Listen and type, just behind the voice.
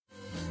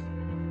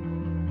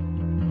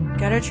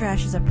Gutter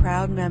Trash is a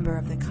proud member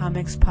of the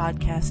Comics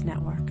Podcast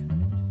Network.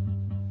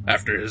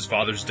 After his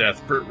father's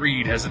death, Britt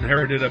Reed has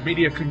inherited a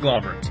media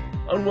conglomerate.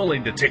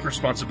 Unwilling to take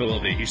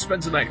responsibility, he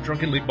spends a night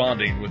drunkenly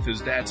bonding with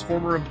his dad's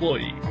former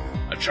employee,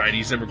 a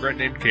Chinese immigrant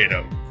named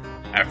Kato.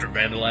 After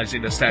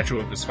vandalizing a statue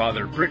of his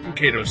father, Britt and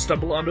Kato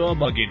stumble onto a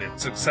mugging and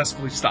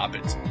successfully stop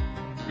it.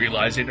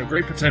 Realizing a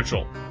great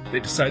potential, they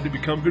decide to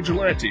become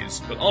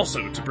vigilantes, but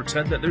also to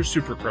pretend that they're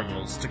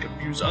supercriminals to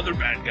confuse other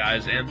bad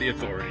guys and the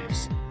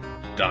authorities.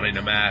 Donning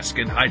a mask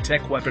and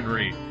high-tech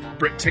weaponry,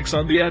 Britt takes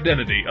on the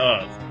identity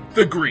of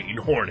the Green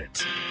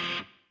Hornet.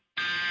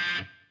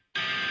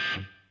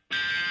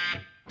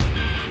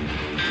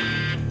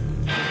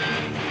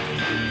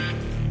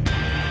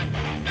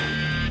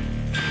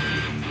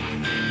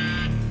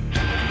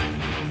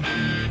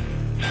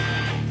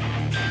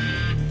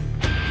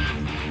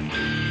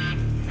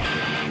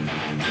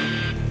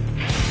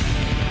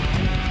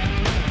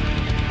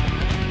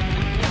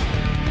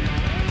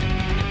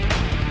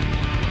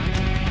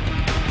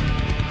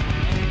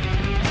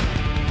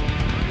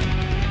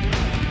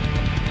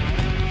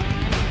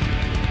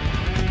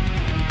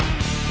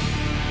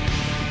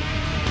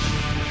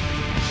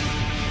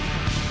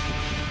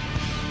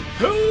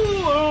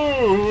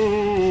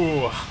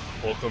 Hello!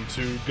 Welcome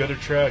to Gutter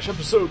Trash,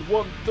 episode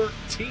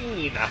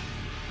 113.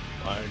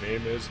 My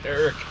name is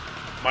Eric.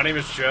 My name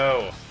is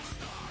Joe.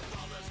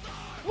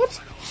 What?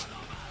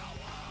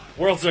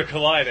 Worlds are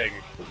colliding.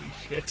 Holy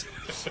shit.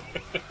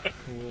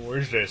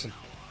 Where's Jason?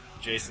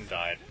 Jason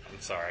died.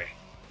 I'm sorry.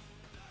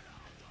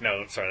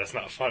 No, I'm sorry, that's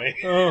not funny.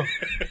 Oh.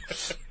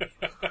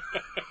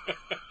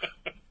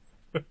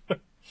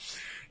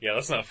 Yeah,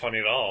 that's not funny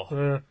at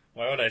all.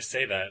 Why would I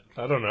say that?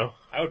 I don't know.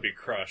 I would be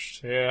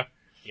crushed. Yeah.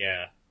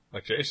 Yeah.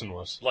 Like Jason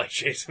was. Like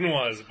Jason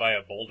was by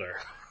a boulder.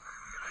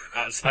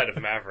 Outside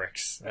of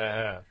Mavericks.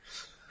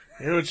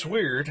 It's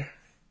weird,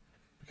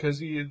 because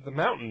the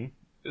mountain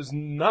is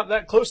not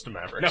that close to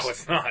Mavericks. No,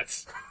 it's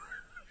not.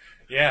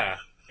 Yeah.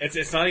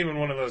 It's not even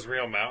one of those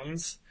real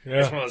mountains. Yeah.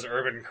 It's one of those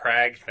urban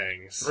crag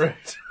things.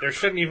 Right. There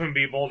shouldn't even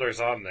be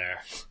boulders on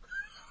there.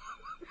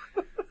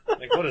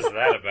 Like, what is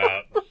that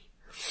about?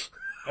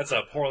 That's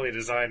a poorly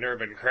designed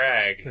urban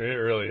crag. It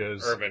really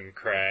is. Urban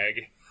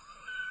crag.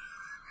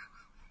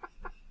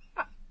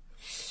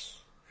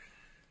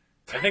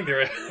 I think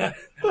there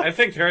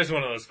is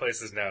one of those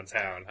places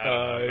downtown. I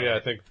don't know. Yeah,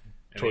 I think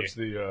towards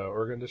the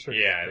Oregon district.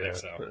 Yeah, I think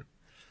so.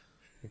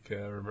 Okay,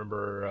 I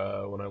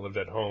remember when I lived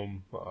at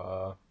home,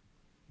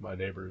 my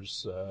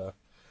neighbors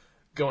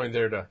going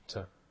there to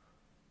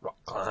rock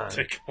climb.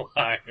 To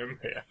climb.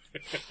 Yeah.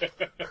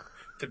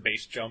 To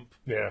base jump.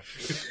 Yeah.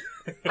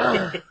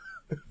 I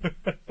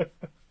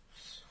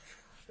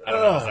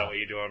don't know, is that what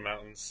you do on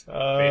mountains?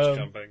 Base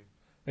jumping?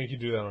 I think you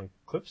do that on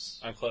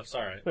cliffs. On cliffs,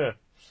 alright. Yeah.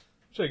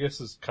 Which I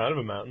guess is kind of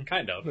a mountain.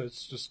 Kind of.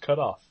 It's just cut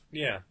off.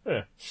 Yeah.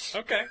 Yeah.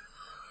 Okay.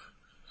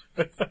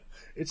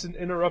 It's an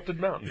interrupted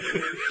mountain.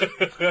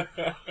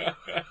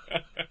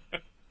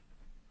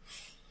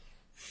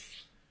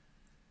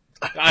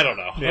 I don't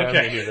know. Yeah,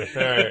 okay. me neither.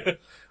 Alright.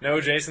 No,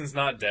 Jason's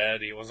not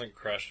dead. He wasn't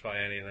crushed by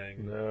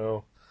anything.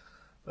 No.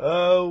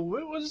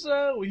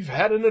 We've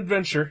had an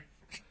adventure,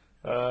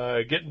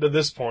 getting to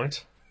this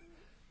point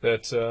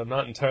that I'm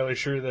not entirely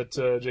sure that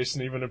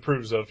Jason even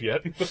approves of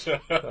yet,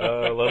 let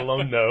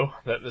alone know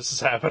that this is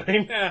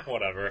happening. Yeah,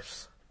 whatever.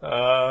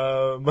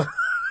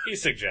 He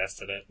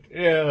suggested it.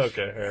 Yeah,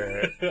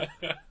 okay,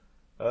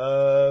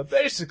 alright.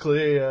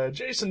 Basically,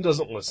 Jason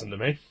doesn't listen to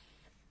me,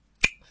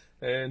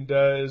 and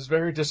is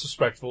very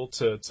disrespectful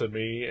to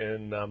me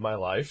and my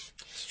life.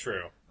 It's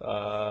true.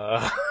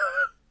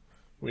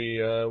 We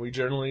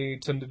generally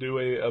tend to do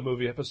a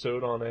movie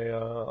episode on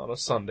a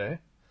Sunday.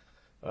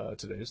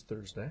 Today's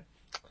Thursday.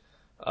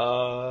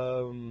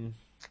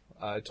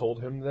 I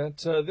told him that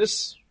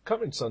this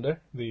coming Sunday,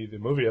 the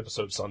movie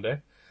episode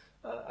Sunday,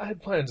 I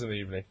had plans in the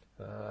evening.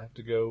 I have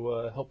to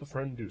go help a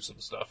friend do some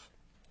stuff.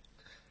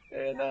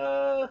 And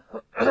I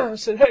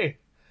said, hey,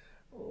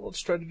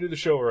 let's try to do the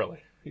show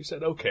early. He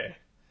said, okay.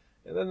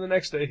 And then the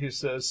next day he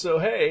says, so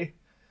hey,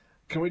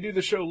 can we do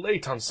the show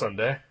late on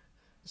Sunday? I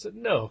said,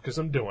 no, because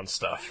I'm doing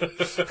stuff.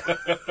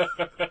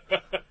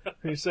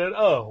 He said,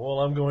 oh,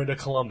 well, I'm going to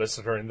Columbus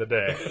during the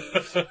day.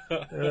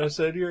 And I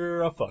said,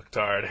 you're a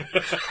fucktard.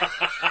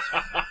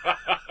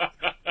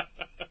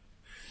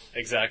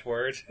 Exact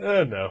word?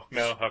 No.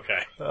 No?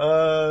 Okay.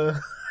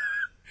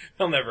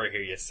 He'll never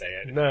hear you say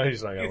it. No,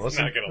 he's not going to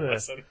listen. He's not going to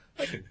listen.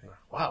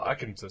 I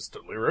can just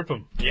totally rip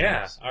him.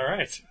 Yeah,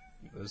 alright.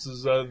 This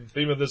is the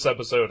theme of this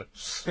episode.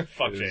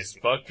 Fuck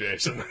Jason. Fuck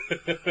Jason.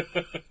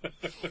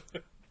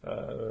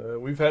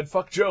 We've had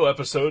Fuck Joe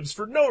episodes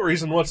for no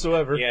reason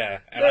whatsoever.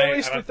 Yeah. And at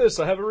least with this,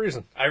 I have a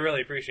reason. I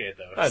really appreciate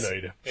those. I know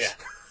you do. Yeah.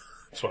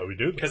 That's why we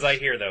do this. Because I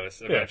hear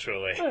those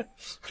eventually. Yeah.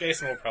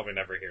 Jason will probably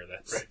never hear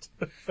this.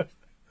 Right.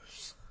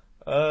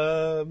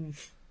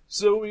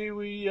 So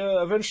we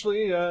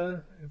eventually,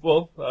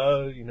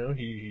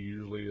 he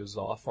usually is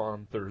off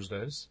on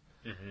Thursdays.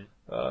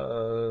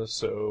 Mm-hmm.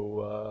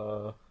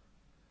 So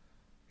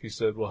he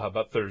said, well, how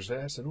about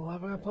Thursday? I said, well,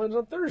 I've got plans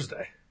on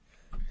Thursday.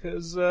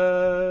 because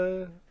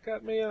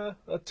got me a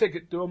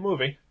ticket to a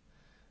movie,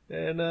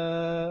 and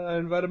I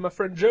invited my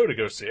friend Joe to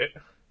go see it,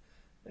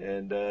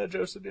 and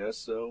Joe said yes.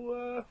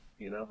 So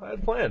I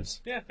had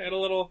plans. Yeah, I had a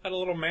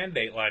little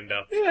mandate lined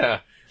up. Yeah,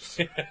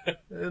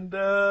 and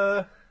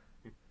then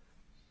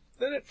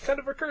it kind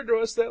of occurred to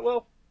us that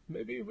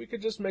maybe we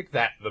could just make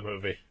that the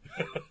movie,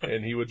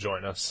 and he would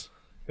join us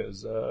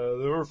because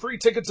there were free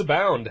tickets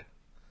abound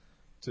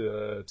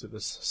to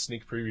this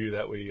sneak preview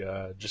that we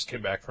just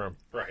came back from.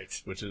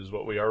 Right. Which is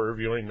what we are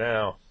reviewing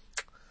now,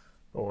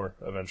 or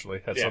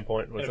eventually at some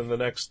point within the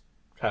next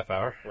half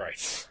hour.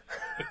 Right.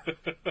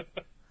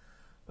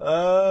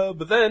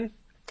 But then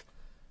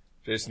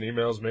Jason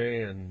emails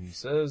me and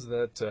says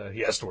that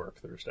he has to work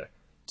Thursday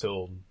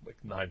till like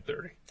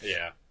 9:30.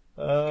 Yeah.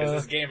 Because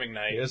it's gaming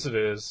night. Yes, it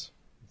is.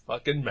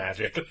 Fucking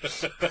magic.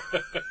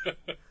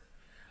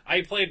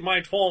 I played my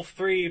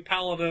 12-3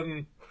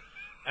 paladin,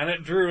 and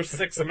it drew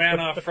 6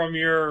 mana from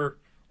your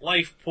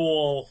life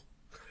pool.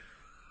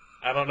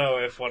 I don't know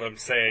if what I'm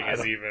saying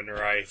is even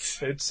right.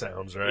 It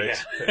sounds right.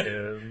 Yeah.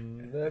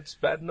 And that's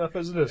bad enough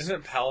as it is.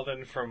 Isn't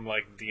paladin from,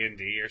 like,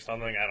 D&D or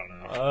something? I don't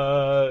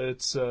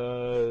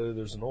know.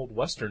 There's an old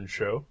Western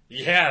show.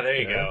 Yeah, there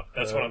you go.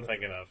 That's what I'm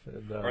thinking of.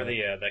 And, or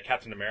the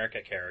Captain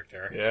America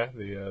character. Yeah,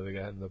 the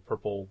guy in the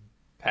purple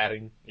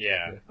padding.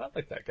 Yeah. I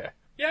like that guy.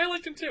 Yeah, I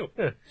liked him too.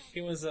 Yeah.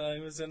 He was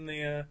in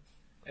the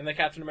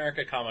Captain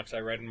America comics I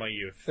read in my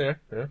youth. Yeah.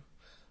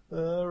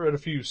 I read a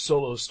few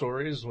solo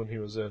stories when he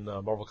was in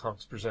Marvel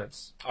Comics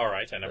Presents. All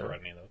right, I never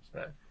read any of those.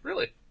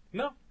 Really?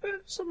 No.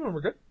 Some of them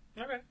were good.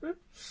 Okay.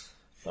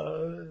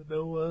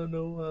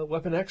 No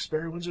Weapon X,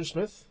 Barry Windsor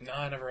Smith. No,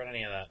 I never read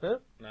any of that. Huh?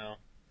 No.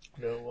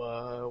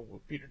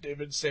 No Peter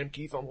David, Sam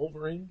Keith on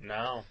Wolverine.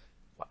 No.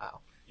 Wow.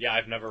 Yeah,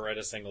 I've never read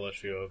a single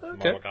issue of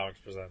Marvel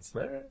Comics Presents.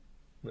 All right.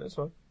 That's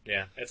fine.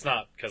 Yeah, it's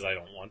not because I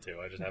don't want to.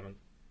 I just haven't.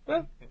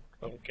 Well,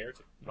 Don't care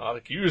to. not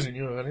accusing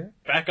you of anything.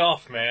 Back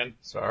off, man.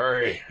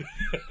 Sorry.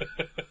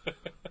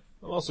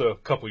 I'm also a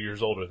couple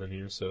years older than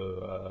you,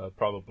 so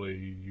probably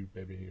you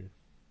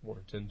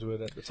weren't into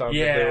it at the time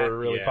that they were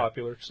really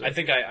popular. So. I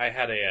think I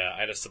had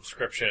a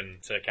subscription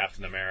to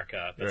Captain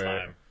America at the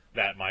time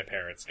that my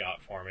parents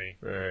got for me.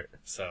 Right.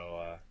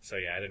 So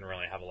yeah, I didn't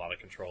really have a lot of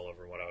control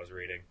over what I was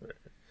reading. Right.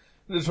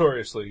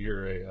 Notoriously,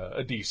 you're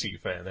a DC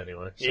fan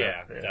anyway. So,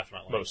 yeah,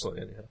 definitely.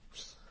 Mostly, anyhow.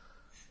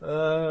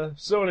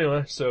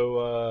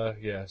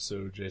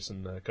 So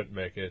Jason couldn't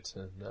make it,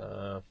 and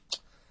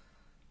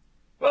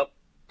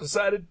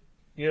decided,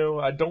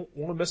 I don't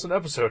want to miss an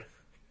episode.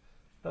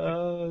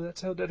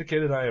 That's how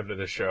dedicated I am to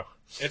this show.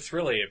 It's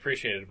really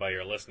appreciated by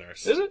your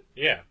listeners. Is it?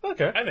 Yeah.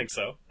 Okay. I think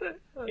so.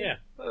 Yeah.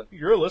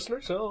 You're a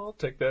listener, so I'll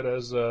take that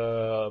as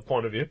a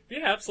point of view.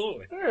 Yeah,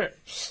 absolutely. All right.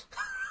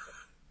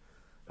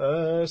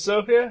 I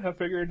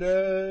figured,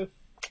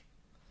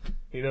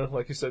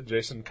 like you said,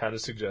 Jason kind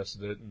of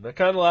suggested it, and I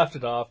kind of laughed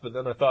it off, but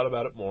then I thought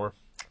about it more.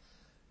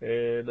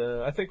 And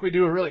I think we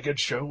do a really good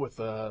show with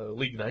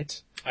League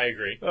Night. I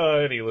agree.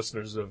 Any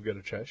listeners of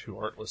Gutter Trash who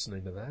aren't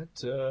listening to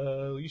that,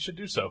 you should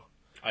do so.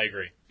 I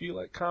agree. If you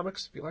like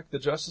comics, if you like the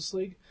Justice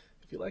League,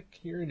 if you like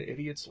hearing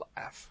idiots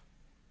laugh,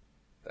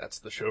 that's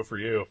the show for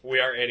you. We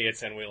are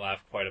idiots and we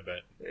laugh quite a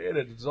bit. And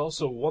it is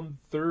also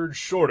 1/3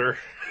 shorter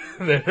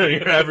than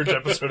your average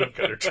episode of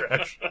Gutter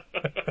Trash.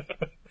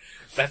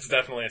 That's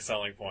definitely a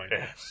selling point.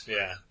 Yes.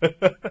 Yeah.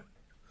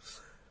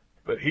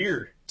 But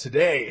here,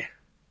 today,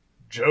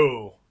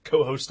 Joe,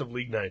 co-host of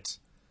League Night,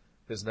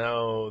 is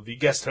now the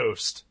guest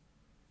host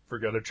for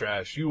Gutter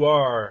Trash. You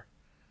are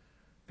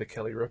the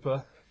Kelly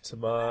Ripa to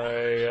my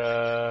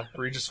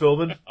Regis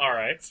Philbin. All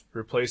right.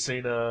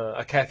 Replacing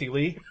a Kathy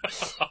Lee.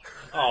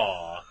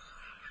 Aww.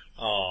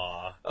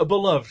 A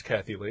beloved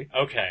Kathy Lee.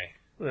 Okay.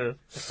 Yeah.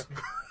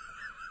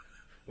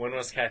 When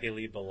was Kathy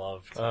Lee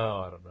beloved?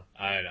 Oh, I don't know.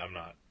 I'm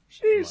not.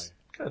 She's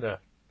kind of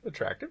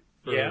attractive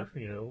for, Yeah.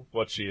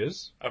 What she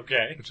is.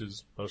 Okay. Which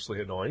is mostly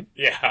annoying.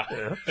 Yeah.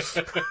 Yeah.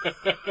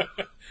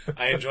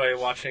 I enjoy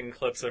watching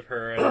clips of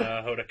her and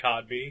Hoda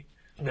Kotb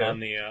on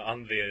the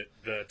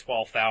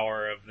 12th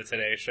hour of the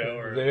Today Show.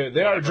 Or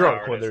they are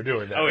drunk when they're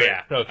doing that. Oh, right?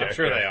 yeah. Okay. I'm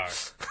sure they are.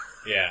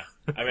 Yeah.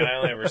 I mean, I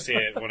only ever see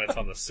it when it's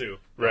on the soup.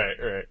 Right.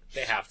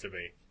 They have to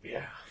be.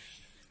 Yeah.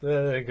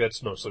 I think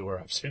that's mostly where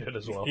I've seen it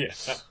as well. Yeah.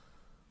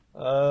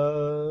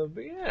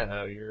 But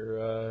yeah,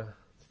 your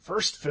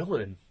first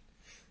fill-in.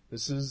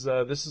 This is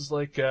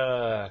like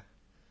the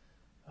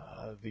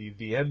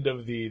end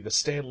of the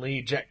Stan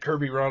Lee Jack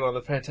Kirby run on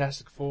the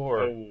Fantastic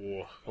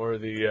Four, or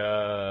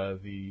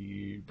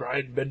the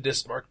Brian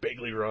Bendis Mark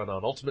Bagley run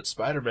on Ultimate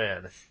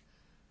Spider-Man.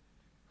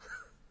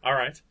 All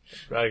right.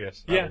 I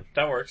guess. Yeah,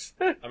 that works.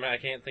 I mean, I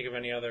can't think of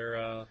any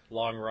other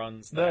long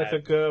runs. No, I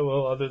think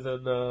other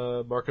than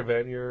Mark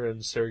Evanier and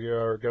Sergio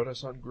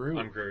Aragones on Gru.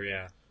 On Gru,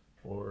 yeah.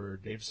 Or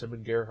Dave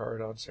Simon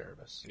Gerhardt on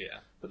Cerebus. Yeah.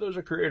 But those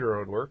are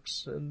creator-owned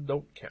works and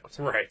don't count.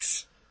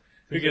 Right.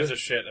 Who gives a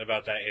shit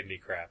about that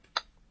indie crap?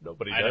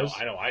 Nobody I does.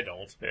 know, I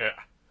don't. Yeah.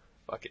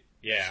 Fuck it.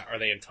 Yeah. Are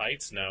they in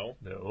tights? No.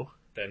 No.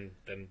 then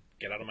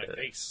get out of my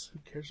face. Who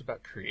cares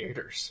about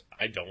creators?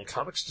 I don't.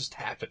 Comics just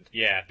happened.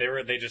 Yeah,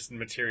 they just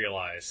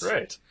materialize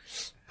Right.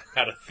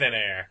 out of thin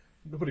air.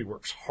 Nobody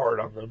works hard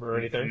on them or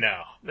anything.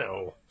 No.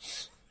 No.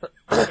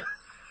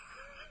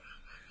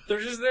 They're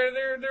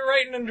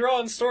writing and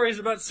drawing stories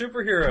about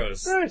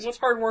superheroes. Right. What's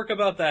hard work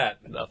about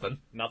that? Nothing.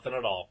 Nothing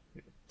at all.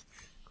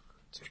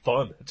 It's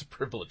fun. It's a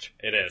privilege.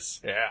 It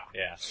is. Yeah.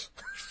 Yeah.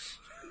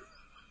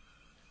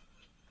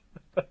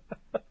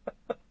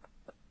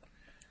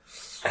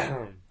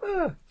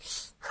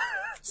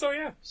 So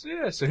yeah,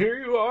 So here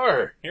you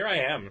are. here I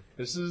am.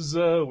 This is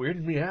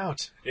weirding me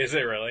out Is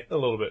it really? a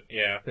little bit.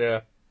 Yeah.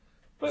 Yeah.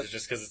 Is it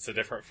just because it's a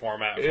different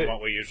format It- from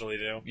what we usually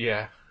do?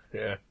 Yeah.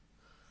 Yeah.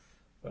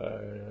 I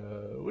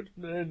mean,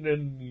 I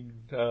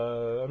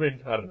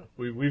don't know.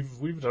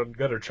 We've done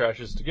gutter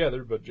trashes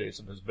together, but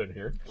Jason has been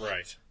here,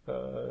 Right.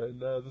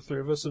 and the three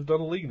of us have done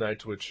a league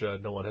night, which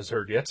no one has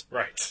heard yet.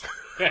 Right.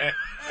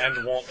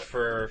 And won't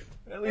for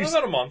At least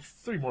about a month.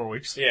 3 more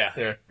weeks.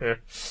 Yeah. Yeah.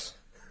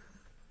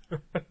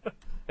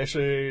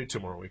 Actually, 2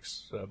 more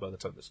weeks by the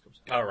time this comes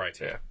out. All right.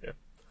 Yeah.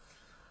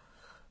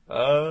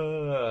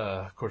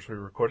 Of course, we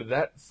recorded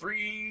that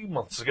 3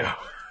 months ago.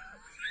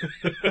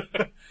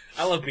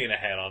 I love being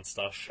ahead on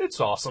stuff.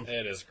 It's awesome.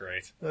 It is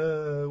great.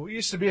 We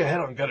used to be ahead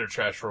on gutter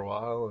trash for a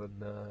while,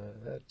 and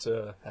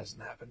that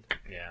hasn't happened.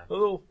 Yeah.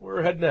 Although we're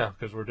ahead now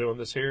because we're doing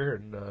this here,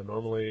 and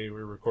normally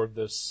we record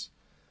this,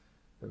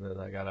 and then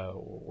I gotta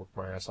work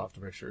my ass off to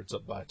make sure it's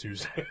up by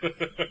Tuesday.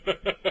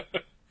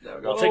 Now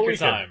we got Well, a take your weekend.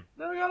 time.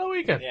 Now we got a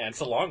weekend. Yeah,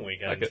 it's a long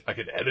weekend. I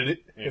could edit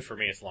it. I mean, for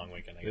me, it's a long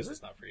weekend. I guess Is it?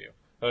 it's not for you.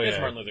 Oh, It's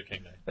yeah. Martin Luther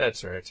King Day.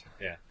 That's right.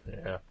 Yeah.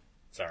 Yeah.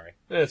 Sorry.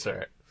 That's all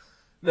right.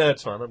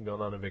 That's fine. I'm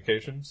going on a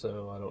vacation,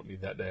 so I don't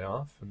need that day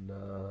off. And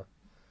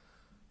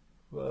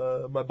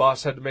my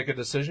boss had to make a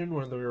decision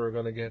whether we were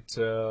going to get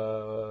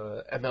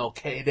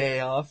MLK Day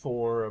off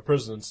or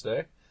President's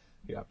Day.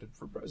 He opted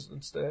for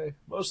President's Day,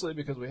 mostly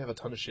because we have a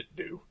ton of shit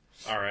to do.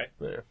 All right.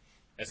 There.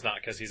 It's not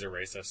because he's a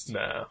racist.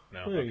 No.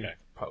 No, He okay.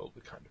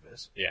 probably kind of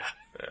is. Yeah.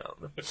 I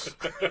don't know.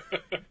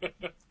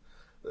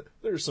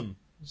 There's some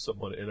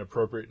somewhat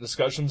inappropriate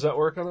discussions at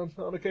work on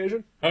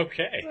occasion.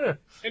 Okay. Yeah.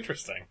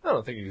 Interesting. I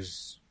don't think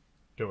he's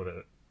doing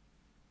it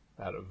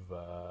out of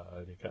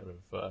any kind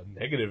of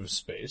negative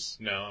space.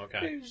 No,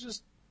 okay. He's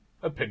just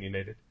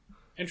opinionated.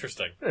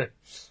 Interesting. I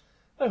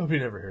hope he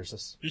never hears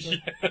this. Yeah.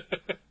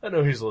 I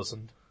know he's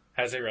listened.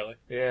 Has he really?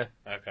 Yeah.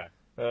 Okay.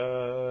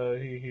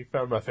 He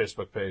found my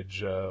Facebook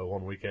page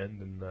one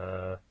weekend and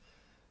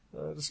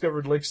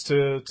discovered links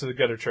to the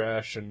gutter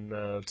trash and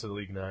to the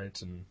league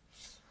night and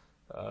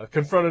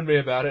confronted me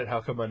about it.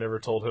 How come I never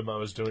told him I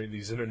was doing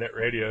these internet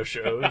radio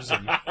shows?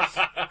 And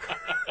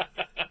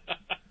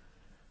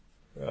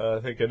I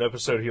think an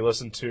episode he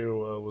listened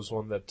to was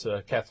one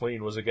that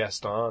Kathleen was a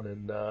guest on,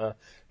 and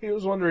he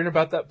was wondering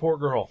about that poor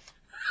girl.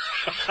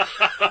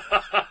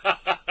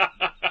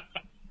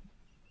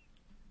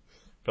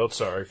 Felt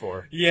sorry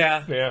for her.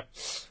 Yeah, Yeah.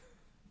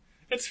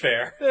 it's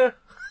fair. Yeah.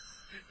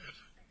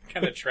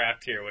 Kind of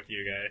trapped here with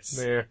you guys.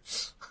 Yeah.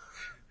 There's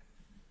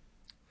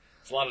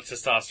a lot of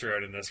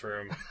testosterone in this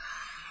room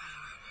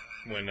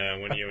when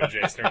you and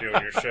Jason are doing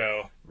your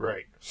show.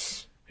 Right.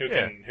 Who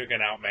Yeah.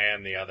 can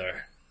outman the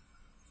other?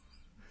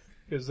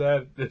 Because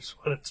that is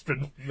what it's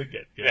been from the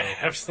get-go. Yeah,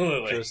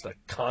 absolutely. Just a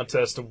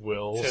contest of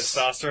wills.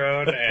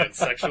 Testosterone and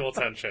sexual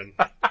tension.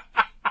 Well,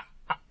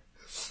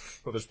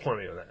 there's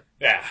plenty of that.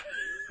 Yeah.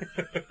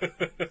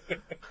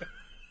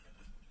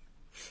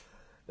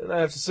 And I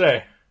have to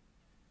say,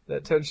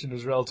 that tension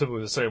is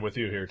relatively the same with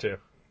you here, too.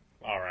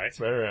 All right.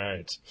 All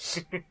right.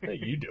 How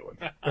you doing?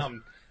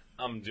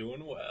 I'm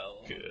doing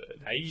well.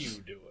 Good. How you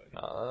doing?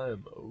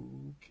 I'm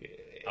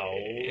okay.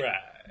 All right.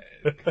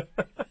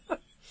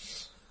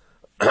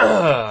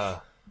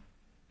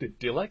 Do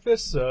you like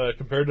this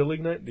compared to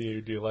League Night? Do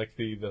you like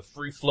the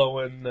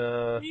free-flowing...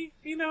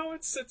 You know,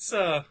 it's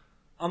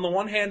on the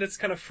one hand, it's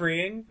kind of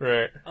freeing.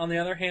 Right, On the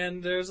other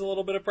hand, there's a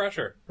little bit of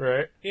pressure.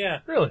 right. Yeah.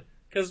 Really?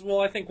 Because, well,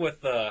 I think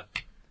with the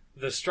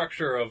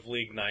structure of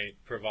League Night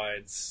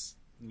provides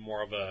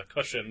more of a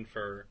cushion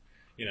for,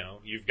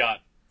 you've got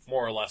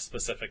more or less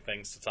specific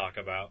things to talk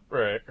about.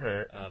 Right.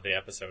 The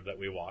episode that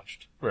we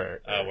watched. Right.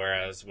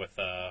 Whereas with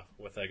a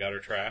Gutter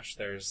Trash,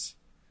 there's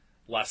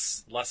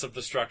less of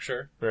the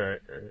structure, Right.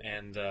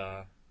 and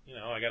I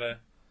gotta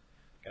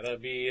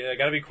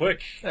be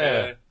quick.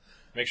 Yeah. Gotta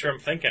make sure I'm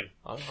thinking.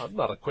 I'm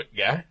not a quick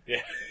guy.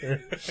 Yeah.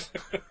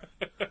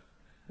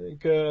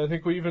 I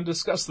think we even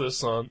discussed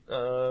this on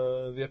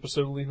the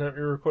episode of League Night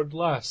we recorded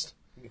last,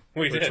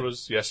 We which did.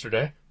 was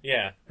yesterday.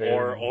 Yeah. And-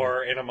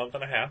 Or in a month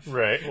and a half.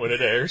 Right, when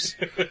it airs.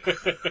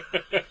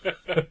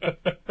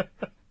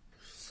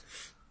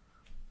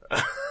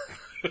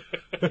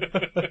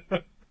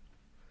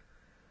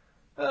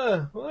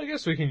 Well, I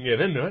guess we can get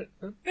into it.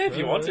 If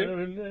you want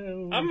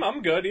to.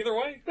 I'm good either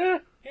way. Yeah,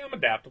 Yeah, I'm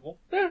adaptable.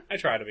 yeah. I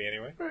try to be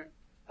anyway. Right.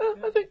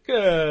 I think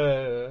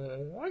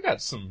I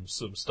got some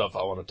stuff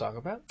I want to talk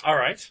about All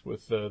right.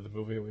 with the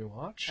movie we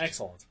watched.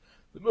 Excellent.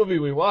 The movie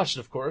we watched,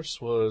 of course,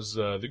 was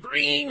The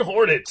Green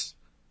Hornet.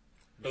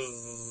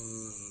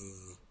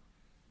 Bzzz.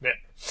 Yeah?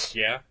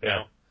 Yeah.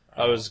 No.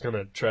 I was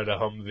gonna try to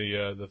hum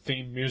the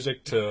theme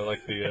music to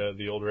like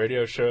the old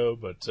radio show,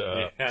 but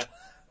Yeah.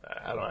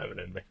 I don't have it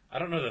in me. I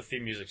don't know the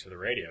theme music to the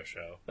radio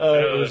show. It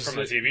I know was from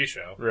the TV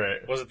show.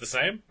 Right. Was it the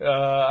same?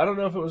 I don't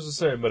know if it was the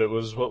same, but it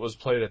was what was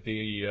played at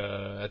the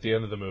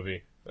end of the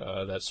movie.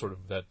 That sort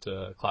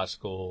of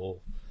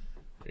classical,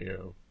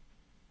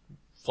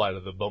 Flight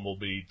of the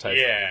Bumblebee type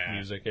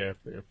music. Yeah.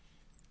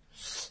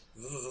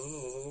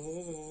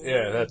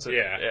 Yeah, that's it.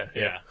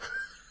 Yeah.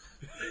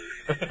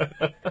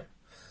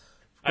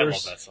 I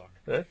love that song.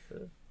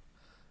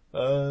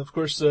 Of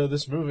course,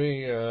 this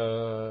movie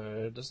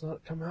does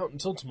not come out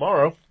until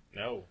tomorrow.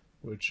 No.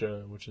 Which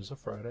is a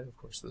Friday. Of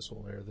course, this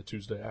will air the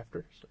Tuesday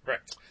after. So. Right.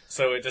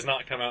 So it does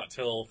not come out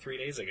till 3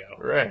 days ago.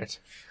 Right.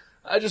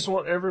 I just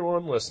want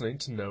everyone listening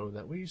to know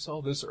that we saw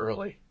this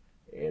early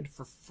and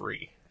for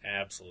free.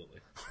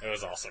 Absolutely. It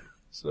was awesome.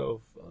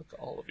 So fuck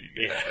all of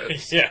you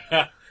guys.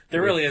 Yeah.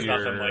 There really is With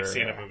nothing your, like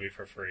seeing a movie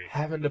for free.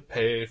 Having to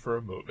pay for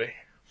a movie.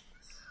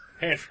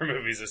 Paying for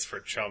movies is for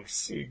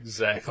chumps.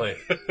 Exactly.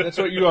 That's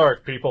what you are,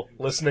 people.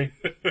 Listening.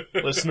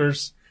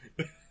 Listeners.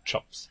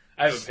 Chumps.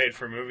 I haven't paid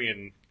for a movie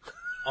in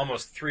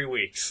almost 3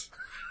 weeks.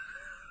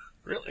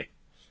 Really?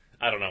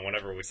 I don't know.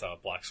 Whenever we saw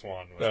Black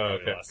Swan was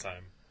probably the last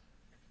time.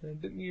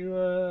 Didn't you,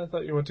 I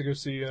thought you went to go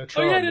see Tron.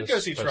 Oh yeah, I did go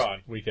see past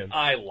Tron. Weekend.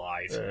 I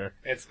lied.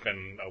 It's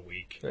been a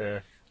week.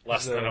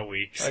 Less than a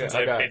week since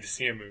I paid to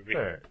see a movie.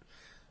 All right.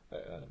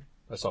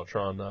 I saw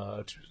Tron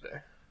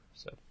Tuesday.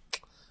 So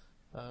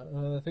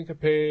I think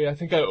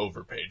I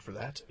overpaid for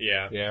that.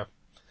 Yeah. Yeah.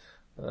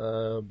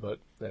 But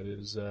that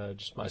is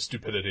just my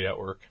stupidity at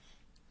work.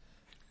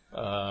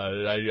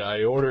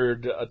 I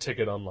ordered a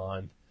ticket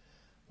online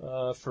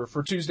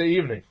for Tuesday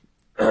evening.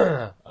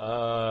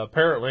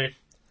 Apparently,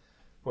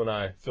 when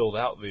I filled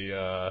out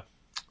the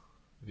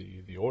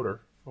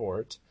order for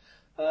it,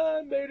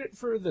 I made it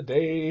for the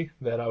day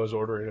that I was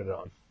ordering it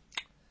on,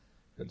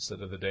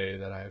 instead of the day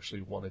that I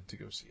actually wanted to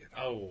go see it.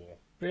 Oh.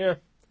 Yeah.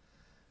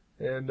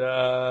 And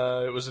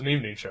it was an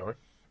evening showing.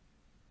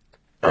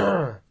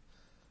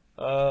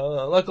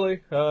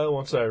 Luckily,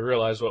 once I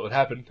realized what would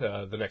happen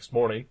the next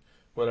morning,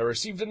 when I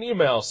received an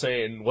email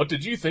saying, "What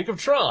did you think of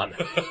Tron?"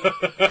 It's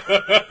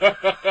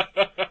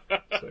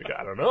like,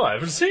 I don't know, I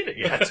haven't seen it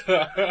yet.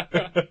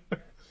 A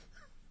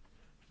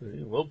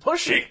little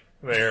pushy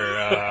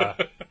there,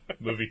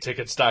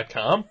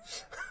 movietickets.com.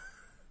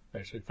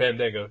 Actually,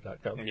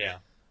 fandango.com. Yeah.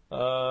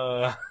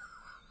 Uh,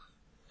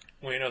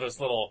 Well, those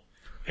little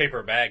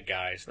paper bag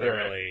guys,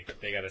 they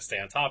gotta stay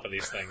on top of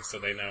these things so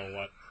they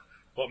know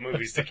what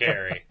movies to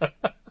carry.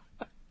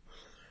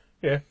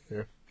 Yeah.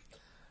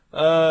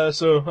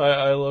 So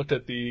I looked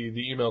at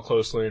the email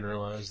closely and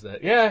realized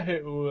that,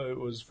 it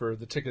was for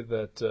the ticket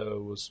that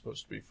was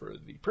supposed to be for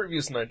the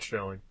previous night's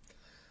showing.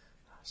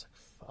 I was like,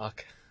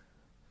 fuck.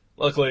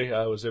 Luckily,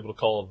 I was able to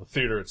call the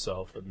theater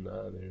itself, and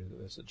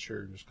they said,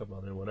 sure, just come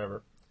on in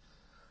whenever.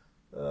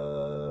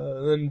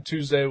 Then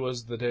Tuesday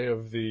was the day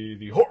of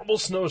the horrible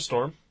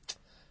snowstorm,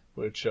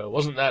 which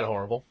wasn't that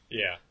horrible.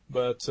 Yeah.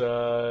 But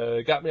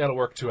it got me out of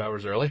work 2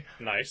 hours early.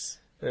 Nice.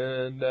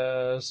 And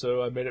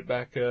so I made it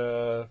back,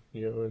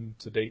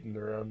 into Dayton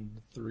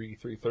around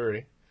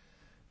 3:30.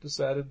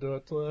 Decided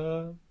that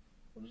I'll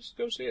just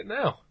go see it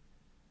now.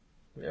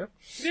 Yeah.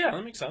 Yeah,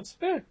 that makes sense.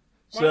 Yeah.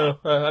 Wow. So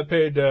I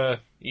paid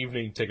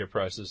evening ticket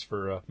prices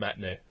for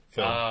matinee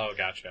film. Oh,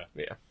 gotcha.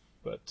 Yeah.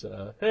 But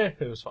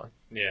it was fine.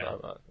 Yeah.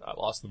 I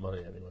lost the money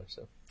anyway,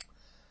 so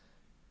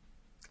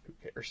who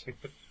cares?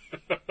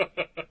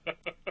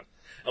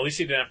 At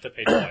least you didn't have to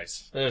pay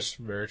twice. That's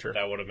very true.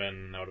 That would have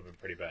been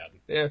pretty bad.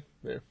 Yeah.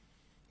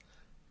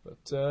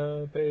 But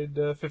paid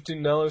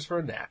 $15 for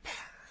a nap.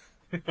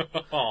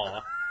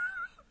 Aw.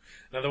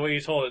 Now, the way you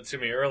told it to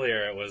me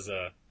earlier, it was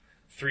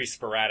 3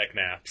 sporadic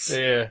naps.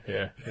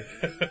 Yeah.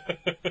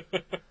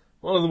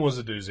 One of them was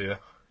a doozy, though.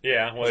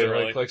 Yeah, was it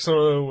really? Like some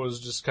of them was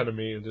just kind of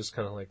me, just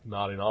kind of like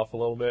nodding off a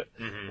little bit.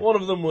 Mm-hmm. One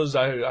of them was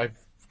I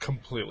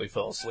completely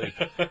fell asleep,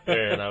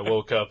 and I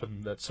woke up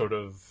in that sort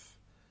of,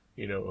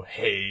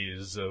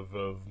 haze of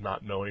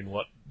not knowing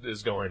what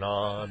is going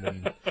on,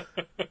 and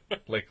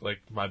like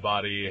my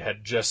body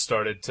had just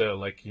started to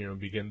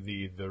begin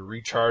the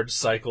recharge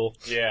cycle.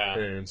 Yeah.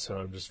 And so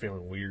I'm just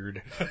feeling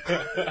weird.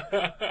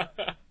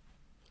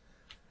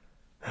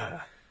 Do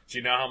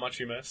you know how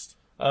much you missed?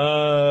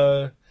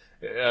 I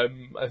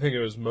think it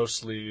was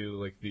mostly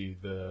like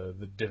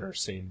the dinner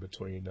scene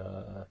between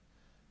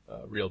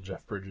real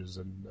Jeff Bridges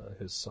and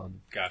his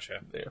son.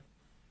 Gotcha. Yeah.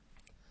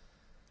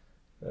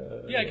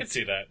 Yeah, I could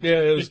see that. Yeah,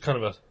 it was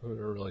kind of a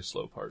really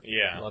slow part.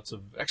 Yeah. Lots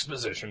of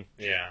exposition.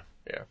 Yeah.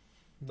 Yeah.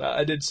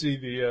 I did see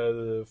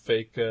the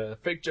fake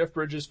Jeff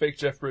Bridges,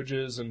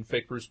 and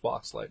fake Bruce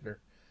Boxleitner,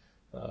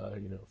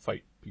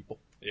 fight people.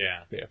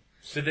 Yeah. Yeah.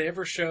 Did they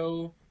ever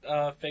show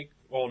fake?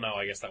 Well, no,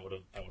 I guess that would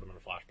have been a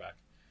flashback.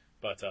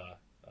 But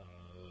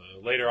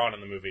later on in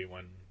the movie,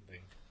 when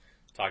they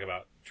talk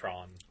about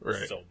Tron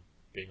still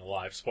being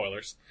alive,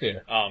 spoilers.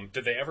 Yeah.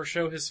 Did they ever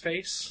show his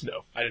face?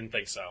 No. I didn't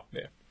think so.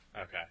 Yeah.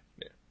 Okay.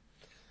 Yeah.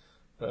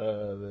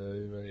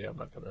 I'm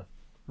not gonna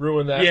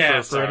ruin that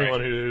for sorry.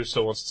 anyone who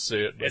still wants to see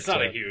it. But, it's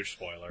not a huge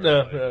spoiler.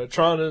 No, really.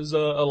 Tron is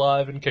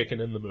alive and kicking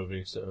in the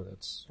movie, so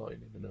that's all you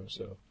need to know.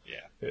 So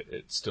Yeah.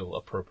 It's still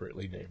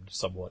appropriately named,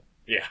 somewhat.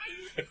 Yeah.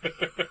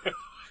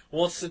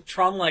 Well, it's the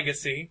Tron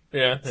Legacy.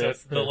 Yeah. So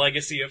it's the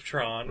legacy of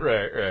Tron.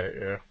 Right,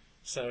 yeah.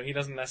 So he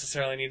doesn't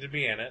necessarily need to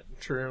be in it.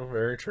 True,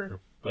 very true.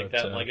 Like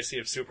that Legacy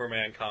of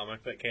Superman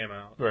comic that came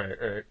out.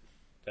 Right.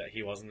 That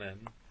he wasn't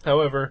in.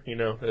 However,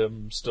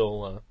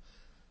 still a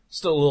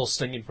little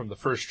stinging from the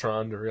first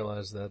Tron to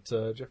realize that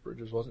Jeff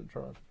Bridges wasn't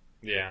Tron.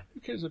 Yeah. Who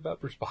cares about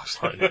Bruce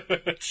Boxleitner?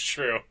 It's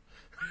true.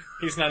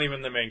 He's not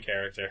even the main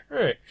character.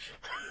 Right.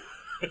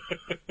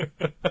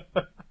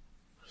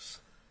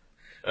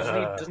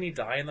 Doesn't he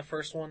die in the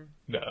first one?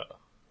 No.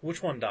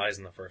 Which one dies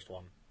in the first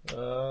one?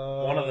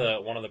 One of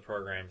the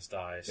programs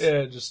dies.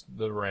 Yeah, just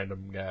the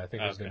random guy. I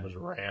think his name was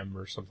Ram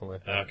or something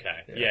like that.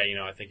 Okay.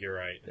 Yeah, I think you're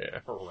right. Yeah.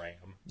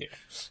 Ram. Yeah.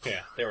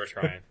 Yeah, they were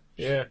trying.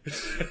 Yeah.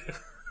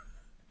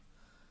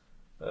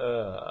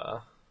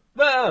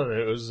 But I don't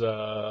know, it was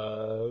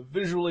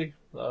visually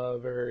a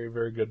very,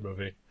 very good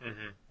movie.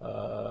 Mm-hmm.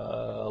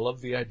 I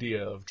love the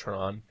idea of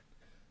Tron.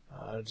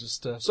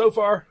 Just so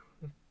far,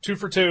 2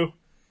 for 2.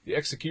 The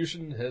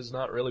execution has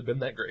not really been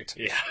that great.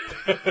 Yeah.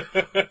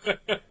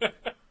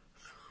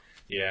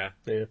 Yeah.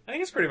 I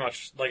think it's pretty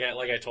much like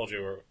I told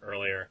you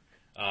earlier.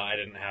 I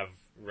didn't have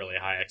really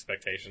high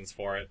expectations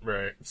for it.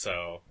 Right.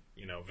 So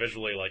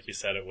visually, like you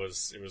said, it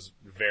was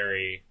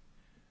very,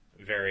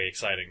 very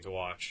exciting to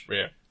watch.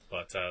 Yeah.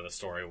 But the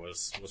story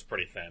was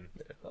pretty thin.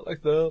 Yeah. I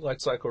like the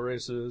light cycle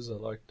races. I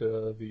liked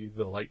the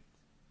light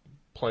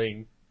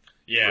plane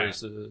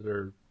races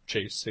or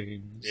chase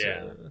scenes.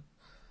 Yeah.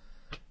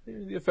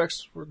 The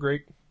effects were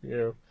great.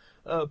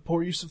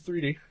 Poor use of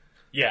 3D.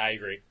 Yeah, I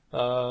agree.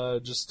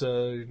 Just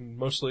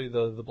mostly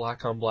the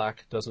black on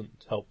black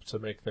doesn't help to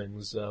make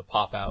things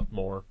pop out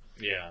more.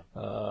 Yeah.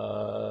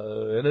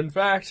 And in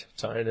fact,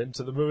 tying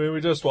into the movie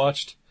we just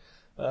watched,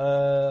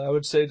 I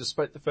would say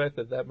despite the fact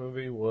that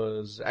movie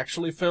was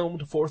actually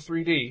filmed for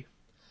 3D,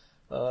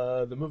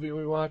 the movie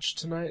we watched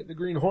tonight, The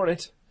Green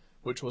Hornet,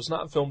 which was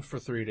not filmed for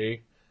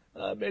 3D,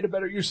 made a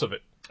better use of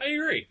it. I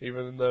agree.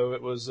 Even though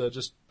it was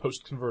just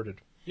post-converted.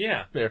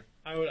 Yeah. Yeah.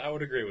 I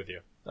would agree with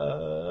you.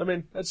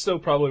 I still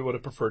probably would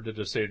have preferred to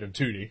just see it in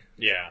 2D.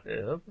 Yeah.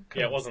 Yeah.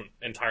 Yeah, it wasn't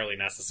entirely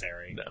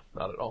necessary. No,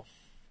 not at all.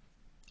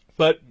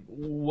 But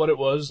what it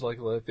was, like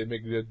they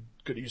make good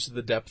use of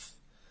the depth,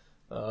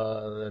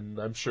 and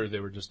I'm sure they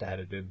were just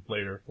added in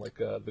later, like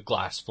the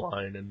glass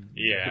flying and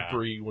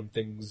debris when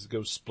things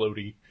go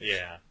splody.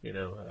 Yeah.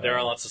 There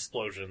are lots of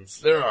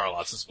explosions. There are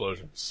lots of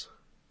explosions.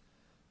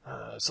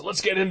 So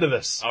let's get into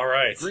this. All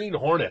right. Green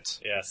Hornet.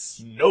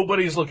 Yes.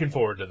 Nobody's looking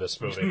forward to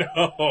this movie.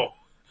 No.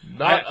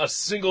 Not a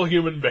single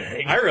human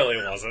being. I really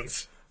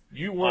wasn't.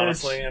 You weren't.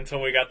 Honestly, until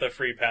we got the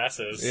free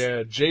passes.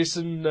 Yeah,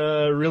 Jason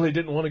really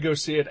didn't want to go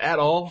see it at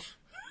all.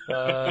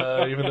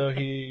 Even though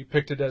he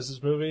picked it as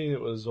his movie, it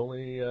was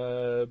only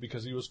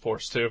because he was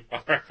forced to.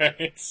 All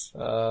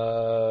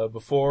right.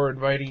 Before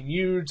inviting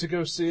you to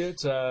go see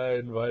it, I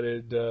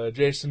invited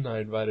Jason,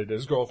 I invited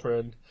his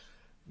girlfriend.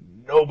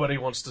 Nobody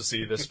wants to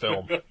see this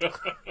film.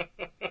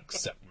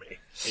 Except me.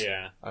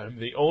 Yeah. I'm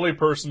the only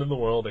person in the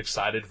world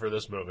excited for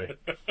this movie.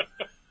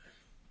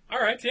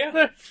 All right,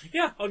 yeah.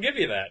 Yeah, I'll give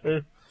you that.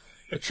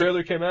 The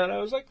trailer came out, I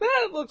was like,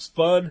 that looks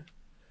fun.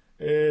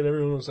 And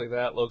everyone was like,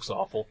 that looks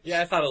awful.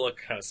 Yeah, I thought it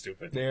looked kind of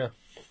stupid. Yeah.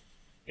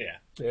 Yeah.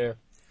 Yeah.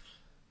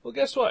 Well,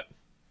 guess what?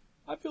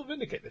 I feel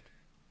vindicated.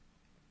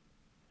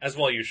 As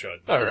well you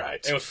should. All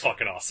right. It was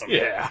fucking awesome.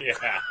 Yeah.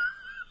 Yeah.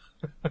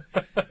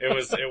 It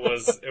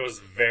was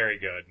very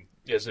good.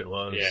 Yes, it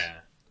was.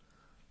 Yeah.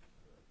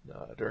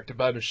 Directed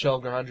by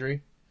Michel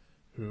Gondry,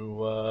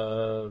 who,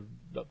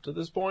 up to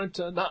this point,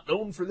 not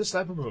known for this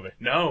type of movie.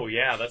 No,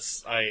 yeah,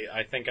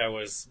 I think I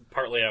was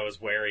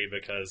wary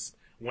because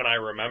when I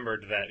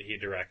remembered that he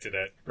directed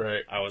it,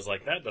 right, I was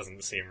like, that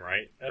doesn't seem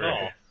right at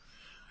all.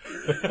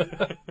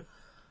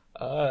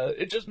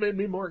 It just made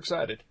me more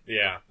excited.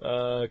 Yeah.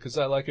 Because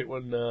I like it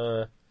when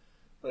a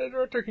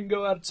director can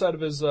go outside of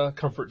his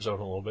comfort zone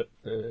a little bit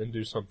and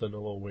do something a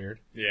little weird.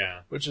 Yeah.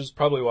 Which is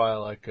probably why I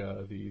like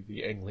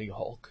the Ang Lee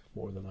Hulk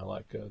more than I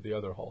like the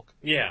other Hulk.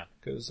 Yeah.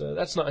 Because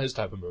that's not his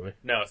type of movie.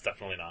 No, it's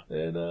definitely not.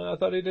 And I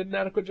thought he did an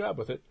adequate job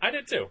with it. I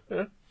did too.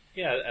 Yeah.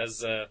 Yeah,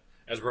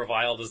 as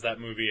reviled as that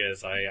movie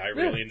is, I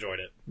really enjoyed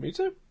it. Me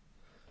too.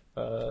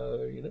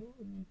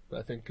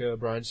 I think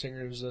Bryan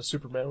Singer's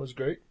Superman was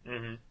great.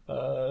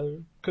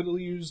 Mm-hmm. Could have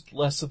used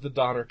less of the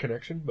Donner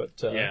connection,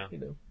 but yeah.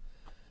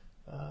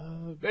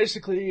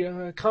 Basically,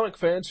 comic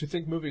fans who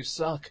think movies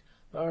suck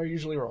are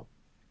usually wrong.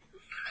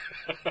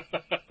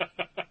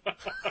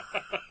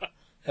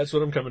 That's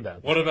what I'm coming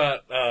down to. What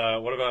about,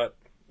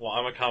 well,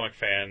 I'm a comic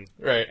fan.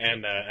 Right.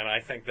 And I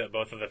think that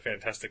both of the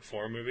Fantastic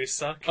Four movies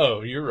suck.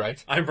 Oh, you're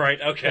right. I'm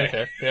right,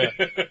 okay. Yeah.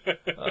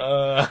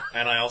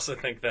 And I also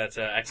think that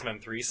X-Men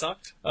 3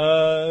 sucked.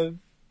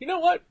 You know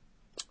what?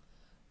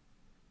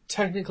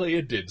 Technically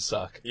it did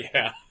suck.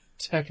 Yeah.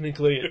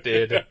 Technically it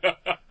did.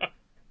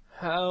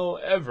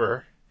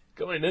 However,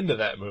 going into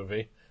that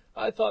movie,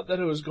 I thought that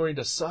it was going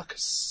to suck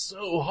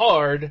so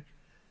hard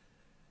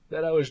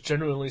that I was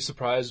genuinely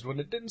surprised when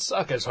it didn't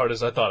suck as hard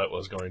as I thought it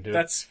was going to.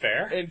 That's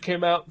fair. And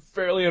came out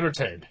fairly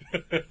entertained.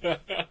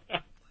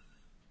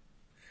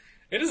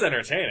 It is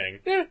entertaining.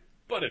 Yeah.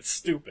 But it's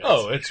stupid.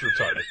 Oh, it's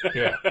retarded.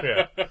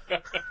 Yeah.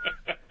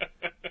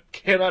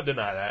 Cannot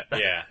deny that.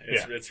 Yeah,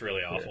 it's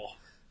really awful.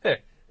 Yeah.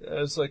 Hey,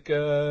 it's like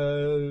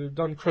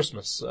on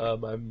Christmas,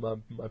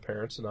 my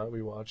parents and I,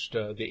 we watched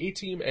The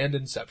A-Team and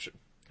Inception.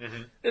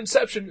 Mm-hmm.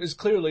 Inception is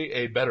clearly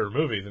a better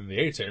movie than The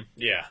A-Team.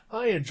 Yeah.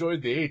 I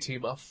enjoyed The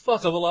A-Team a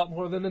fuck of a lot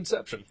more than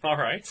Inception. All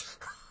right.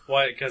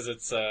 Why? Because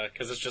it's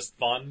just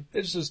fun.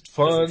 It's just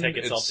fun. Doesn't take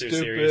itself it's too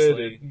stupid.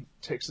 seriously.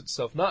 It takes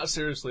itself not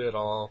seriously at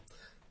all.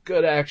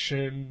 Good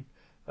action.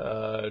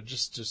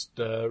 Just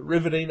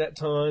riveting at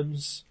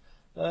times.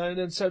 And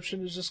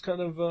Inception is just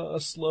kind of a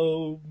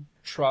slow,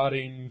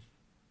 trotting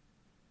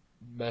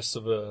mess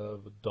of a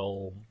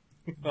dull,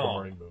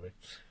 boring movie.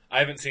 I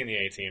haven't seen The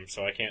A-Team,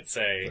 so I can't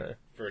say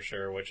for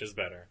sure which is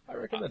better. I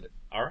recommend it.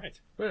 All right.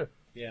 Yeah.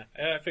 Yeah,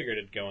 I figured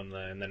it'd go in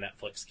the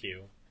Netflix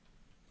queue.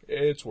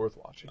 It's worth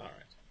watching. All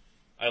right.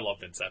 I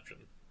loved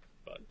Inception,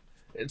 but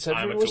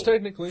Inception was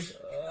technically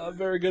a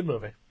very good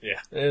movie.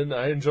 Yeah. And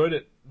I enjoyed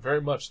it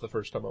very much the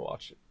first time I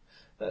watched it.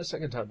 The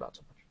second time, not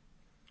so much.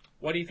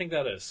 What do you think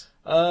that is?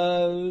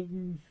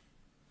 Probably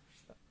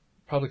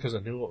because I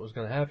knew what was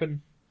going to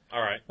happen.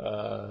 All right.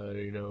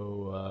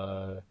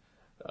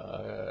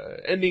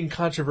 Ending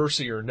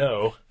controversy or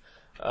no.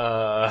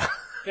 Yeah,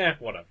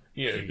 whatever.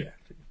 Yeah.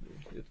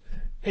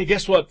 Hey,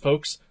 guess what,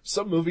 folks?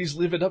 Some movies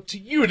leave it up to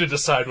you to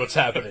decide what's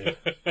happening.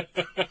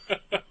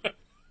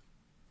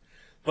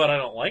 But I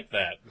don't like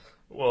that.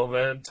 Well,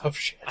 then, tough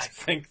shit. I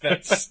think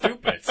that's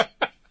stupid.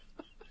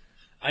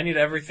 I need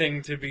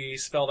everything to be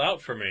spelled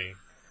out for me.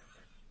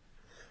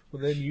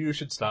 Well, then you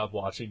should stop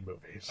watching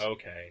movies.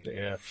 Okay.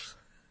 Yeah.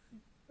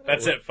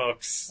 That's it,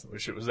 folks. I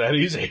wish it was that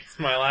easy. It's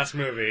my last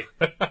movie.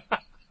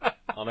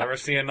 I'll never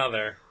see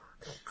another.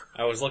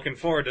 I was looking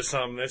forward to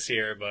some this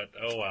year, but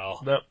oh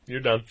well. No,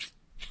 you're done.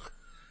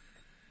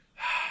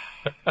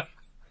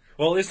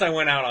 Well, at least I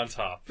went out on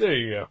top. There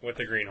you go. With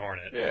the Green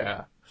Hornet.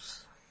 Yeah.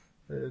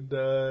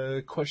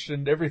 And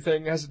questioned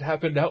everything as it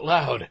happened out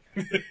loud.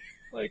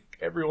 Like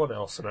everyone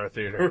else in our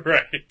theater.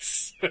 Right.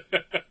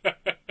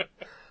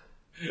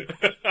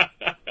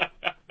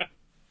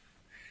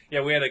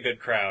 Yeah, we had a good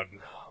crowd.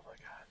 Oh my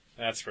god.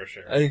 That's for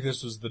sure. I think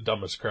this was the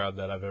dumbest crowd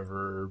that I've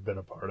ever been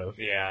a part of.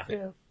 Yeah.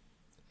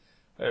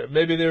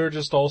 Maybe they were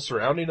just all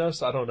surrounding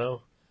us. I don't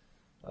know.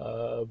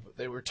 But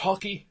they were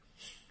talky.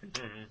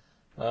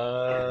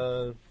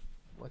 Mm-hmm.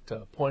 Like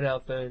to point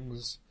out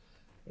things.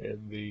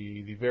 And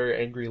the very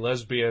angry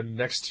lesbian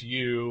next to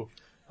you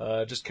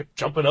just kept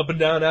jumping up and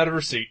down out of her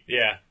seat.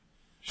 Yeah.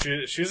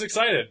 She was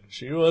excited.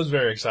 She was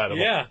very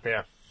excitable. Yeah.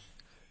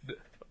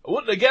 I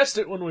wouldn't have guessed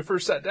it when we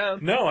first sat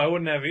down. No, I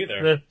wouldn't have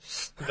either.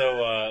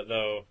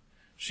 Though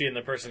she and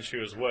the person she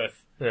was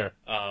with were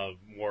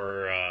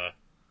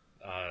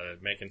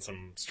making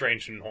some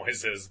strange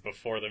noises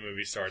before the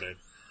movie started.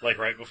 Like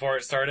right before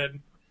it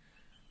started.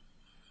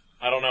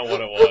 I don't know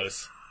what it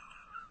was.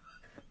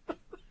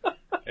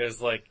 It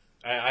was like,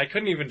 I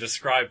couldn't even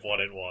describe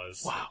what it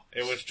was. Wow.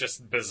 It was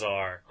just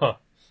bizarre. Huh.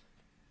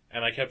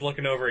 And I kept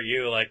looking over at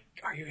you like,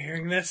 are you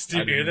hearing this? Do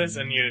you hear this?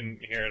 And you didn't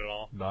hear it at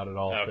all. Not at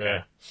all. Okay.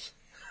 Yeah.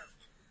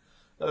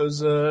 I was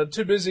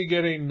too busy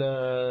getting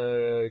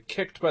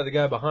kicked by the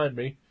guy behind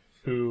me,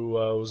 who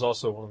was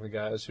also one of the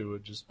guys who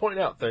would just point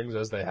out things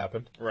as they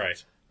happened.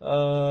 Right.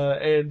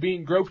 And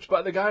being groped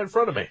by the guy in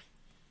front of me.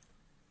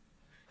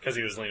 Because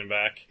he was leaning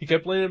back. He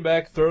kept leaning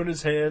back, throwing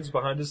his hands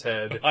behind his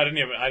head. I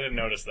didn't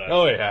notice that.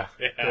 Oh, yeah.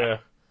 Yeah.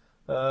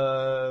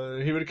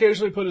 He would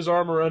occasionally put his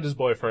arm around his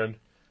boyfriend,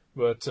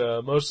 but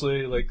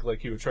mostly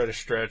like he would try to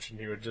stretch and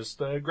he would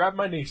just grab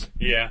my knees.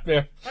 Yeah.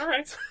 Yeah. All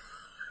right.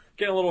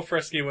 Get a little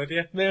frisky with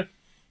you. Yeah.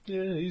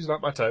 Yeah, he's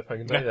not my type, I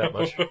can tell you that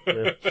much.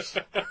 Yeah.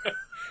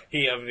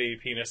 He of the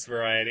penis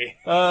variety.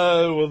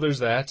 Well, there's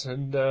that,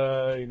 and,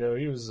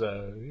 he was,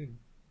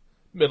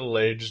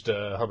 middle-aged,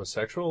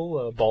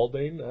 homosexual,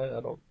 balding. I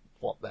don't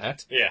want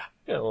that. Yeah.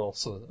 Yeah, a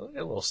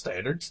little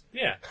standards.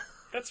 Yeah.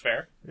 That's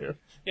fair. Yeah.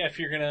 Yeah, if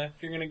you're gonna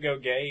go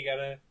gay, you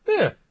gotta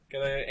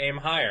aim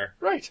higher.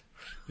 Right.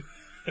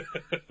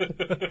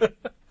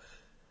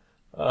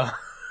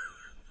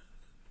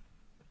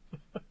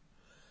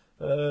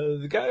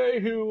 The guy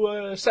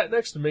who sat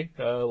next to me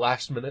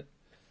last minute,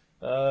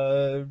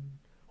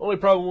 only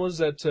problem was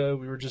that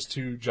we were just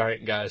two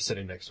giant guys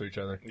sitting next to each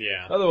other.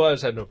 Yeah.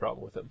 Otherwise, I had no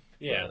problem with him.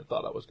 Yeah. I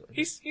thought I was going to.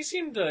 He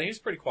seemed he's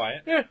pretty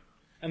quiet. Yeah.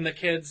 And the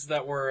kids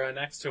that were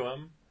next to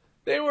him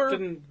They were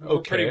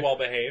were pretty well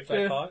behaved,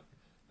 I thought.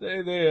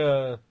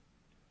 They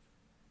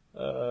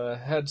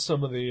had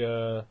some of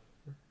the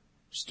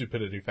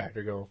stupidity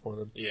factor going for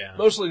them. Yeah.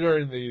 Mostly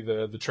during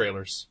the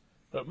trailers.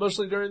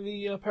 Mostly during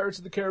the Pirates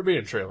of the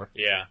Caribbean trailer.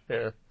 Yeah.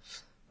 Yeah.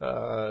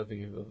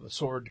 The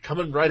sword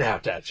coming right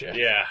out at you.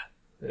 Yeah.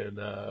 And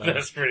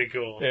that's pretty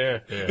cool. Yeah.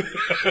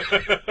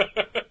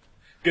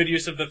 Good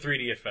use of the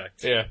 3D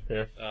effect. Yeah.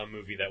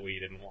 Movie that we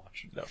didn't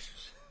watch. No.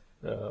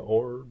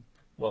 Or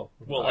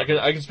Well,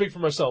 I can speak for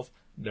myself.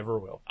 Never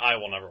will. I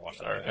will never watch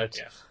that. All right.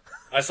 Yeah.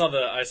 I saw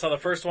the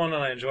first one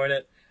and I enjoyed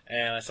it,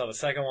 and I saw the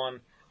second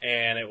one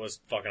and it was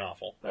fucking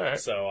awful. All right.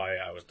 So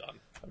I was done.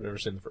 I've never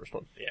seen the first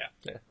one. Yeah.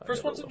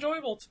 First one's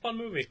enjoyable. It's a fun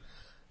movie.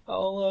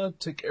 I'll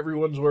take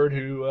everyone's word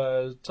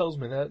who tells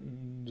me that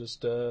and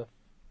just File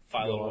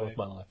go away on with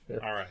my life. Yeah.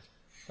 All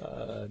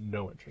right.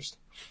 No interest.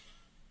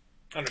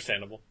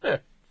 Understandable. Yeah.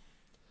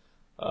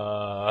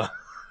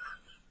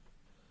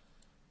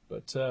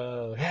 But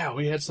yeah,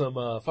 we had some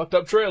fucked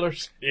up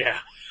trailers. Yeah.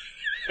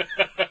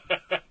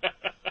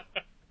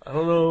 I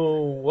don't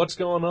know what's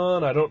going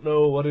on. I don't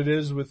know what it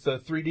is with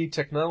 3D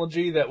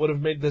technology that would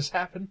have made this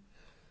happen.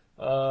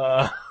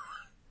 But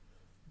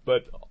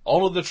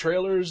all of the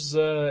trailers,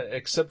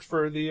 except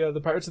for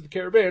the Pirates of the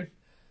Caribbean,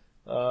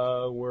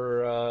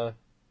 were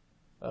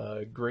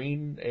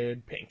green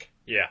and pink.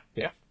 Yeah.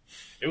 Yeah.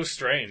 It was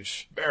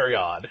strange. Very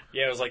odd.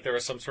 Yeah, it was like there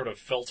was some sort of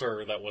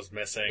filter that was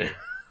missing.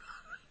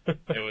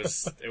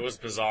 It was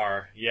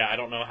bizarre. Yeah, I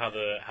don't know how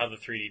the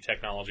 3D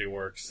technology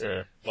works,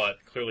 but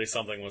clearly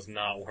something was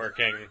not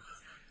working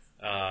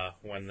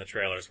when the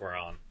trailers were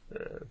on.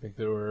 I think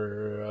they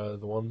were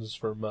the ones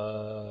from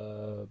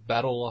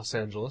Battle Los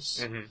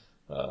Angeles,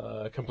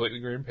 completely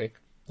green and pink.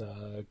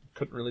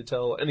 Couldn't really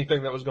tell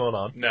anything that was going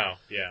on. No,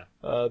 yeah.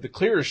 The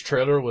clearest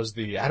trailer was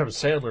the Adam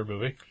Sandler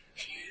movie.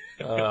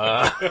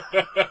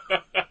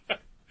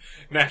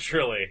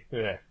 Naturally.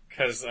 Yeah.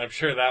 Because I'm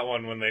sure that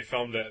one, when they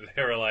filmed it,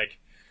 they were like,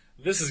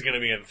 this is going to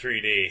be in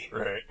 3D.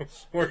 Right.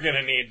 We're going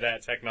to need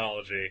that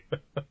technology.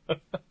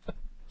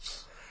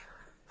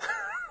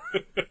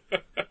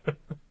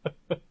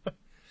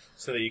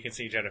 So that you can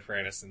see Jennifer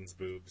Aniston's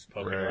boobs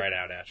poking right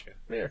out at you.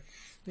 Yeah.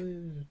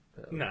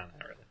 No, not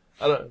really.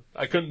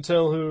 I couldn't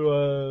tell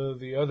who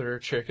the other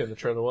chick in the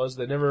trailer was.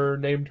 They never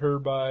named her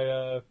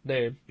by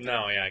name.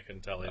 No, yeah, I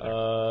couldn't tell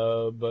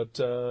either.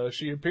 But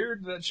she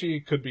appeared that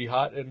she could be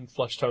hot in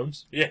flesh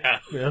tones. Yeah.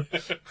 Yeah.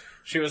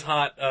 She was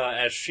hot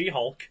as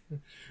She-Hulk.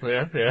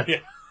 Yeah.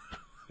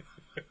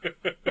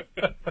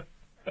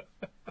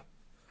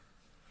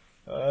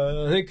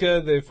 I think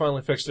they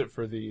finally fixed it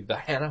for the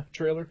Hannah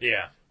trailer.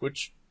 Yeah.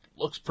 Which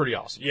looks pretty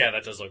awesome. Yeah,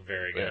 that does look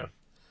very good. Yeah.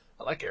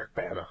 I like Eric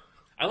Bana.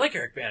 I like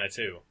Eric Bana,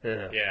 too.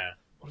 Yeah. Yeah.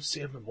 I want to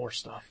see him in more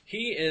stuff.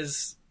 He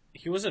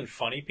was in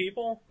Funny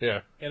People.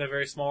 Yeah. In a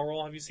very small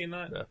role. Have you seen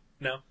that? Yeah.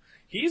 No.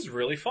 He's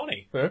really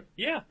funny. Yeah?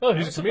 Yeah. Oh,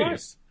 he's a comedian.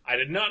 Surprised. I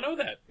did not know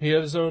that. He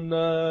had his own,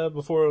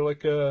 before,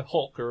 like,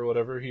 Hulk or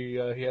whatever, he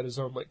had his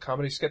own, like,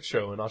 comedy sketch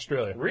show in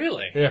Australia.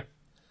 Really? Yeah.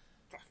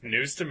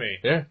 News to me.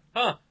 Yeah.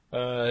 Huh.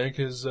 I think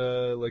his, he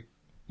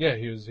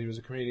was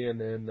a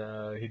comedian,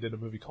 and he did a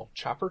movie called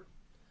Chopper.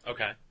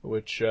 Okay.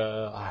 Which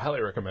I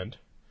highly recommend.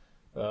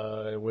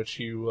 In which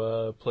he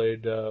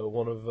played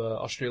one of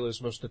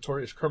Australia's most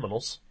notorious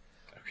criminals.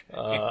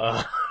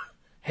 Okay.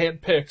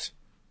 Handpicked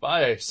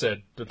by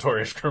said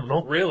notorious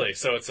criminal. Really?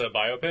 So it's a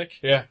biopic?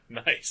 Yeah.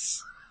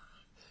 Nice.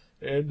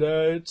 And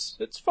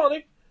it's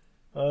funny.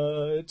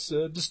 It's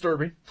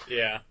disturbing.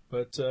 Yeah.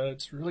 But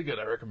it's really good.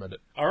 I recommend it.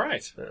 All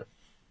right. Yeah.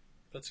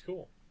 That's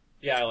cool.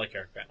 Yeah, I like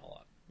Eric Bana a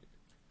lot.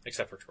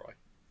 Except for Troy.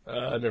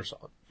 I never saw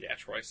it. Yeah,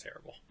 Troy's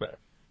terrible. Yeah.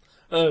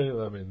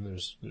 I mean,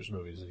 there's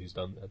movies that he's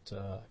done that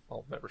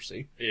I'll never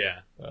see. Yeah.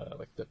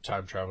 Like The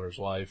Time Traveler's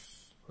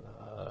Wife.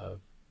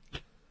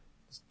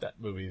 That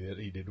movie that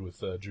he did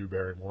with Drew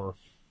Barrymore.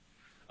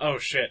 Oh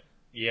shit.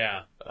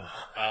 Yeah.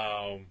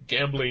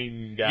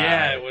 Gambling guy.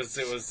 Yeah, it was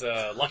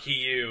Lucky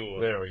You.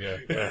 There we go.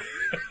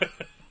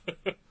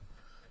 Yeah.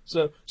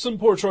 So some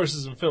poor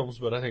choices in films,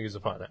 but I think he's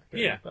a fine actor.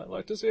 Yeah. I'd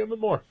like to see him in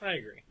more. I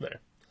agree.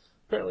 There.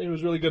 Apparently he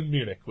was really good in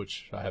Munich,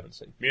 which I haven't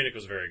seen. Munich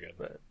was very good.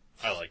 Right.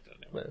 I liked it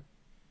anyway.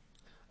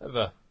 I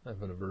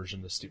have an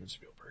aversion to Steven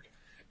Spielberg.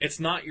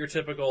 It's not your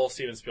typical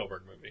Steven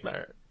Spielberg movie. All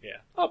right. Yeah.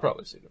 I'll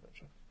probably see it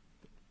eventually.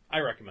 I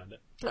recommend it.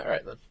 All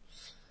right then.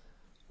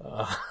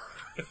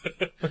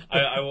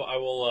 I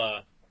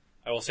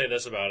will say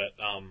this about it.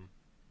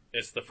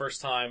 It's the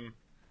first time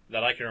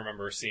that I can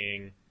remember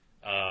seeing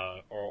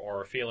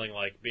or feeling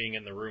like being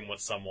in the room with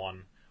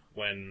someone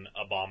when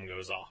a bomb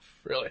goes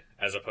off. Really?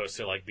 As opposed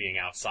to like being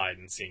outside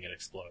and seeing it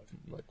explode.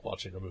 Like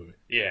watching a movie.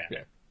 Yeah.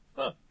 Yeah.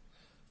 Huh.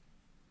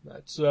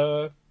 That's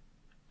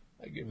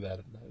I give that.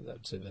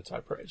 I'd say that's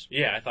high praise.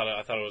 Yeah, I thought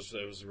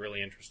it was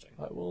really interesting.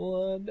 I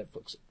will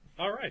Netflix it.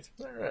 All right.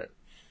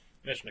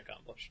 Mission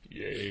accomplished.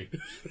 Yay.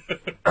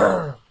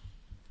 But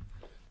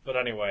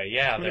anyway,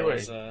 yeah, there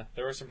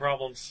were some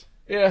problems.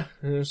 Yeah,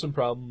 there's some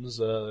problems.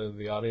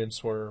 The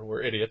audience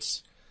were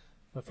idiots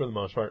for the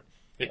most part.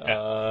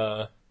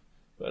 Yeah.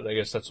 But I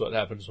guess that's what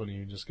happens when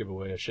you just give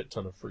away a shit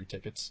ton of free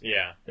tickets.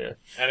 Yeah. Yeah.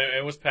 And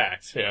it was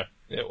packed. Yeah,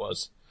 it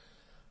was.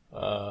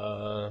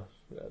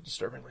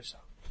 Disturbingly so.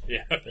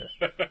 Yeah.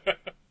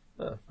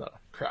 Not a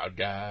crowd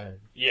guy.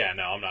 Yeah,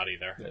 no, I'm not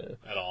either.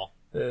 At all.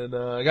 And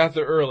I got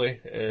there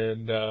early,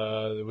 and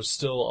there was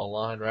still a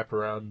line wrapped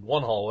around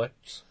one hallway.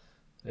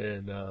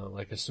 And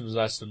like as soon as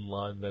I stood in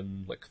line,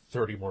 then like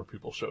 30 more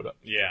people showed up.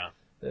 Yeah.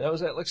 And that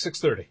was at like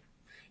 6:30.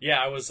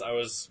 Yeah, I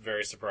was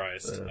very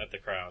surprised at the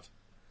crowd.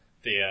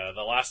 The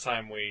last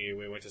time we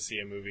went to see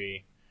a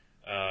movie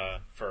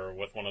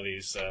with one of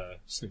these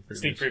sneak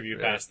preview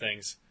pass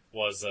things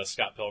was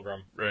Scott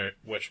Pilgrim, right?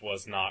 Which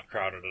was not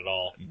crowded at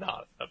all.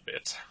 Not a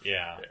bit.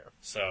 Yeah.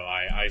 So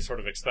I sort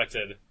of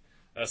expected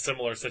a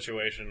similar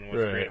situation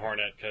with Green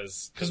Hornet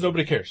because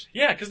nobody cares.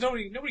 Yeah, because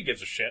nobody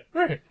gives a shit.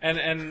 Right. And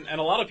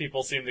a lot of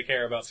people seem to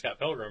care about Scott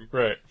Pilgrim.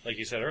 Right. Like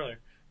you said earlier.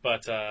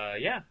 But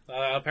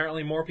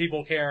apparently more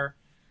people care.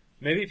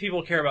 Maybe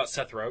people care about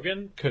Seth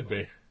Rogen. Could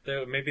be.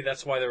 Maybe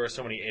that's why there were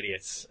so many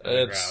idiots in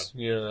the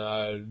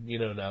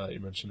crowd. Now that you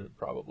mention it,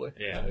 probably.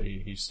 Yeah.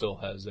 He still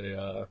has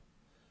a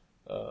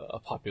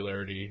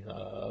popularity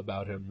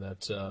about him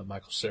that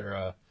Michael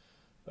Cera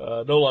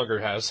no longer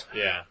has.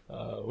 Yeah.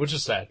 Which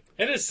is sad.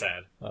 It is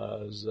sad.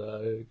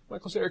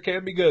 Michael Cera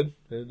can be good,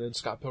 and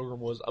Scott Pilgrim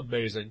was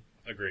amazing.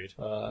 Agreed.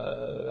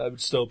 I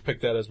would still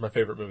pick that as my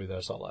favorite movie that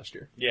I saw last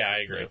year. Yeah, I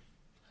agree.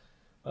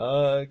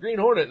 Green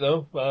Hornet,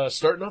 though,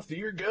 starting off the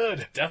year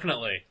good.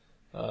 Definitely.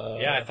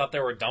 I thought they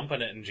were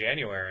dumping it in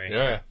January.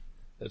 Yeah.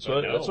 That's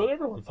what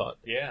everyone thought.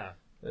 Yeah.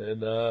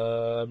 And,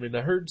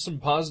 I heard some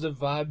positive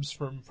vibes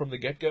from the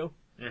get-go.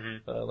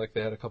 Mm-hmm. Like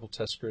they had a couple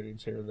test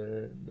screenings here and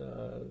there, and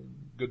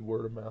good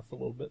word of mouth a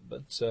little bit.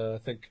 But I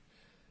think,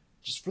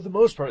 just for the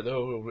most part,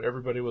 though,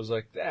 everybody was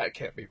like, that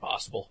can't be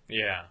possible.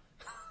 Yeah.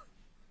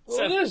 Well,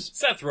 it is.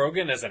 Seth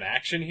Rogen as an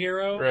action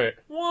hero? Right.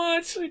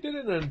 What? He did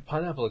it in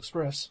Pineapple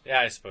Express.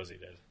 Yeah, I suppose he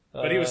did.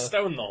 But he was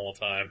stoned the whole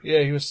time. Yeah,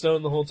 he was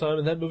stoned the whole time,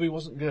 and that movie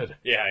wasn't good.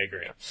 Yeah, I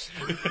agree.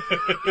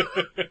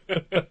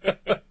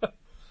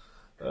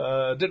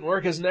 Didn't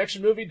work as an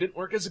action movie, didn't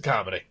work as a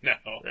comedy. No,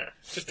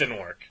 just didn't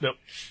work. Nope.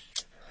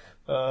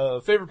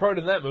 Favorite part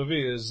in that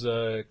movie is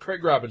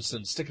Craig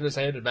Robinson sticking his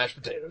hand in mashed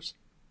potatoes.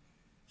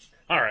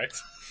 All right.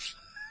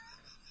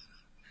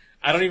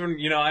 I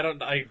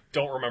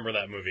don't remember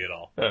that movie at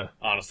all.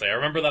 Honestly, I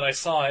remember that I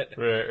saw it,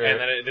 and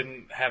that it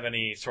didn't have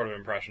any sort of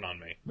impression on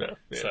me. No,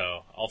 yeah.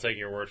 So I'll take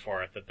your word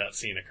for it that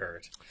scene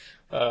occurred.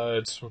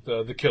 It's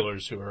the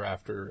killers who are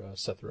after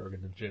Seth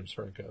Rogen and James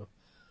Franco.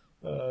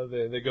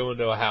 They go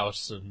into a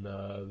house, and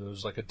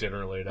there's like a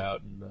dinner laid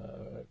out, and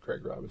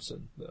Craig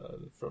Robinson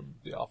from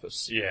The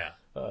Office,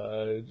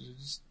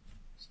 just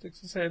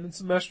sticks his hand in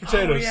some mashed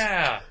potatoes. Oh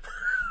yeah.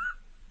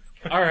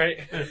 All right.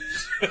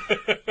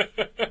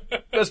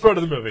 Best part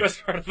of the movie.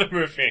 Best part of the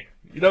movie.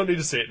 You don't need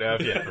to see it now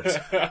if you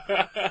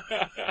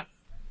haven't.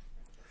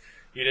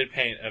 You did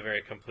paint a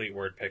very complete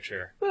word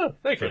picture for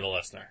the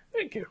listener.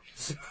 Thank you.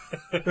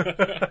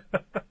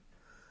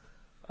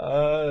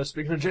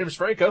 Speaking of James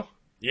Franco.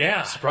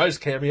 Yeah. Surprise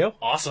cameo.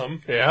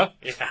 Awesome. Yeah.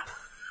 Yeah.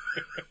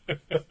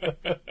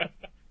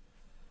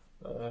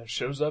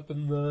 Shows up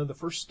in the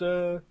first,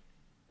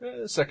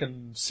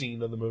 second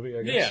scene of the movie,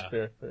 I guess.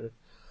 Yeah.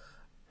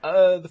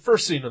 The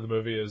first scene of the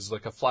movie is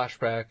like a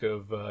flashback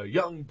of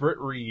young Britt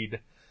Reed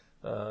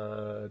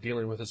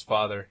dealing with his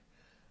father.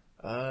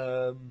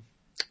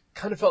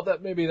 Kind of felt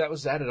that maybe that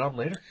was added on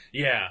later.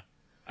 Yeah.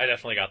 I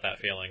definitely got that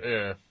feeling.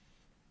 Yeah.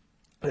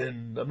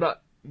 And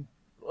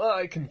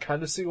I can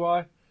kind of see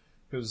why.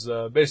 Because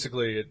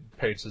basically it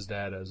paints his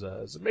dad as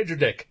a major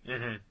dick,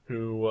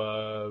 who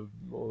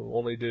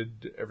only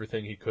did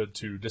everything he could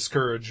to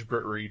discourage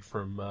Britt Reed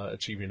from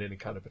achieving any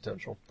kind of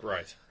potential.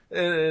 Right.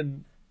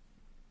 And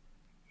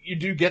you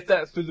do get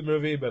that through the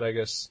movie, but I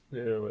guess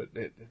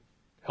it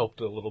helped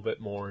a little bit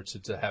more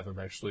to have him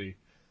actually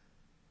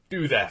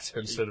do that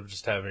instead of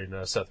just having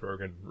Seth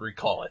Rogen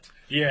recall it.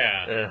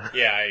 Yeah,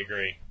 I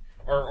agree.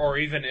 Or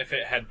even if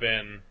it had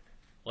been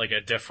like a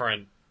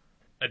different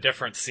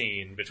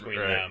scene between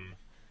them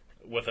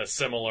with a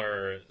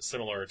similar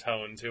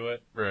tone to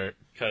it. Right.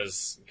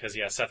 Because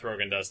Seth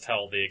Rogen does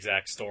tell the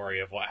exact story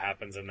of what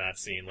happens in that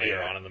scene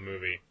later on in the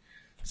movie.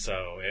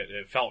 So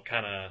it felt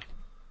kind of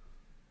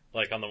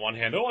like, on the one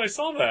hand, oh, I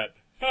saw that.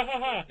 Ha ha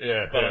ha.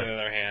 Yeah. But on the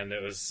other hand,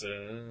 it was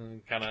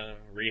kind of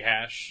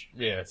rehash.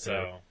 Yeah.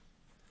 So,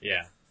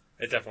 yeah.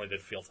 It definitely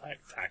did feel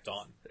tacked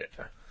on.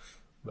 Yeah.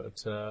 But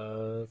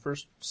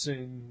first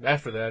scene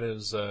after that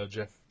is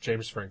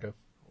James Franco.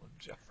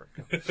 Jeff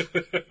Franco.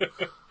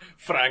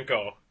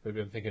 Franco.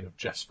 Maybe I'm thinking of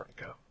Jess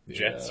Franco.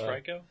 Jess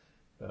Franco?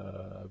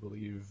 I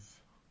believe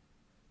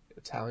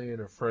Italian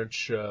or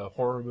French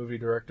horror movie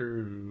director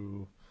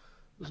who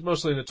was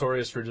mostly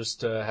notorious for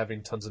just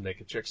having tons of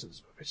naked chicks in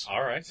his movies.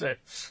 All right. Yeah.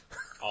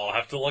 I'll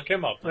have to look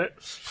him up.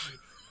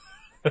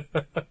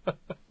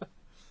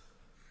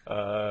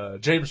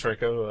 James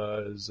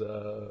Franco is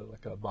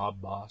like a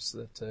mob boss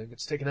that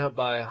gets taken out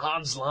by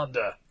Hans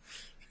Landa,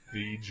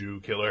 the Jew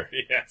killer.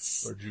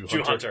 Yes. Or Jew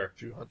hunter.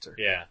 Jew hunter.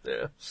 Yeah.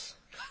 Yeah.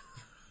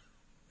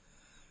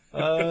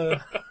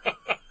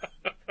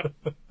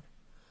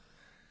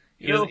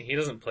 He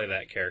doesn't play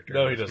that character.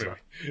 No, he doesn't.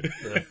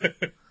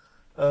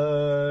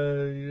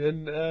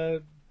 And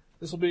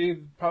this will be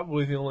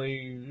probably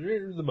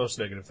the most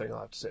negative thing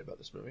I'll have to say about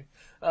this movie.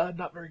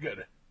 Not very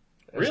good.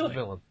 As the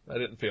villain, I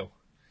didn't feel.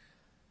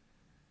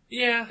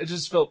 Yeah. It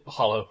just felt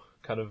hollow.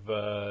 Kind of,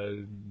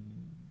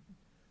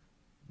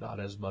 not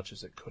as much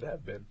as it could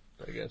have been,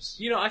 I guess.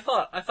 I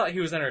thought he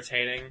was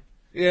entertaining.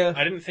 Yeah.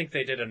 I didn't think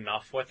they did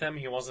enough with him.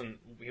 He wasn't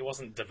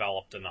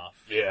developed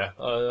enough. Yeah,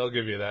 I'll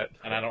give you that.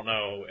 And I don't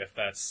know if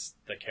that's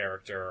the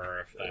character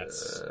or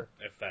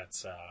if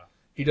that's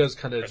he does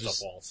kind of Christoph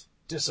just Waltz.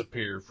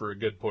 disappear for a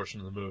good portion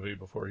of the movie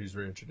before he's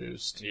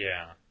reintroduced.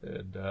 Yeah.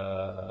 And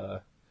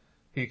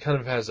he kind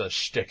of has a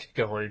shtick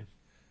going,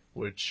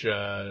 which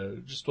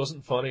just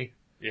wasn't funny.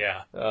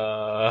 Yeah.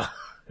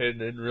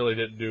 And really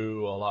didn't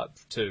do a lot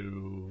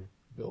to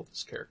build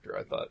his character,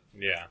 I thought.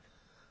 Yeah.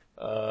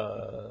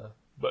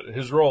 But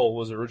his role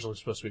was originally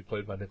supposed to be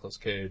played by Nicolas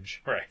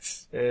Cage.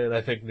 Right. And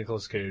I think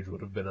Nicolas Cage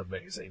would have been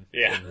amazing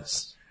in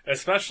this.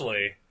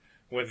 Especially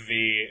with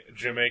the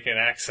Jamaican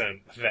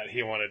accent that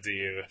he wanted to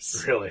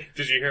use. Really?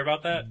 Did you hear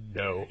about that?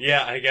 No.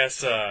 Yeah, I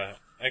guess,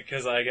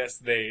 because I guess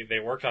they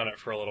worked on it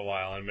for a little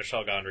while, and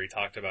Michel Gondry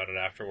talked about it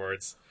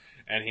afterwards,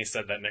 and he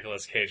said that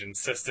Nicolas Cage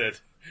insisted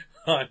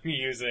on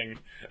using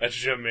a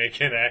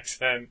Jamaican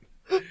accent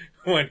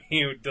when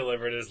he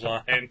delivered his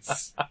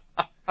lines.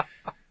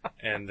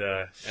 And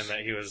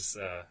that he was,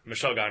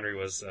 Michel Gondry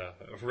was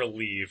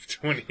relieved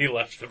when he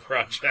left the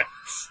project.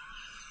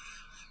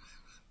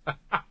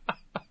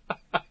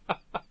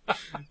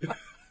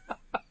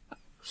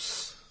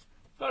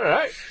 All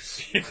right.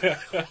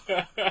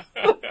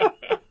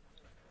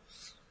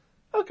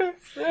 Okay.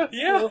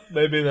 Yeah. Well,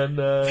 maybe then.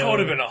 That would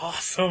have been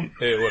awesome.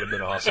 It would have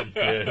been awesome.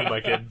 Yeah, my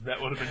kid. That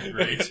would have been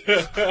great.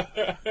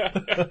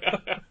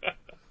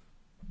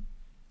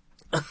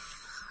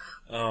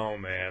 Oh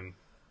man.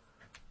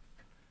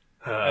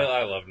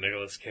 I love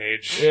Nicolas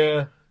Cage.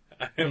 Yeah.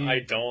 I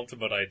don't,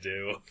 but I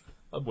do.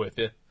 I'm with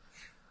you.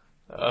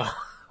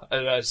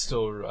 I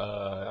still,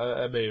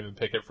 I may even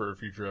pick it for a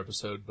future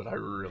episode, but I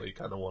really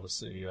kind of want to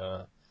see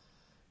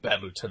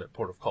Bad Lieutenant,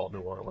 Port of Call, New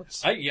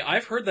Orleans.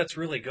 I've heard that's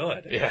really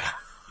good. Yeah.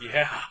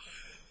 Yeah.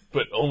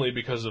 But only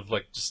because of,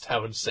 like, just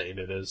how insane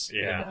it is.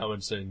 Yeah. And how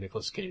insane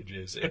Nicolas Cage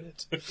is in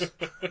it.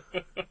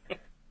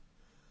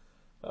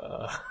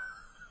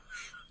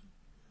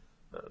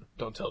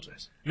 Don't tell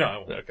Jason. No, I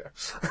won't. Okay.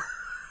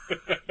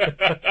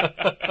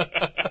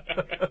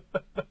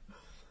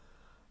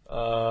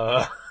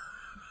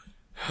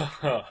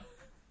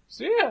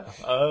 So yeah,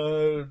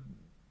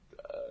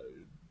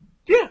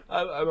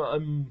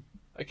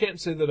 I can't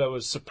say that I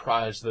was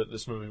surprised that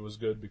this movie was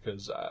good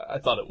because I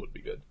thought it would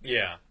be good.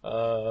 Yeah.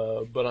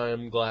 But I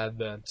am glad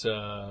that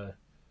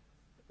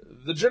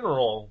the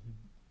general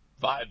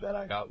vibe that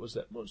I got was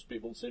that most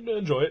people seem to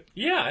enjoy it.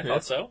 Yeah, I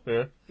thought so.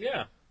 Yeah.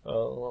 Yeah.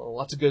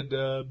 Lots of good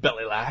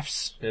belly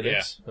laughs in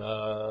it.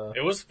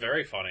 It was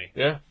very funny.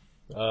 Yeah.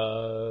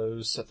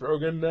 Seth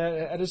Rogen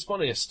at his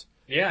funniest.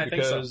 Yeah, I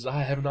think so. Because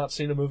I have not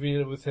seen a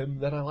movie with him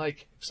that I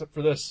like, except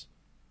for this.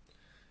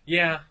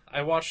 Yeah,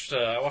 I watched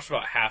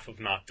about half of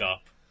Knocked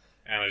Up,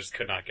 and I just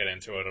could not get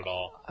into it at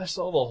all. I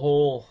saw the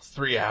whole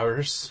 3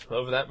 hours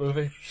of that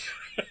movie.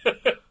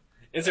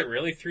 Is it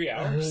really 3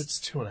 hours? It's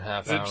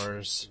 2.5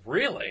 hours.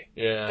 Really?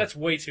 Yeah. That's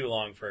way too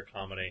long for a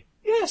comedy.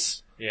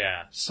 Yes!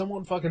 Yeah.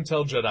 Someone fucking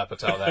tell Judd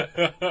Apatow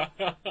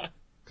that.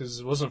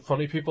 Because it wasn't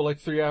Funny People like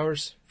 3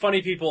 hours?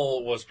 Funny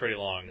People was pretty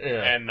long.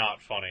 Yeah. And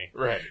not funny.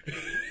 Right.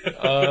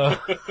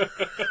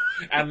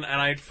 And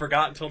I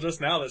forgot until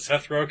just now that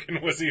Seth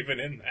Rogen was even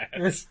in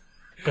that.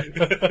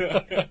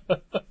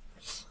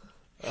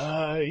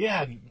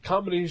 Yeah,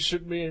 comedies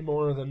shouldn't be any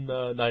more than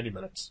 90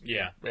 minutes.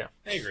 Yeah. Yeah.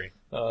 I agree.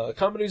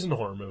 Comedies and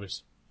horror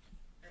movies.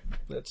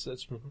 That's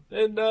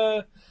and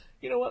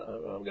you know what?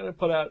 I'm gonna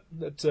put out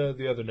that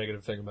the other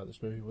negative thing about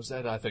this movie was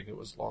that I think it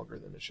was longer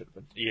than it should have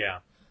been. Yeah.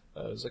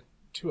 It was like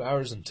 2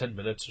 hours and 10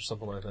 minutes or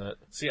something like that.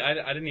 See, I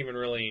didn't even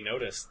really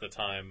notice the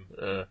time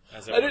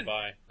as it went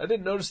by. I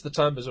didn't notice the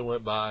time as it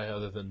went by,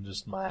 other than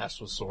just my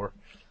ass was sore.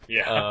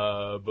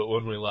 Yeah. But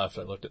when we left,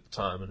 I looked at the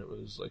time and it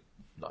was like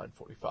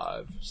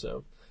 9:45.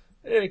 So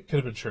it could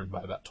have been trimmed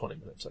by about 20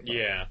 minutes.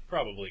 Yeah,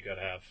 probably could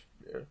have.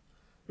 Yeah.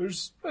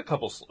 There's a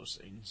couple slow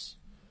scenes.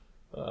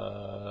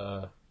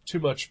 Too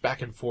much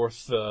back and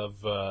forth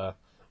of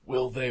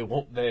will they,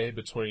 won't they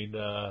between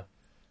the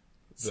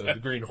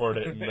Green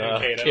Hornet and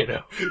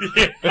Kato.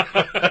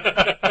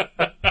 Yeah.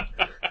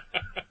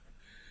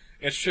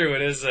 It's true.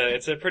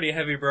 It's a pretty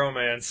heavy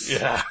bromance.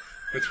 Yeah.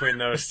 Between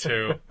those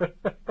two.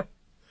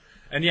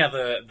 And yeah,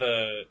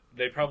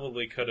 they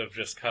probably could have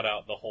just cut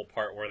out the whole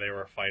part where they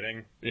were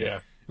fighting. Yeah.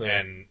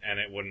 And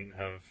it wouldn't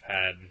have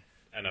had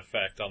an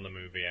effect on the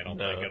movie, I don't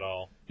think at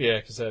all. Yeah,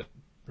 because that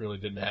really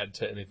didn't add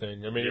to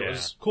anything. I mean, Yeah. it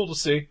was cool to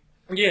see.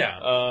 Yeah.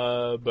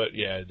 But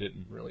yeah, it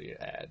didn't really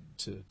add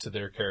to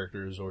their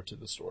characters or to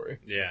the story.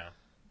 Yeah.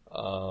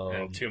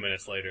 And 2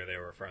 minutes later, they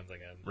were friends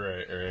again.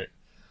 Right.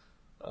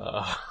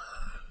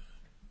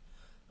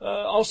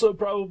 Also,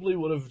 probably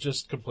would have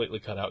just completely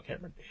cut out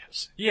Cameron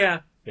Diaz.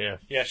 Yeah. Yeah.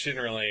 Yeah, she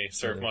didn't really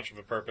serve much of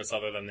a purpose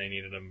other than they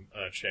needed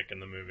a chick in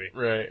the movie.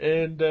 Right,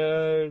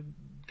 and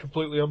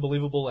completely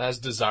unbelievable as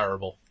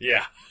desirable.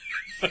 Yeah.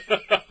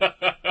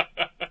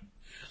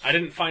 I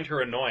didn't find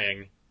her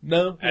annoying.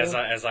 No. As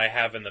I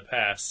have in the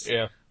past.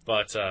 Yeah.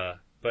 But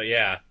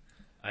yeah,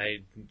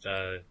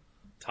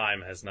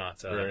 time has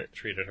not Right.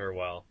 treated her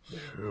well.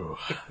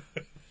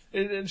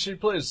 And she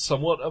plays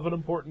somewhat of an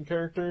important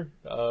character,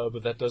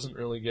 but that doesn't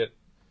really get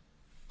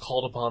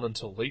called upon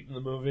until late in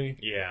the movie.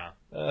 Yeah.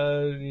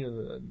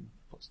 And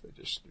plus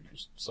they're just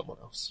someone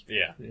else.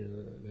 Yeah.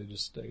 They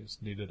just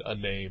needed a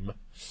name.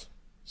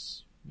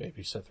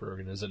 Maybe Seth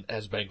Rogen isn't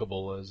as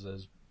bankable as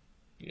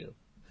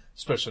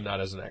especially not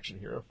as an action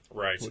hero.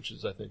 Right. Which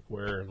is, I think,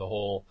 where the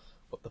whole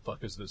 "what the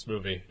fuck is this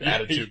movie"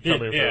 attitude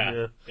coming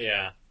from.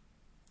 Yeah.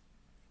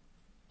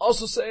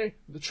 Also say,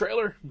 the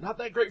trailer, not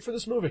that great for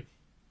this movie.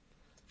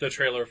 The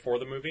trailer for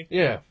the movie?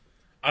 Yeah.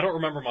 I don't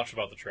remember much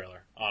about the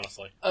trailer,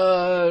 honestly.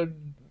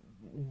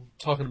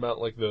 Talking about,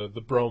 like, the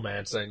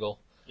bromance angle.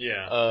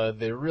 Yeah.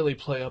 They really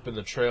play up in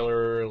the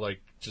trailer,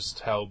 like,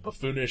 just how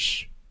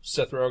buffoonish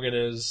Seth Rogen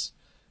is,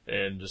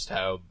 and just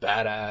how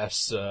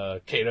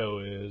badass Kato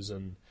is,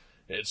 and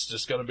it's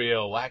just gonna be a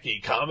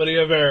wacky comedy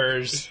of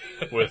errors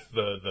with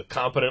the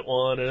competent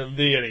one and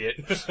the idiot.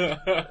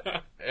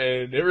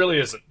 And it really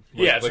isn't.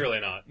 Yeah, it's really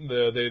not.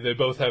 They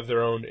both have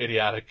their own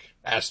idiotic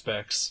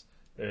aspects,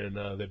 and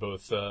they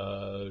both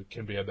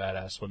can be a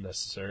badass when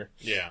necessary.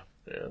 Yeah.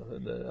 Yeah,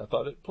 and I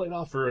thought it played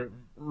off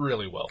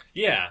really well.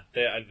 Yeah,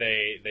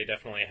 they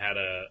definitely had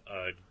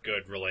a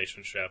good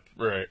relationship.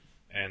 Right.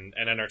 And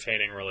an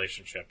entertaining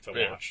relationship to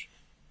watch.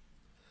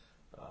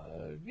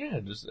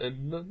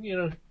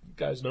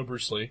 Guys know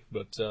Bruce Lee,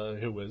 but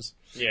who is?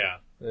 Yeah.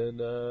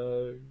 And,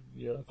 I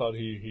thought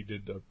he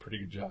did a pretty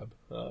good job.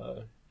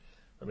 I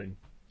mean,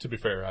 to be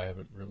fair, I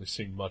haven't really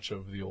seen much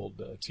of the old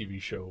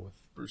TV show with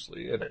Bruce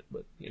Lee in it,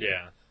 but,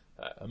 yeah.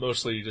 I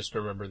mostly just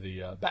remember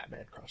the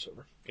Batman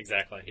crossover.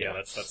 Exactly. Yeah,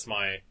 that's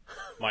my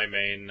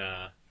main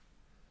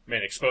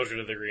exposure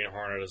to the Green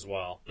Hornet as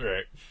well.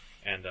 Right.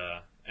 And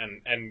I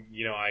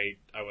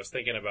was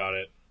thinking about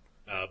it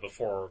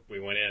before we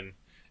went in,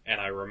 and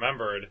I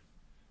remembered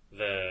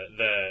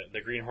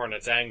the Green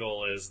Hornet's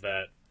angle is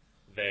that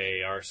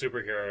they are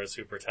superheroes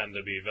who pretend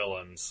to be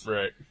villains.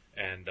 Right.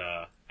 And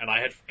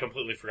I had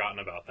completely forgotten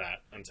about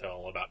that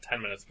until about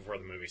 10 minutes before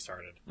the movie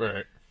started.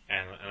 Right.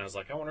 And I was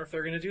like, I wonder if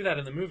they're going to do that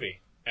in the movie.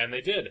 And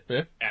they did.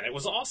 Yeah. And it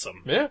was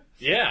awesome. Yeah.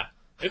 Yeah.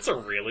 It's a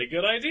really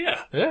good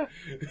idea. Yeah.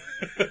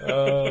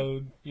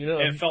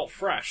 It felt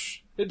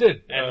fresh. It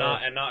did.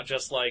 And not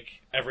just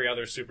like every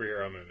other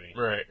superhero movie.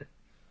 Right.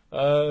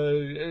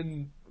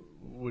 And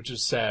which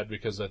is sad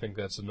because I think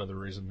that's another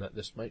reason that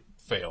this might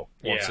fail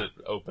once it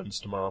opens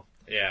tomorrow.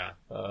 Yeah.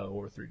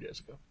 Or 3 days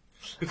ago.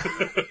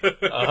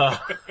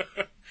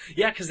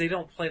 Yeah, because they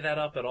don't play that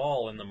up at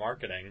all in the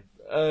marketing.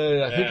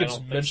 I think it's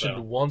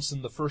mentioned once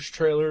in the first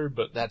trailer,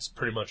 but that's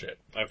pretty much it.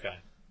 Okay.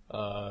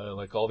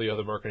 Like all the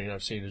other marketing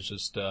I've seen is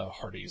just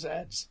Hardee's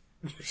ads.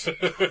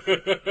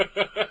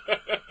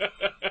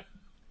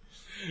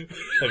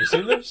 Have you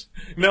seen those?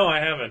 No,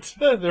 I haven't.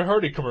 They're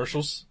Hardy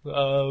commercials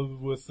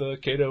with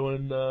Kato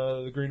and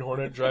the Green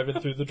Hornet driving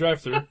through the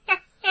drive-thru.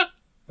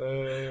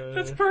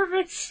 That's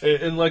perfect.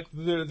 And like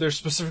they're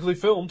specifically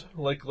filmed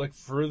like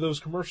for those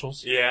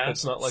commercials. Yeah,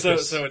 it's not like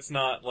so it's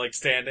not like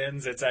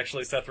stand-ins. It's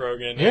actually Seth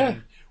Rogen. Yeah.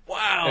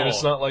 Wow. And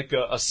it's not like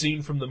a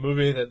scene from the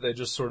movie that they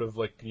just sort of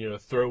like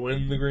throw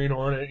in the Green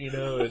Hornet.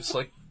 It's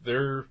like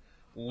they're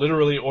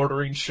literally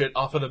ordering shit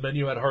off of the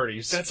menu at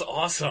Hardee's. That's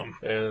awesome.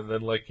 And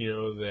then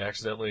they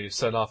accidentally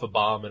set off a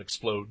bomb and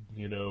explode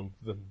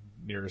the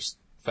nearest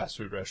fast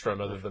food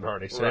restaurant other than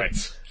Hardee's. Right.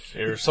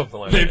 Or something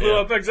like they that. They blew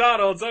up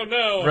McDonald's, oh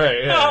no.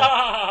 Right,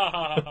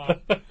 yeah.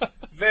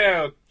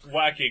 They're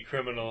wacky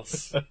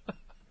criminals.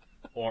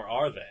 Or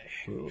are they?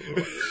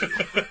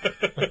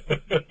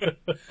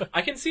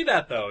 I can see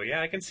that though.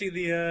 Yeah, I can see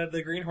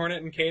the Green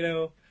Hornet and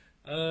Kato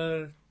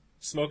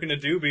smoking a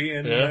doobie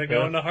and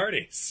going to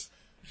Hardee's.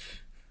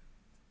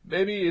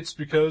 Maybe it's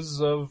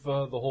because of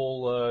the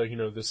whole,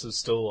 this is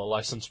still a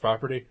licensed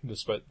property,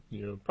 despite,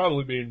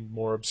 probably being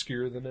more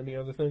obscure than any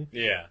other thing.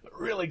 Yeah. But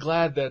really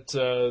glad that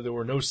there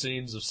were no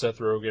scenes of Seth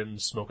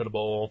Rogen smoking a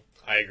bowl.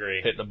 I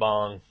agree. Hitting a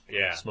bong.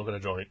 Yeah. Smoking a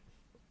joint.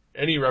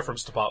 Any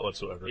reference to pot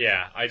whatsoever.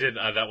 Yeah, I did.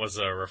 That was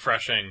a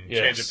refreshing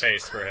change of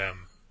pace for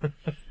him.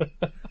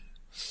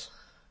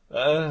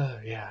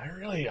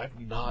 I've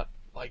not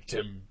liked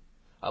him.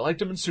 I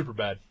liked him in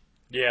Superbad.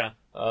 Yeah.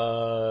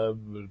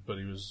 But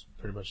he was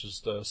pretty much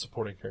just a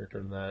supporting character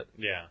in that.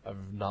 Yeah.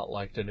 I've not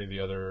liked any of the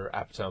other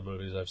Apatow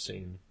movies I've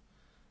seen,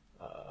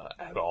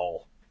 at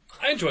all.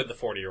 I enjoyed The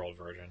 40-Year-Old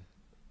Virgin.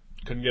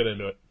 Couldn't get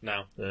into it.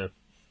 No. Yeah.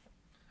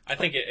 I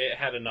think it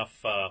had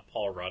enough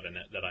Paul Rudd in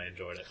it that I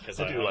enjoyed it. Because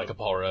I do like a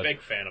Paul Rudd.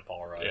 Big fan of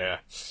Paul Rudd. Yeah.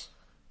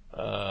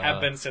 Have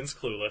been since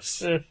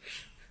Clueless.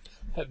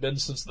 Have been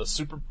since the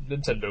Super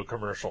Nintendo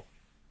commercial.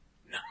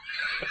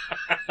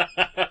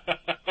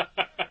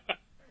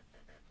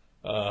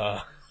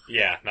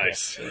 Yeah,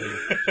 nice.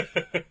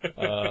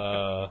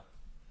 I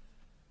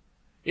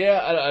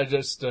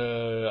just,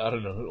 I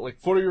don't know.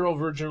 Like, 40-Year-Old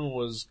Virgin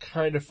was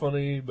kind of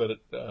funny, but at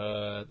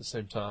the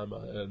same time,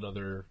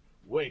 another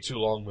way too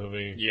long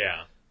movie.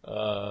 Yeah.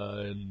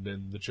 And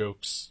then the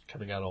jokes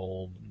kind of got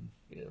old. And,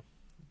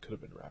 could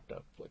have been wrapped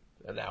up like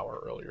an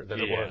hour earlier than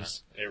it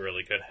was. It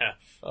really could have.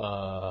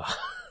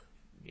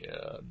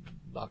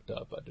 Knocked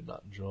Up I did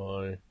not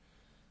enjoy.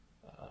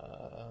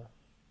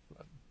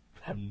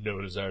 have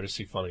no desire to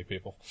see funny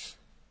people.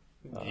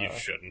 You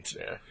shouldn't.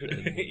 Yeah.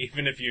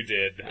 Even if you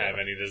did have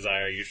any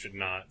desire, you should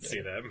not see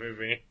that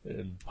movie.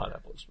 And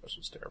Pineapple Express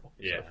was terrible.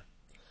 Yeah.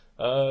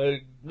 So.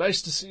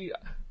 Nice to see.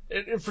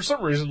 And for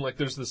some reason, like,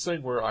 there's this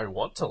thing where I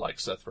want to like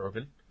Seth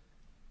Rogen.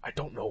 I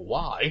don't know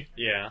why.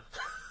 Yeah.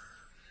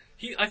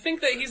 I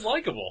think that he's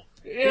likable.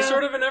 Yeah. He's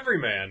sort of an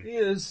everyman. He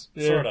is.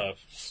 Yeah.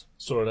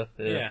 Sort of.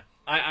 Yeah. Yeah.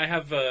 I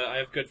have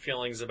good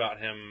feelings about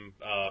him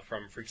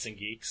from Freaks and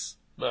Geeks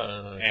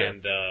Okay.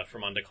 and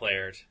from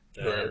Undeclared,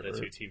 the Right.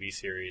 two TV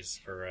series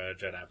for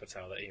Judd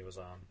Apatow that he was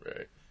on.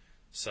 Right.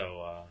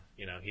 So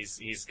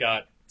he's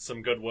got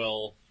some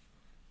goodwill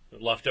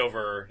left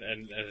over,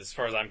 and as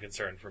far as I'm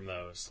concerned, from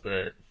those.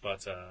 Right.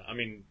 But I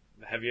mean,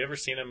 have you ever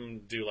seen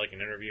him do like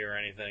an interview or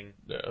anything?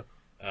 Yeah.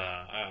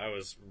 I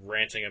was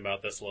ranting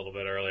about this a little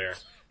bit earlier.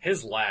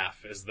 His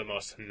laugh is the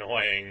most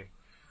annoying.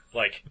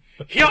 Like,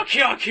 yuck,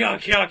 yuck, yuck,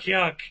 yuck,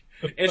 yuck.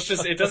 It's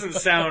just, it doesn't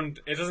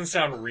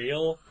sound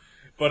real,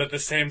 but at the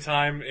same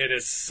time,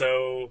 it's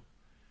so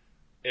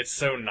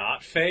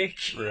not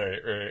fake.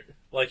 Right.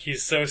 Like,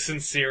 he's so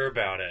sincere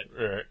about it.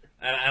 Right.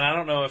 And I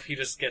don't know if he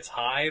just gets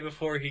high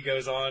before he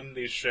goes on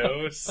these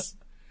shows,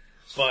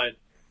 but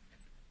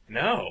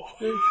no.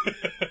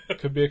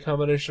 Could be a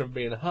combination of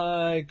being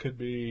high, could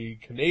be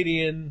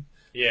Canadian,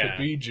 Yeah. could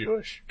be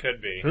Jewish.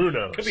 Could be. Who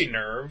knows? Could be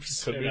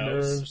nerves. Could Who be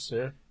knows? nerves,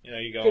 yeah. You know,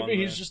 you go Could on be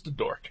the- he's just a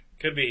dork.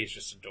 Could be he's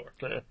just a dork.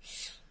 Yeah.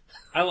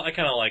 I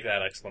kind of like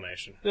that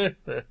explanation.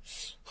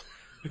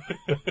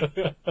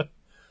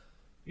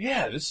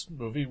 Yeah, this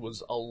movie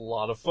was a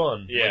lot of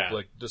fun. Yeah.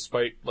 Like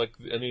despite like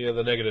any of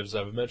the negatives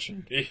I've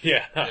mentioned,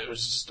 Yeah. it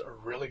was just a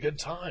really good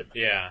time.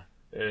 Yeah.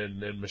 And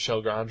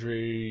Michel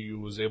Gondry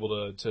was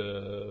able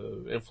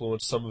to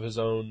influence some of his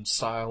own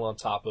style on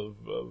top of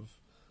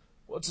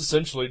what's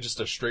essentially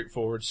just a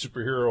straightforward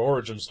superhero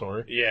origin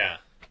story. Yeah.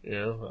 You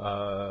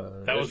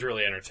know, That was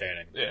really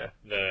entertaining. yeah,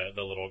 The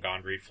little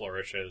Gondry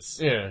flourishes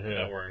yeah.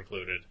 that were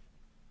included.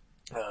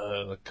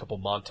 A couple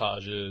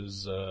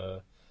montages,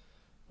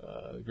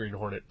 Green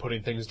Hornet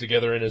putting things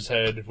together in his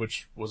head,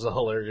 which was a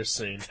hilarious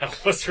scene.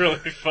 That was really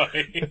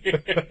funny.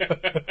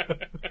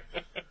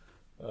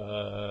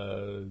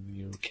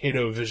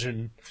 Kato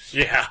Vision,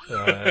 Yeah.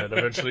 and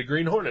eventually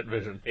Green Hornet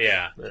Vision.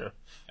 Yeah. Yeah.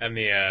 And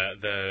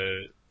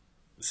the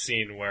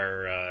scene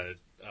where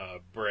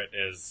Britt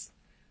is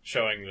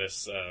showing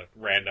this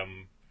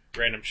random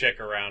chick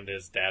around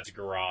his dad's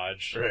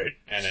garage. Right.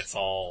 And it's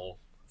all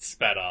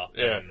sped up.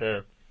 Yeah, and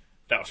yeah.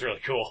 That was really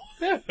cool.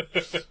 Yeah.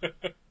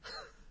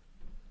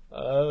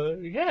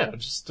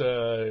 Just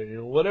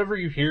whatever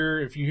you hear,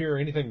 if you hear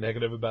anything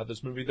negative about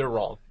this movie, they're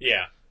wrong.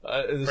 Yeah.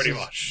 This Pretty is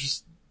much.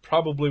 just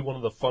probably one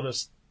of the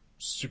funnest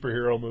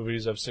superhero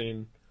movies I've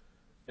seen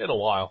in a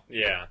while,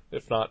 Yeah.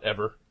 if not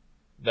ever.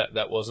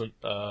 That wasn't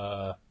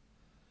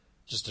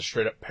just a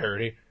straight up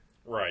parody.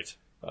 Right.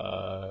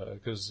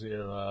 Because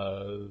there's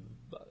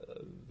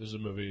a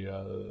movie,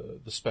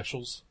 The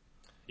Specials.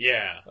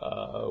 Yeah.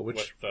 Which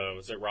With,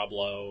 was it Rob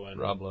Lowe? And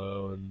Rob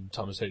Lowe and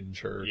Thomas Hayden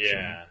Church.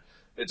 Yeah.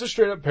 And it's a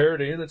straight up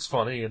parody, and it's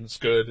funny, and it's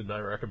good, and I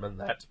recommend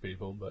that to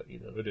people, but,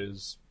 it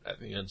is, at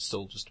the end,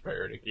 still just a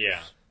parody. Yeah.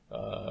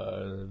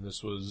 And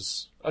this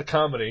was a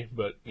comedy,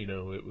 but,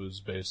 it was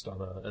based on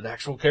an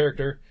actual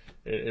character,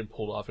 and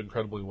pulled off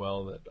incredibly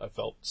well, that I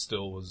felt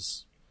still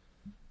was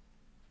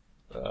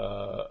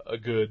a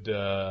good,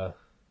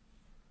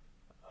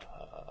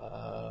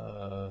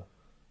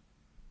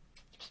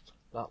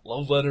 not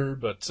love letter,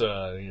 but,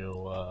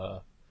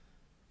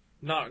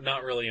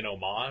 Not really an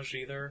homage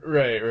either.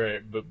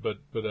 right, but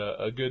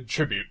a good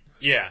tribute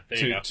Yeah, there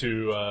you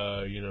to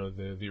go.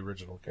 the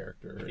original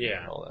character and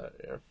Yeah. all that.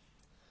 Yeah,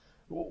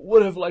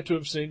 would have liked to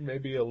have seen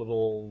maybe a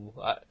little.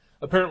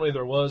 Apparently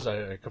there was.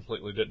 I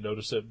completely didn't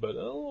notice it, but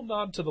a little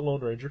nod to the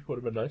Lone Ranger would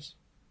have been nice.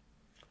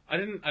 I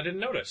didn't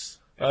notice.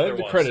 if In there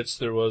the was. credits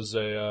there was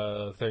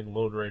a thing,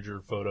 Lone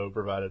Ranger photo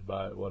provided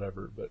by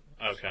whatever, but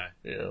Okay.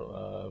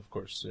 of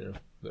course,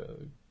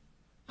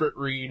 Britt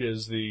Reed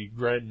is the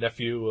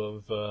grandnephew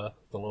of the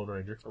Lone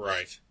Ranger.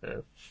 Right.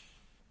 Yeah.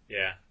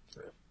 Yeah.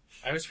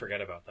 I always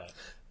forget about that.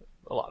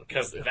 A lot of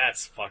people Because do.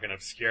 that's fucking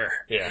obscure.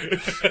 Yeah. I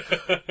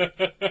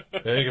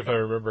think if I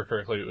remember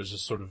correctly, it was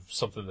just sort of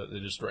something that they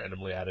just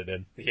randomly added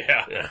in.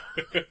 Yeah.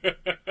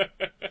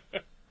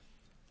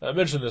 I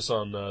mentioned this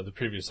on the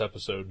previous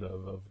episode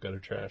of Gutter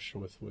Trash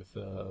with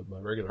my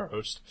regular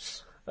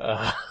host.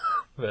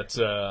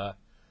 That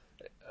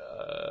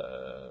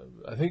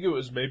I think it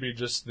was maybe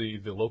just the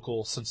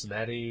local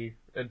Cincinnati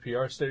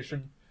NPR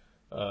station.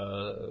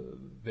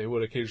 They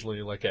would occasionally,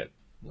 at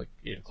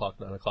 8 o'clock,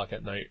 9 o'clock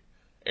at night,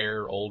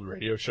 air old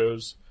radio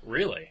shows.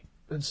 Really?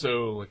 And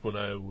so, when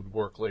I would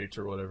work late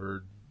or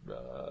whatever,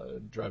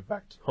 drive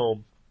back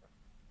home,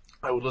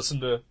 I would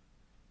listen to,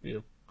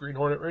 Green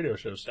Hornet radio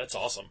shows. That's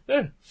awesome.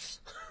 Yeah.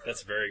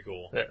 That's very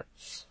cool. Yeah.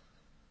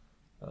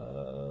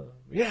 I'm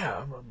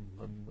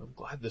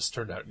glad this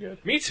turned out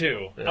good. Me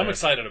too. Yeah. I'm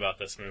excited about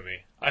this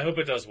movie. I hope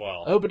it does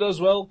well. I hope it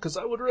does well, because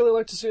I would really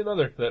like to see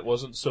another that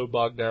wasn't so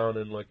bogged down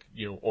in, like,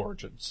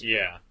 origins.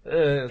 Yeah,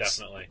 it's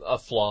definitely. A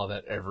flaw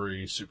that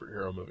every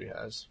superhero movie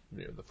has.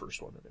 The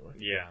first one, anyway.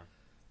 Yeah.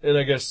 And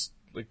I guess,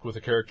 like, with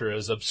a character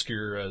as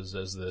obscure as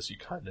this, you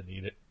kind of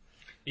need it.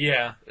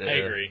 Yeah, I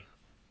agree.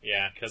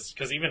 Yeah,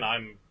 because even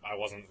I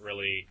wasn't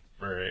really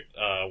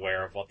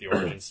aware of what the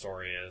origin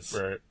story is.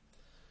 Right.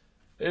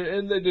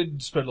 And they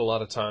did spend a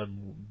lot of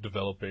time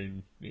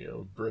developing,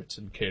 Britt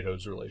and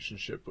Kato's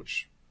relationship,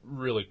 which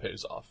really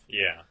pays off.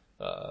 Yeah.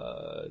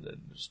 And it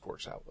just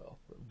works out well.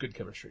 Good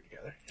chemistry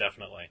together.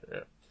 Definitely.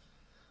 Yeah.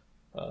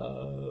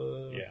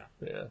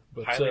 Yeah.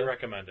 But, highly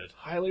recommended.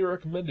 Highly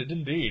recommended,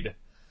 indeed.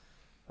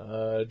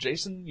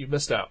 Jason, you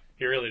missed out.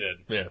 He really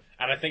did. Yeah.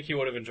 And I think he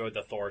would have enjoyed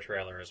the Thor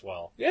trailer as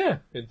well. Yeah,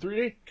 in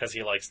 3D. Because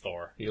he likes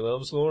Thor. He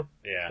loves Thor.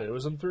 Yeah. And it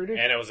was in 3D.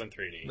 And it was in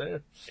 3D. Yeah.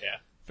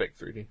 Yeah. Fake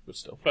 3D, but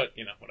still. But,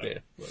 whatever.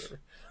 Yeah,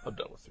 whatever. I'm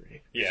done with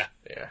 3D. Yeah.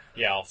 Yeah.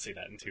 Yeah, I'll see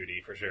that in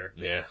 2D for sure.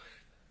 Yeah.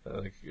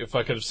 If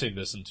I could have seen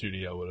this in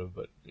 2D, I would have,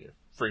 but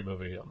free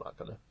movie, I'm not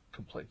going to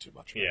complain too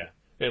much about it.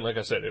 And like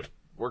I said, it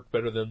worked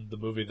better than the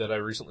movie that I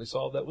recently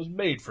saw that was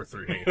made for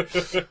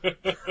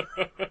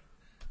 3D.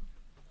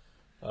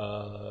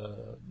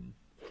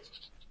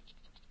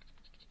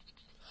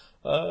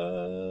 No?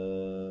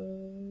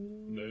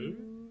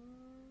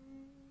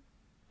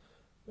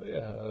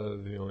 Yeah,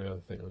 the only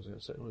other thing I was going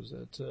to say was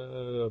that,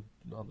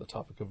 on the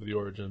topic of the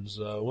origins,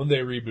 when they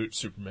reboot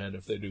Superman,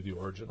 if they do the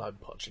origin, I'm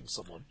punching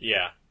someone.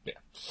 Yeah. Yeah.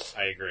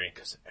 I agree.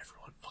 Because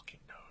everyone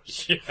fucking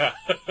knows. Yeah.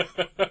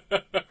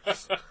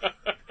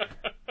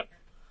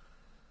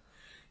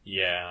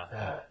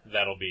 Yeah.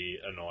 That'll be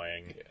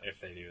annoying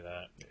if they do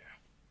that. Yeah.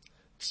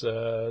 It's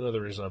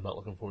another reason I'm not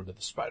looking forward to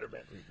the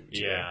Spider-Man reboot.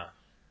 Yeah.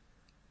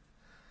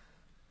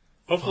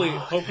 Hopefully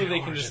they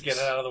can just get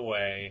it out of the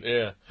way.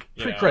 Yeah.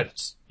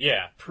 Pre-credits.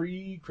 Yeah.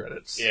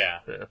 Pre-credits.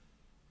 Yeah.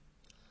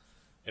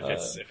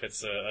 If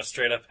it's a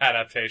straight up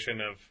adaptation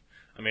of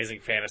Amazing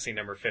Fantasy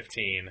number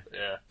 15,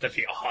 that'd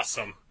be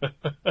awesome.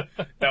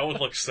 That would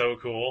look so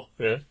cool.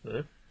 Yeah.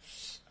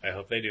 I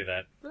hope they do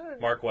that.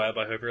 Mark Webb,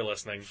 I hope you're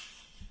listening.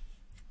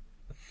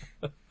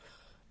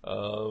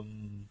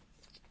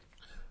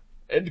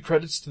 End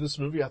credits to this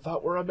movie I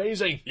thought were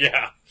amazing.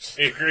 Yeah,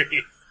 I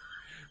agree.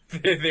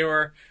 They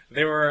were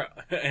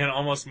in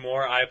almost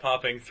more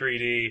eye-popping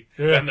 3D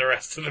than the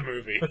rest of the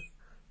movie.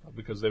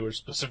 Because they were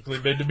specifically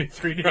made to be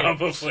 3D.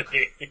 Probably.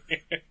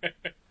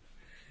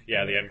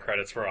 Yeah, the end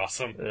credits were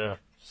awesome. Yeah.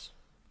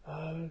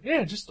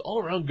 Just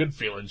all around good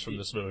feelings from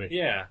this movie.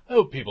 Yeah. I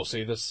hope people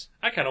see this.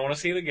 I kind of want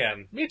to see it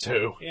again. Me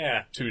too.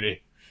 Yeah. 2D.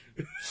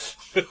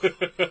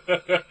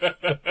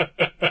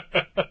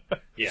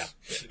 Yeah.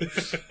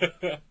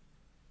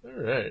 All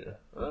right.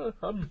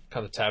 I'm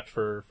kind of tapped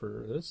for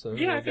this.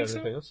 Yeah, I think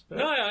so. Else?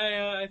 No,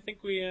 I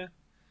think we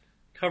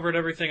covered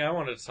everything I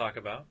wanted to talk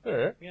about. All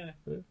right. Yeah.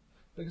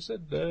 Like I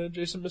said,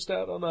 Jason missed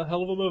out on a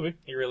hell of a movie.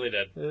 He really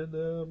did. And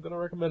I'm going to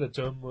recommend it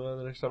to him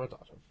the next time I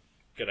talk to him.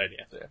 Good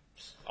idea. Yeah.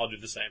 I'll do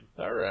the same.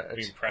 All right.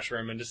 We can pressure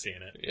him into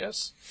seeing it.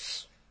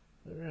 Yes.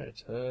 All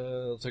right.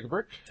 Let's take a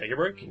break. Take a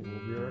break. We'll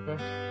be right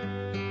back.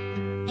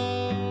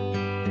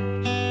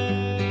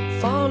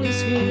 Fall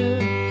is here,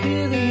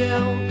 hear the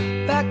yell,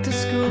 back to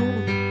school,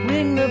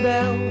 ring the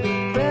bell,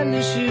 brand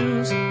new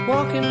shoes,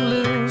 walking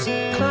blues,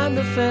 climb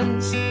the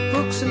fence,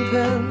 books and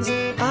pens,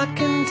 I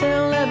can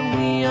tell that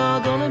we are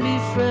gonna be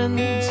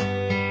friends.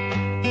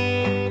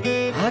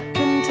 I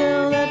can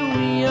tell that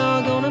we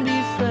are gonna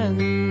be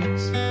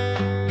friends.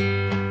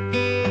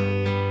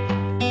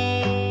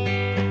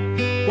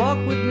 Walk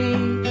with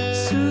me,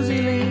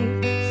 Susie Lee,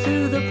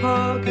 through the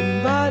park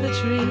and by the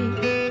tree.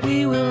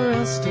 We will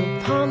rest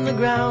upon the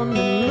ground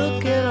and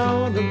look at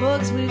all the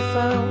bugs we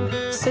found.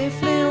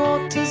 Safely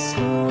walk to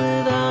school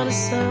without a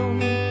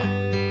sound.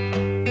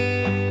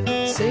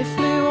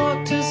 Safely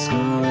walk to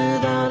school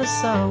without a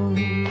sound.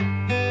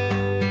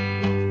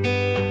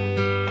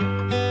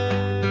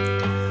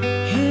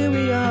 Here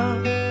we are,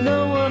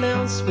 no one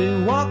else. We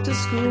walk to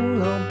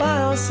school all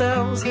by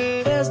ourselves.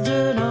 There's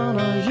dirt on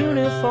our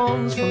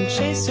uniforms from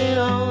chasing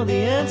all the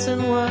ants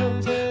and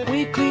worms.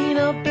 We clean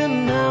up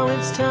and now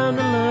it's time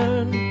to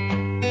learn.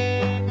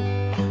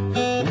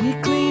 We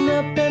clean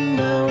up and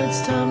now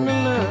it's time to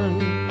learn.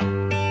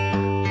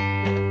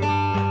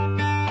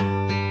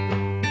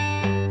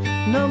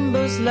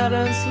 Numbers,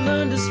 letters,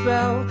 learn to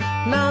spell,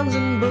 nouns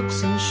and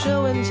books and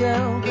show and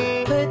tell.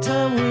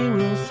 Playtime we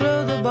will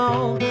throw the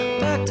ball,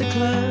 back to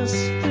class,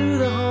 through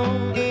the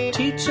hall.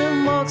 Teacher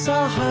marks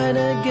our height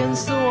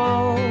against the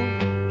wall.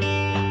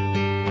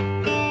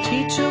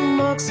 Teacher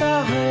marks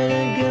our height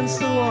against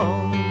the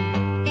wall.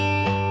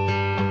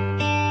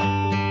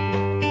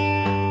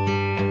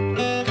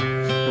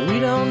 We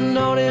don't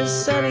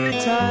notice any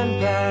time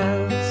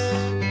pass.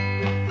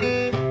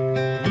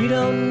 We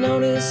don't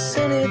notice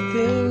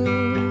anything.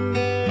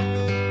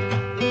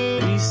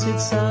 We sit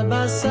side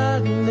by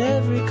side in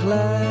every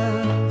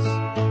class.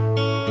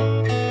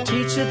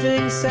 teacher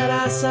thinks that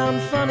I sound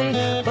funny,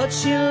 but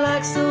she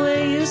likes the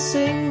way you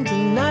sing.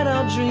 Tonight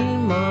I'll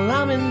dream while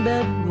I'm in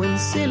bed, when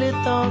silly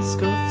thoughts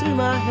go through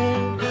my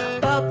head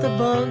about the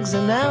bugs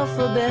and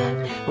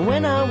alphabet. And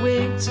when I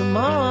wake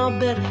tomorrow, I'll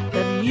bet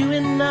that you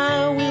and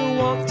I will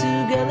walk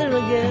together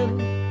again.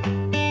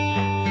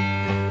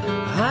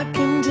 I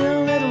can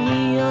tell that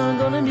we are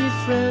gonna be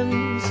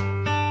friends.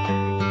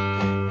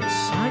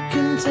 Yes, I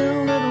can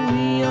tell that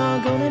we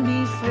are gonna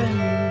be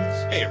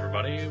friends. Hey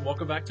everybody,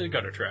 welcome back to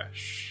Gutter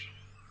Trash.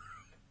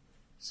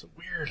 So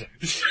weird.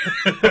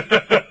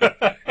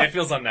 It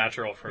feels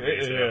unnatural for me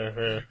too.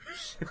 Yeah.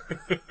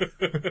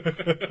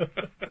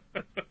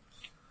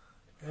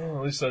 Well,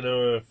 at least I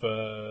know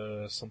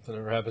if something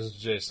ever happens to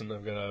Jason,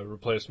 I've got a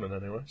replacement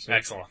anyway. So.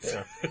 Excellent.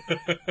 Yeah.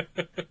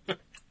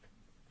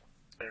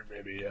 Or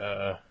maybe,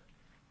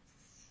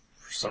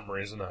 for some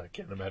reason, I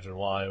can't imagine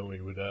why,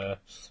 we would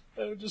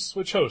just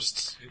switch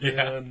hosts.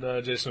 Yeah. And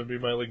Jason would be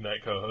my League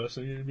Night co-host,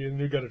 and you'd be the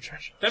new Gutter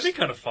Trash host. That'd be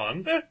kind of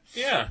fun.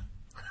 Yeah.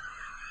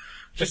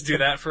 Just do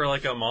that for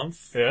like a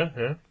month.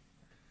 Yeah.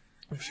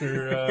 I'm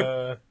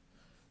sure,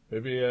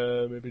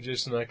 maybe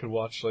Jason and I could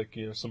watch,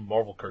 some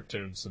Marvel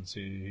cartoons, since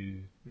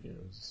he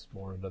is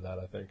more into that,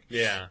 I think.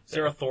 Yeah. Is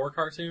there a Thor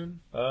cartoon?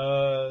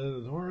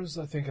 Thor is,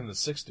 I think, in the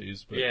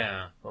 60s, but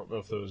Yeah. I don't know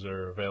if those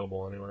are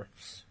available anywhere.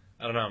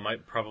 I don't know. It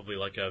might probably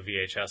like a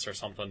VHS or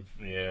something.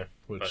 Yeah,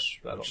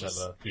 which I don't have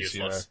a VCR.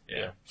 Useless.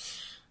 Yeah.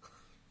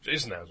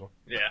 Jason has one,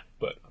 Yeah.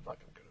 but I'm not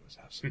going to go to his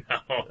house.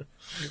 No.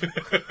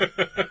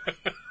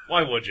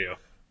 Why would you?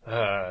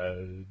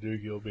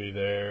 Doogie will be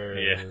there.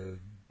 Yeah.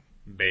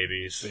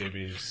 Babies.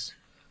 Babies.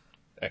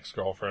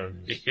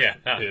 Ex-girlfriends. Yeah.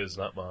 His,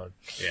 not mine.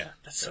 Yeah.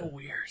 That's so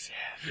weird.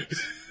 Yeah, it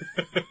is.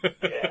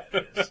 Yeah,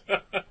 it is.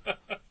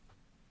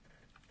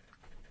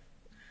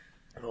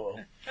 Oh,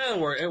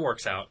 well. It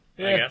works out,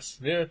 Yeah. I guess.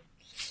 Yeah.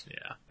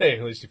 Yeah. Hey,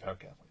 at least you found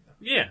Kathleen, though.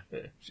 Yeah.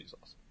 Yeah, she's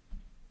awesome.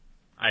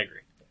 I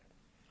agree.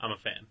 I'm a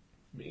fan.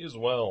 Me as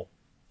well.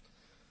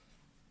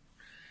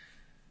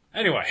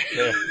 Anyway.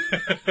 Yeah.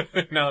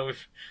 Now that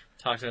we've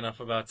talked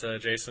enough about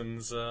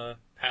Jason's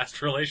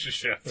past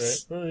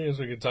relationships. Right. Well, I guess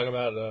we could talk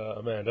about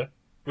Amanda.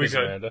 We His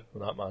could. Amanda,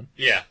 not mine.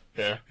 Yeah.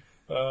 Yeah.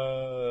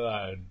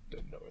 I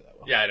didn't know her that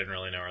well. Yeah, I didn't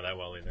really know her that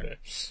well either.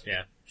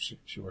 Yeah.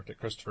 She worked at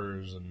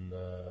Christopher's, and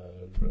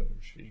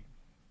she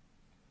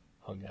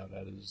hung out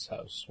at his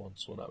house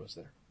once when I was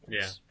there.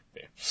 Yeah.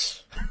 Yeah.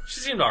 She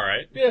seemed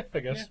alright. Yeah, I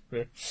guess.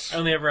 Yeah. I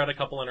only ever had a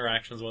couple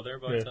interactions with her,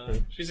 but Yeah.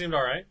 she seemed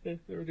alright. Yeah,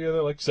 they were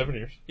together like 7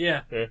 years.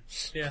 Yeah. Yeah.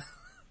 Yeah.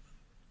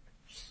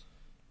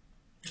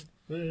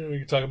 We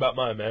can talk about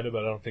my Amanda,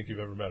 but I don't think you've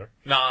ever met her.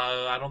 No,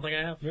 I don't think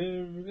I have.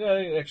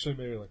 Yeah, actually,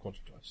 maybe like once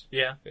or twice.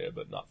 Yeah. Yeah,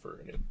 but not for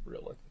any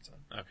real length of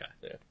time. Okay.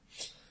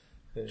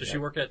 Yeah. Does she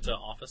work at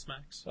Office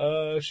Max?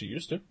 She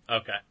used to.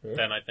 Okay. Yeah.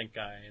 Then I think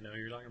I know who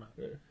you're talking about.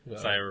 Yeah.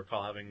 Because I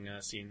recall having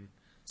seen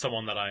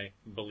someone that I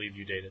believe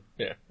you dated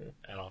Yeah.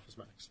 at Office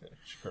Max. Yeah.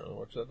 She currently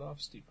works at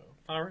Office Depot.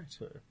 Alright.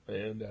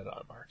 And at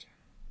iMart.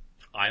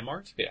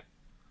 iMart? Yeah.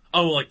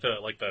 Oh, like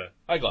the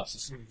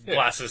Eyeglasses. Yeah.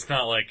 glasses,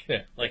 not like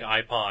Yeah. like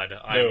iPod,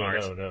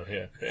 iMart. No,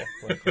 yeah.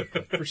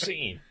 Like for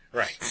seeing.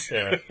 Right.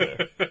 Yeah.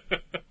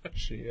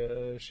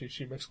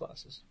 She makes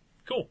glasses.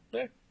 Cool.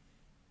 Yeah.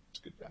 It's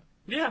a good job.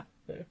 Yeah.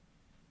 Yeah.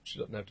 She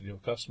doesn't have to deal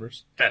with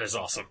customers. That is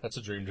awesome. That's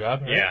a dream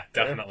job, right? Yeah,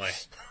 definitely.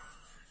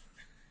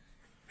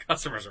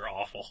 Customers are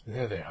awful.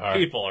 Yeah, they are.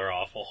 People are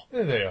awful.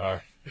 Yeah, they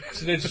are.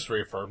 So they just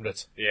reaffirmed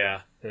it.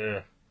 Yeah.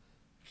 Yeah.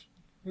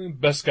 The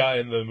best guy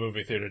in the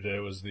movie theater today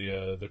was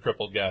the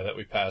crippled guy that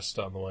we passed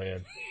on the way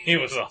in. He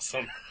was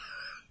awesome.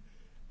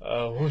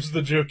 What was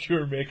the joke you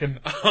were making?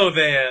 Oh,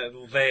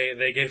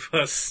 they gave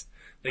us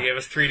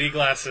 3D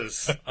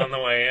glasses on the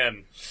way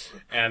in,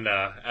 and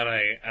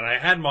I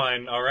had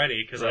mine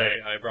already because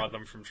Right. I brought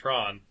them from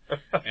Tron,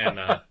 and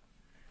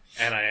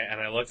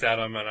I looked at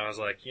them and I was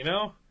like,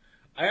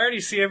 I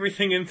already see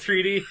everything in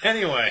 3D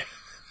anyway.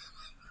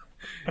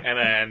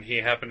 And he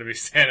happened to be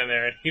standing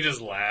there and he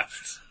just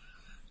laughed.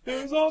 It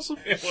was awesome.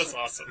 It was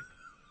awesome.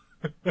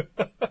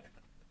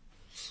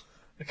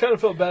 I kind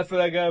of felt bad for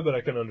that guy, but I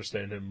can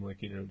understand him,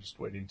 just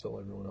waiting until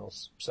everyone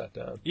else sat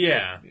down.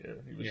 Yeah.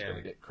 He was Yeah. going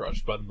to get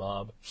crushed by the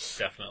mob.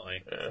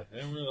 Definitely. Yeah.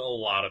 There were a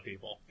lot of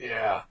people.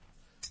 Yeah.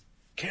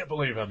 Can't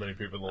believe how many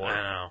people there I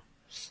were. know.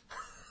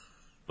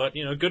 But,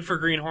 good for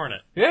Green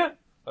Hornet. Yeah.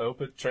 I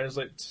hope it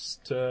translates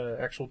to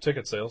actual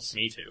ticket sales.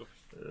 Me too.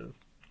 Of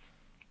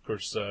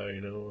course,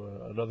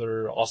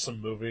 another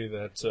awesome movie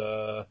that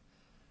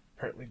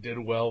apparently did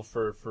well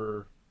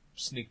for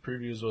sneak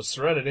previews was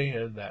Serenity,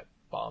 and that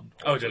bombed.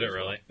 Oh, did it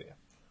really? Yeah.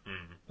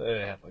 Mm. They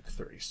had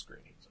 30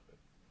 screenings of it.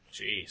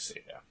 Jeez.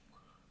 Yeah.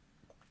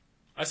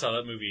 I saw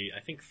that movie,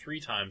 I think, 3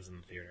 times in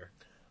the theater.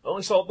 I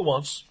only saw it the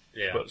once,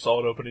 Yeah. but saw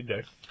it opening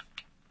day.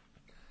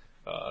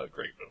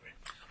 Great movie.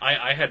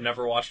 I had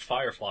never watched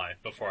Firefly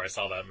before I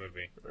saw that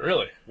movie,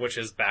 Really? which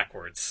is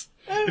backwards.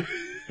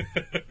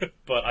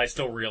 But I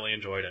still really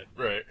enjoyed it.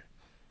 Right.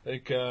 I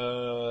think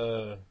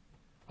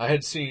I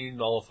had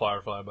seen all of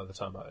Firefly by the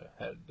time I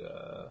had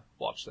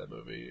watched that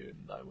movie,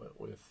 and I went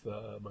with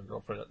my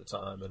girlfriend at the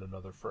time and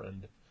another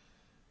friend,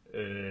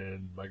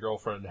 and my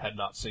girlfriend had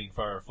not seen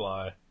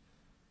Firefly,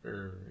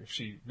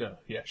 she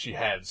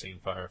had seen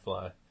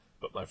Firefly,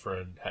 but my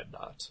friend had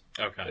not.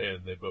 Okay.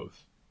 And they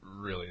both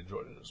really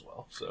enjoyed it as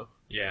well. So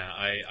yeah,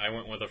 I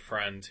went with a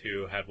friend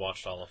who had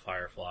watched all of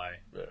Firefly,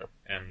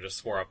 and just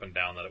swore up and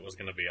down that it was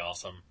going to be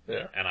awesome.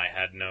 Yeah. And I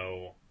had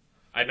no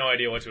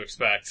idea what to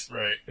expect.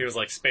 Right. He was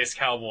like space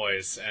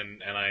cowboys,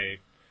 and I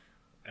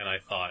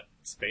thought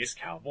space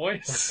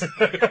cowboys.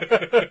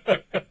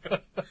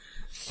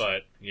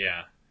 But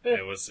yeah,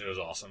 it was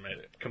awesome.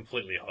 It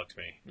completely hooked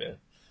me. Yeah.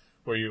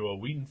 Were you a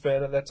Whedon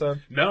fan at that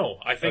time? No,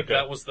 I think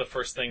that was the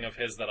first thing of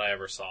his that I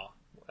ever saw.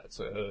 It's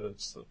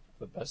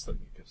the best thing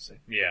you could see.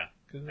 Yeah,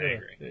 I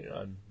agree.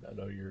 I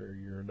know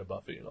you're into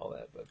Buffy and all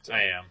that, but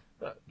I am.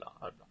 No,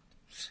 I'm not.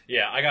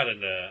 Yeah, I got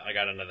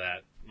into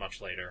that much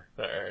later.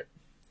 All right.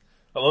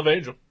 I love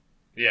Angel.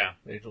 Yeah,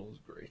 Angel is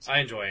great. I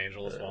enjoy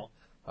Angel as well.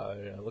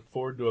 I look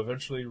forward to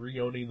eventually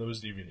re-owning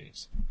those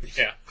DVDs.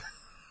 Yeah.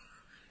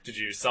 Did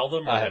you sell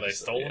them, or were they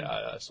stolen?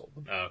 Yeah, I sold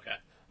them. Oh, okay.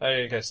 I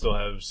think I still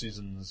have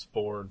seasons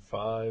 4 and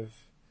 5,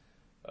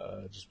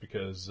 just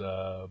because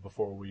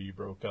before we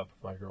broke up,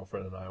 my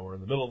girlfriend and I were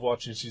in the middle of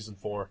watching season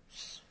 4,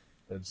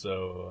 and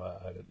so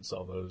I didn't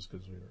sell those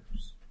because we were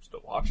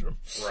still watching them.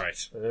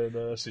 Right.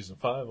 And season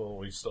 5, well,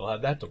 we still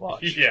had that to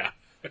watch. Yeah.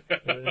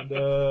 And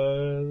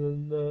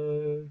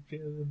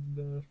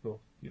well,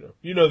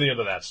 you know the end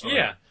of that story.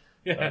 Yeah.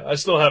 Yeah. I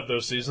still have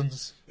those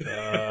seasons.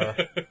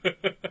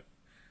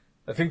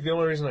 I think the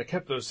only reason I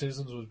kept those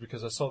seasons was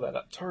because I saw that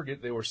at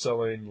Target they were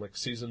selling like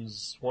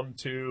seasons 1,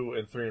 2,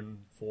 and 3 and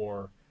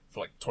 4 for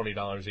like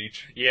 $20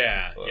 each.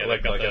 Yeah.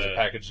 Like as a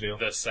package deal.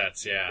 The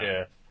sets, yeah.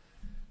 Yeah.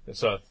 And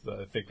so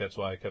I think that's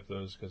why I kept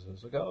those, because I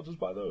was like, I'll just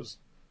buy those.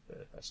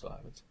 Yeah, I still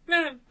haven't.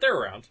 Nah, they're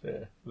around.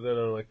 Yeah. But then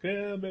I'm like,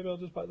 yeah, maybe I'll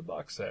just buy the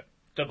box set.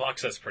 The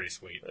box set's pretty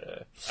sweet.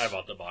 Yeah. I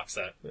bought the box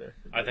set. Yeah.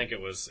 I think it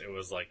was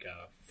like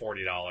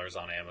 $40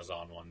 on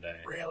Amazon one day.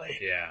 Really?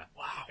 Yeah.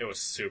 Wow. It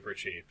was super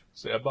cheap.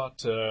 See, I bought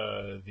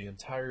the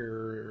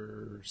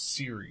entire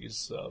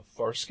series of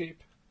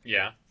Farscape.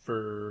 Yeah.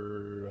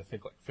 For I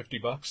think like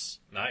 $50.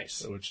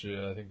 Nice. Which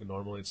I think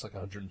normally it's like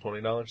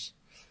 $120.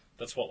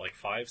 That's what, like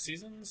 5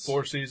 seasons?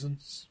 4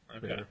 seasons.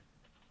 Okay. Yeah.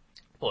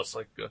 Plus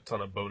like a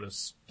ton of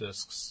bonus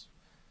discs.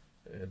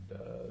 And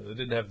they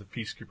didn't have the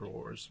Peacekeeper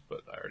Wars,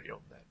 but I already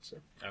owned that. So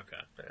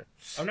okay. Yeah.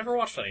 I've never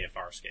watched any of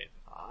Farscape.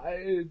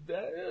 I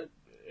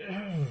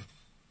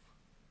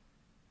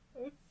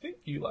think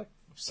you like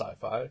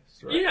sci-fi,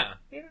 right? Yeah.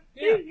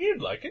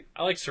 You'd like it.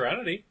 I like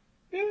Serenity.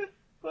 Yeah.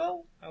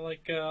 Well, I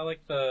like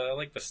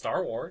the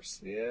Star Wars.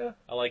 Yeah.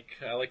 I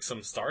like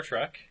some Star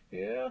Trek.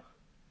 Yeah.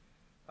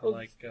 I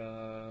like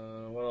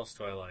what else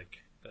do I like?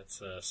 That's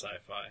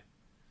sci-fi.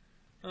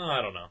 Oh,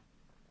 I don't know.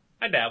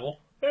 I dabble.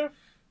 Yeah.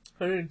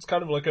 I mean, it's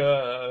kind of like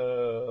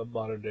a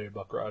modern day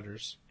Buck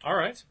Rogers. All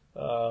right.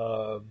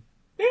 Yeah,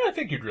 I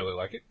think you'd really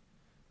like it.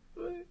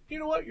 You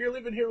know what? You're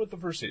living here with the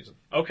first season.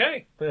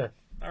 Okay. Yeah.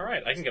 All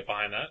right. I can get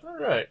behind that. All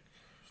right.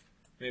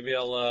 Maybe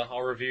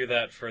I'll review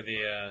that for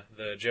the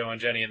Joe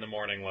and Jenny in the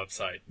Morning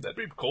website. That'd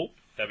be cool.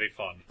 That'd be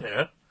fun.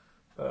 Yeah.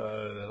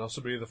 That'd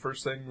also be the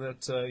first thing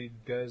that you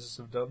guys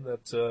have done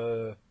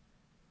that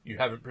you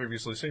haven't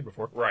previously seen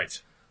before.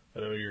 Right. I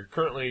know you're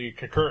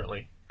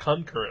concurrently,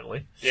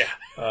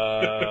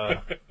 yeah,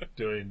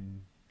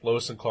 doing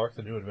Lois and Clark,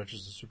 The New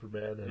Adventures of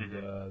Superman,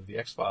 and the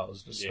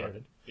X-Files just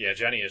started. Yeah,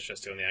 Jenny is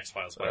just doing the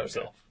X-Files by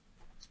herself.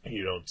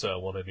 You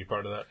don't want any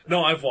part of that?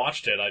 No, I've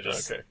watched it. I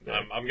just, okay,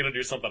 yeah. I'm going to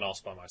do something else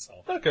by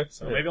myself. Okay.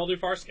 So maybe I'll do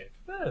Farscape.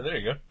 Yeah, there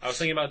you go. I was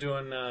thinking about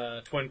doing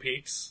Twin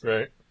Peaks.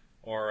 Right.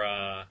 Or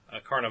a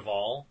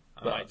Carnival.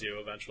 I might do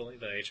eventually,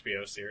 the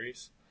HBO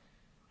series.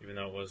 Even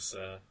though it was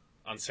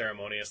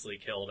unceremoniously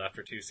killed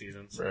after 2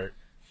 seasons. Right.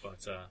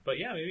 But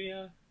yeah,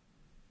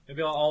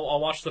 maybe I'll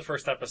watch the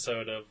first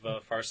episode of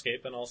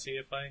Farscape and I'll see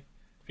if I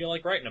feel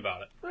like writing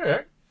about it. All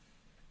right.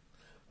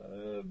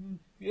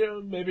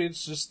 Maybe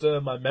it's just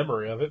my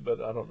memory of it, but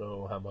I don't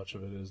know how much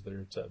of it is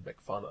there to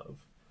make fun of.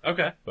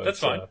 Okay, but, that's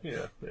fine.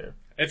 Yeah.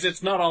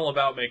 It's not all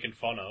about making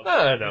fun of.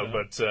 I know,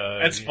 but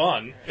it's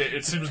fun.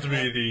 It seems to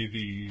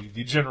be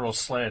the general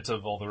slant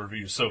of all the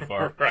reviews so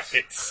far.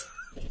 Right.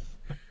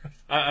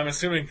 I'm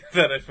assuming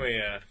that if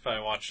I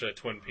watch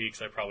Twin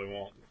Peaks, I probably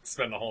won't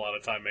spend a whole lot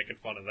of time making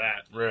fun of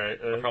that. Right.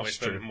 I'll probably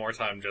spend more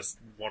time just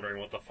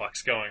wondering what the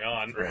fuck's going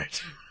on.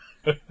 Right.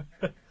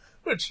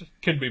 Which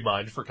can be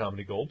mined for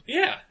comedy gold.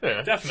 Yeah.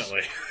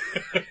 Definitely.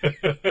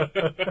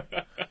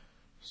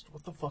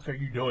 What the fuck are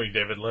you doing,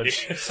 David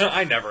Lynch?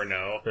 I never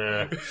know.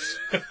 Yeah.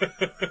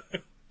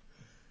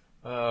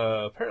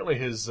 Apparently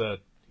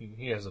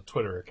he has a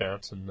Twitter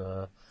account, and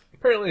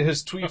apparently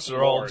his tweets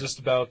are all just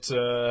about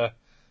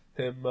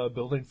him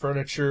building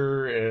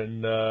furniture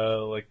and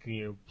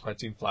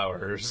planting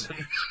flowers.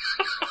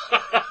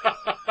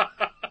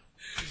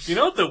 You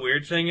know what the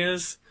weird thing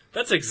is?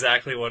 That's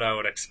exactly what I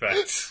would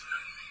expect.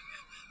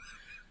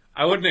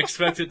 I wouldn't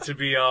expect it to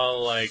be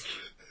all like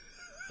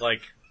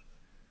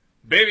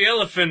baby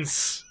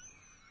elephants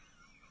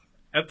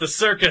at the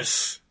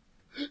circus,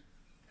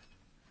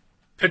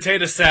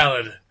 potato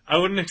salad. I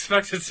wouldn't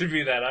expect it to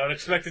be that. I would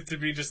expect it to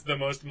be just the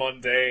most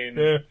mundane.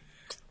 Yeah.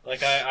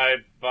 Like, I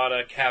bought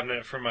a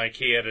cabinet from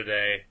IKEA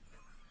today,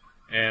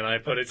 and I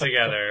put it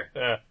together.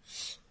 Yeah.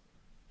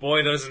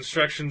 Boy, those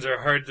instructions are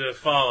hard to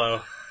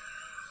follow.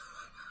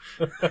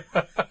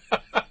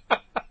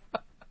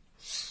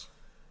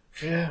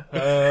 Yeah.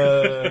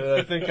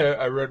 I think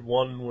I read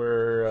one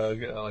where,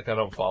 like, I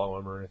don't follow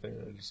him or anything.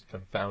 I just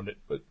kind of found it,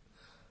 but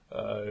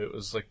it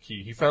was like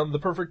he found the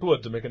perfect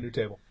wood to make a new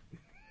table.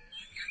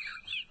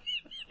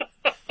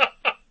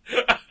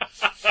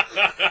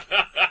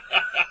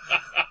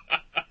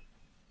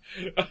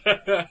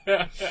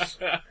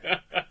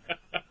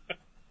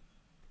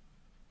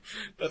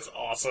 That's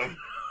awesome.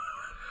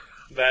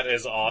 That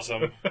is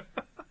awesome.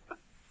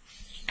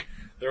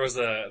 There was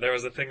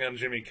a thing on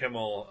Jimmy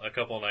Kimmel a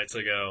couple of nights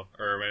ago,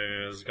 or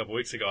maybe it was a couple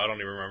weeks ago. I don't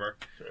even remember.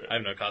 I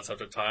have no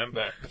concept of time.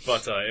 Nah.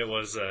 But it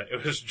was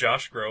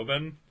Josh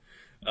Groban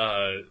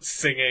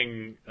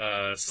singing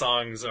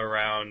songs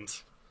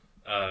around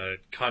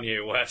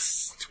Kanye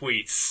West's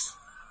tweets.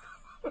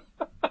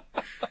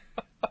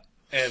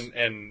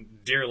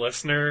 And dear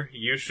listener,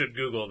 you should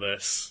Google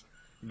this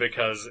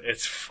because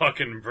it's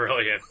fucking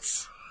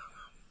brilliant.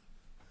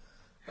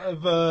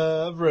 I've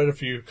read a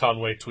few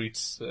Conway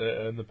tweets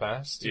in the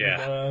past. And,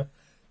 Yeah.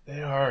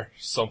 they are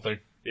something.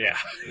 Yeah.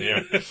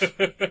 Yeah.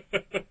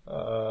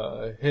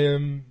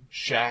 Him,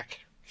 Shaq.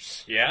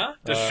 Yeah?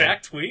 Does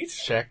Shaq tweet?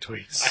 Shaq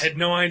tweets. I had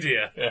no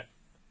idea. Yeah.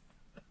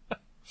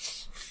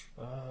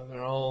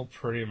 They're all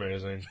pretty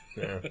amazing.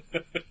 Yeah.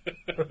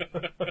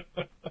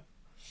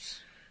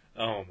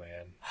 Oh,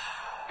 man.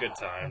 Good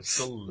times.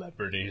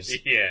 Celebrities.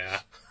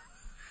 Yeah.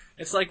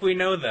 It's like we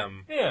know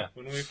them Yeah.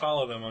 when we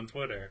follow them on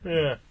Twitter.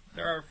 Yeah.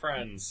 They're our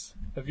friends.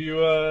 Have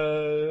you,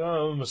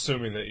 I'm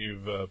assuming that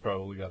you've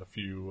probably got a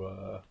few,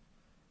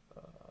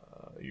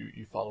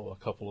 you follow a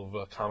couple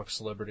of comic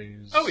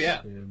celebrities. Oh,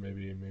 yeah.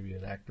 Maybe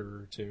an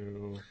actor or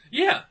two.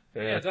 Yeah.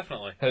 Yeah. Yeah,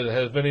 definitely.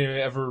 Have any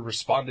ever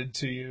responded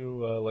to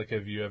you? Like,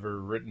 have you ever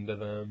written to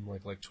them?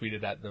 Like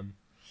tweeted at them?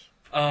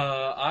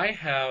 I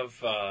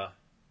have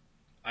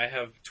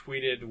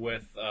tweeted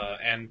with,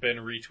 and been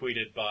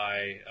retweeted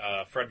by,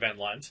 Fred Van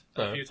Lent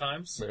a few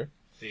times. There.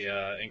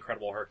 The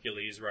Incredible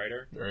Hercules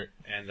writer. Right.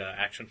 And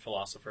Action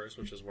Philosophers,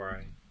 which is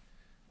where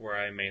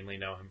I mainly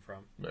know him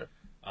from. There.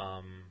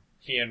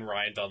 He and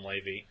Ryan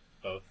Dunleavy,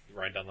 both.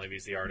 Ryan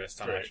Dunleavy's the artist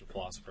on Right. Action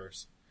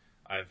Philosophers.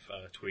 I've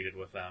tweeted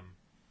with them.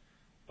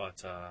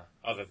 But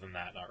other than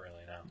that, not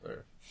really, no.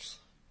 There.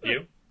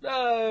 You?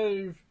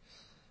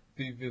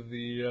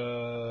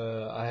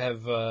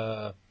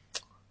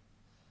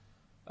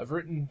 I've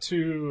written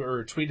to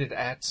or tweeted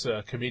at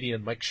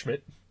comedian Mike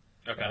Schmidt,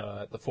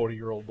 Okay. the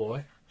 40-year-old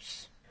boy,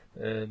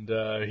 and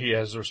he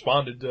has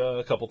responded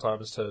a couple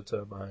times to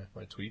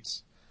my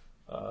tweets.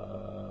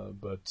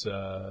 But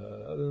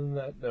other than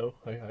that, no,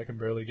 I can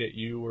barely get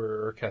you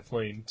or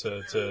Kathleen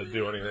to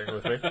do anything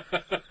with me.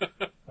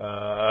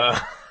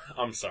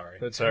 I'm sorry.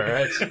 That's all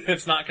right.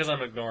 It's not because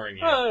I'm ignoring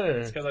you.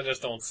 It's because I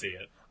just don't see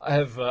it. I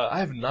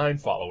have 9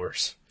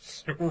 followers.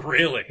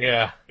 Really?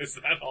 Yeah. Is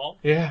that all?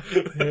 Yeah.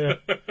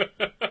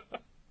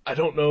 I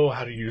don't know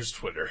how to use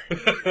Twitter.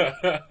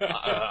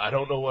 I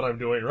don't know what I'm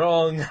doing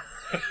wrong.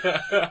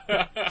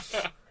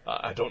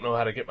 I don't know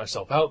how to get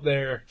myself out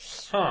there.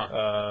 Huh.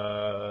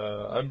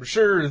 I'm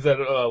sure that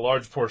a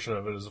large portion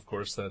of it is, of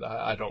course, that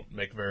I don't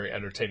make very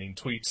entertaining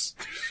tweets.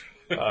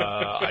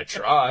 I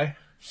try.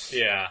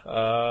 Yeah.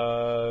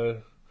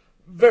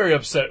 Very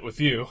upset with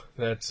you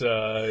that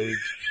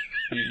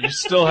you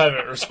still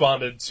haven't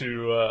responded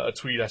to a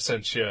tweet I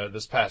sent you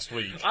this past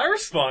week. I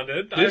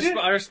responded. Did you?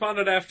 I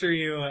responded after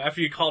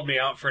you called me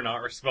out for not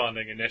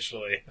responding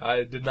initially.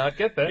 I did not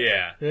get that.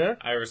 Yeah. Yeah?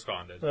 I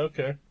responded.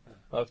 Okay.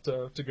 I'll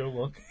have to go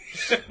look.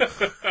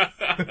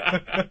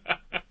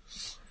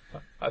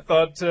 I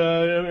thought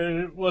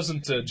it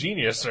wasn't a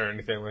genius or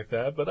anything like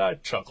that, but I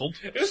chuckled.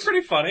 It was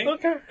pretty funny.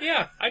 Okay.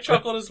 Yeah, I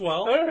chuckled as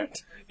well. All right.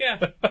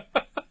 Yeah.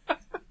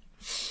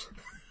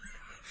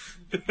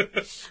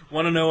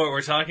 Want to know what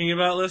we're talking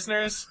about,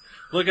 listeners?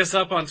 Look us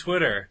up on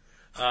Twitter.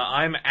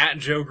 I'm at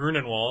Joe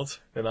Grunenwald.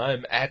 And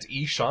I'm at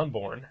E.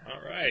 Schonborn.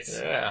 All right.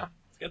 Yeah.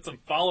 Let's get some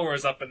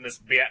followers up in this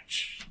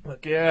bitch.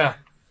 Look, yeah.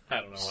 I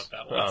don't know what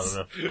that I was.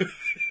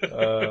 don't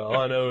know. All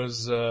I know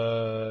is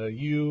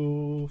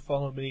you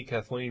follow me,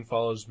 Kathleen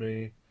follows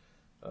me,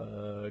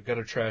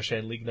 Gutter Trash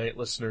and League Night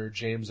listener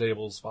James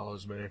Abels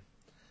follows me.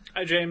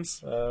 Hi, James.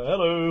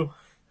 Hello.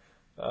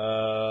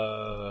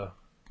 I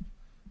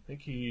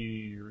think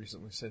he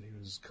recently said he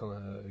was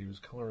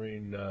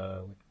coloring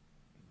like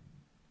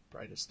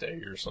Brightest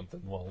Day or something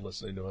while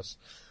listening to us.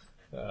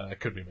 I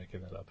could be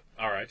making that up.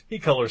 All right. He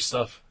colors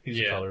stuff. He's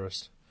Yeah. a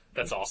colorist.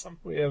 That's awesome.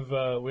 We have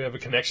a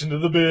connection to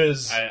the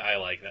biz. I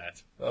like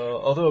that.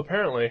 Although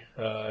apparently,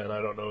 and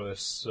I don't know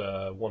this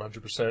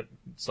 100%,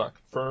 it's not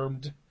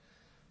confirmed.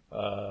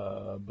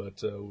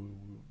 But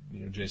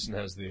Jason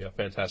has the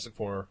Fantastic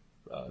Four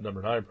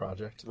number 9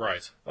 project.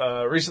 Right.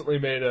 Recently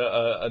made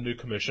a new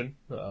commission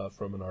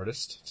from an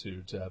artist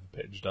to have a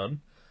page done.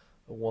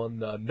 One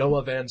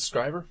Noah Van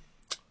Scriver.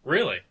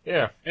 Really?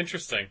 Yeah.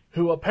 Interesting.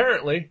 Who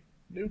apparently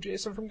knew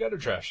Jason from Gutter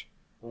Trash.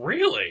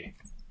 Really?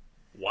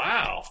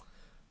 Wow.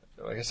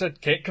 Like I said,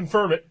 can't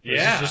confirm it. This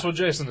Yeah. is just what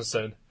Jason has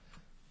said.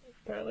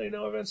 Apparently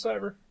Noah Van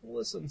Sciver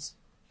listens.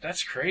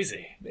 That's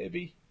crazy.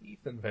 Maybe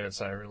Ethan Van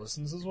Sciver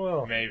listens as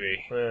well.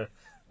 Maybe. Could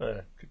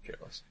care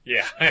less.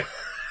 Yeah.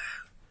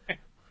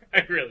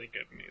 I really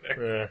couldn't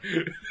either.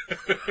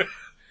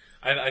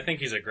 I think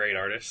he's a great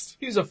artist.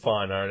 He's a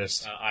fine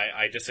artist.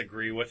 I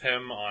disagree with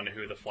him on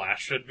who the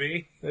Flash should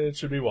be. It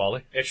should be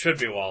Wally. It should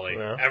be Wally.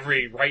 Yeah.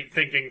 Every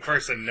right-thinking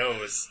person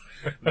knows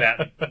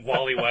that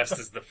Wally West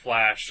is the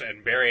Flash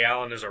and Barry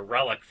Allen is a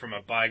relic from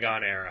a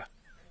bygone era.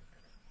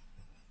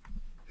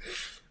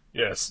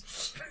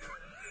 Yes.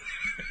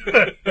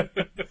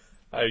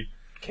 I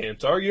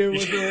can't argue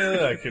with you.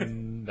 I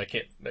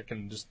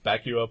can just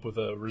back you up with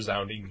a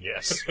resounding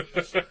yes.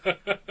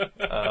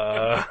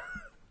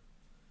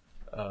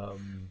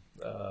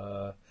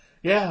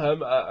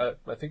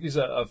 I think he's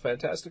a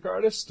fantastic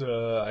artist.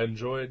 I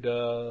enjoyed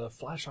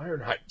Flash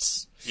Iron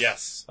Heights.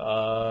 Yes.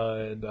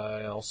 And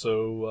I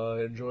also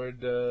enjoyed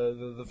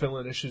the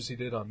fill-in issues he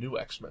did on New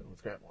X-Men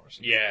with Grant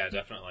Morrison. Yeah,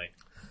 definitely.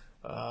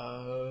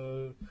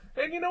 And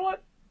you know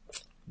what?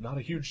 Not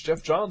a huge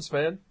Jeff Johns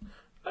fan.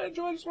 I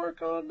enjoyed his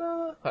work on,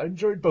 I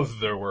enjoyed both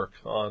of their work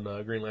on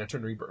Green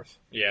Lantern Rebirth.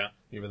 Yeah.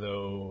 Even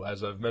though,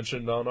 as I've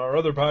mentioned on our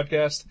other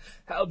podcast,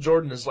 Hal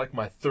Jordan is like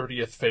my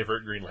 30th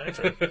favorite Green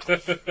Lantern.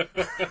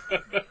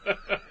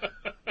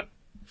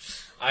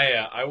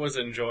 I was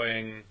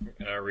enjoying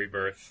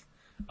Rebirth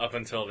up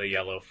until the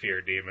Yellow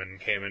Fear Demon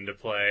came into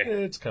play.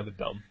 It's kind of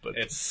dumb, but...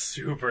 It's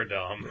super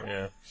dumb.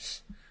 Yeah.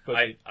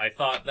 But, I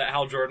thought that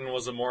Hal Jordan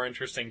was a more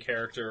interesting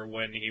character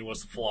when he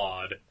was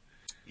flawed.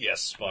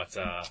 Yes. But,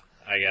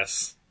 I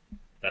guess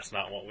that's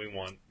not what we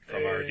want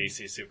from our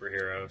DC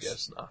superheroes.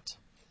 Guess not.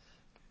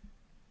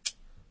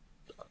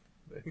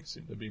 They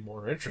seem to be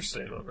more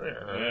interesting on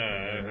there.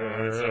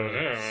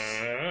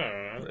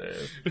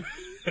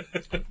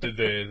 Did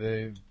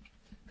they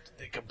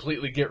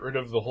completely get rid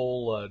of the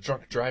whole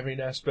drunk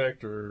driving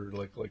aspect, or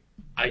like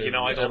I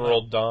don't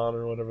Emerald know. Dawn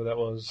or whatever that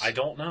was? I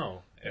don't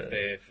know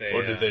if they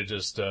or did they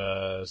just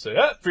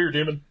say Fear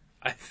Demon?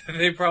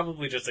 They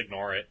probably just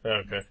ignore it.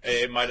 Okay.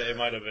 It must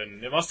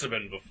have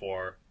been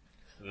before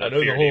I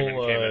know Fear the Demon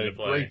whole came into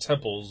play. Grey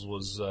Temples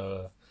was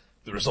the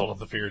result of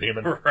the Fear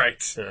Demon.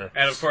 Right. Yeah.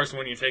 And of course,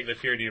 when you take the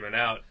Fear Demon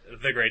out,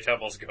 the Grey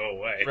Temples go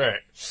away.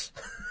 Right.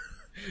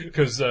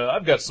 Because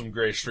I've got some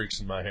gray streaks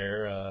in my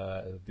hair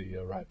at the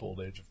ripe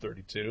old age of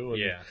 32.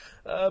 And, Yeah.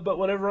 but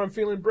whenever I'm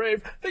feeling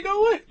brave, they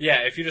go away.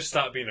 Yeah, if you just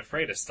stop being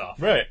afraid of stuff,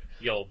 Right.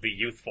 you'll be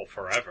youthful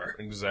forever.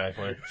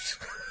 Exactly.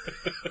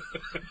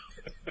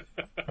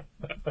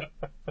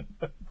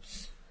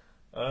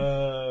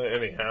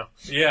 Anyhow.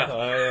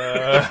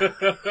 Yeah.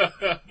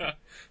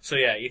 So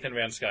yeah, Ethan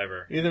Van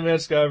Sciver. Ethan Van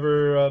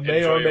Sciver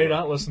may or may Enjoyable.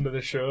 not listen to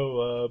this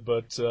show,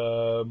 but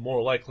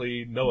more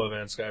likely Noah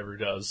Van Sciver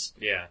does.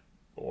 Yeah.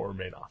 Or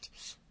may not.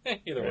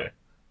 Either way.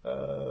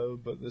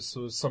 But this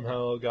was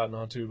somehow gotten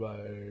onto by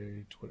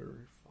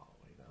Twitter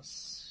following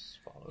us.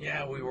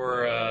 Yeah, we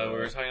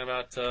were talking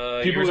about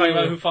People you were talking who-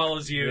 about who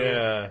follows you.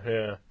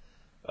 Yeah.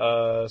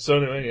 So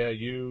anyway, yeah,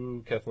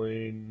 you,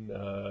 Kathleen,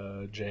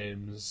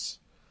 James,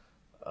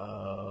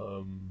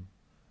 an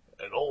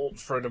old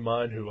friend of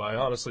mine who I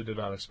honestly did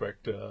not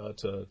expect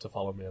to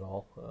follow me at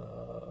all,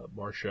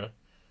 Marcia,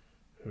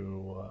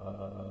 who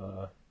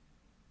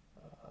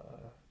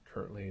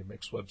currently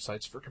makes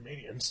websites for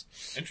comedians.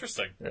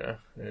 Interesting. Yeah,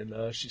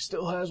 and she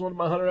still has one of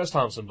my Hunter S.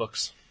 Thompson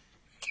books.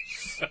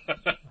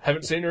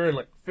 Haven't seen her in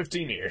like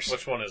 15 years.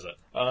 Which one is it?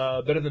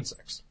 Better Than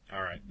Sex.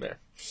 All right. There.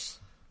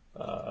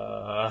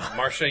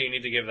 Marcia, you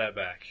need to give that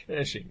back.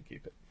 Yeah, she can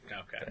keep it.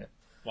 Okay.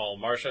 Well,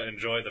 Marcia,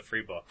 enjoy the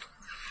free book.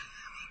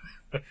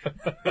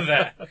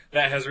 that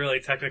has really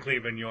technically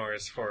been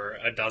yours for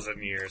a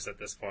dozen years at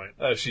this point.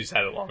 She's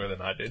had it longer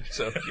than I did,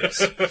 so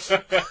yes.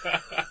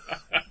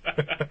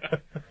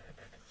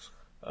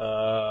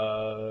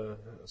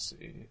 Let's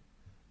see.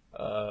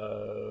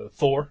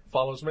 Thor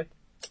follows me.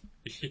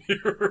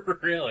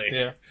 Really?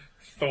 Yeah.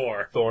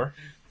 Thor.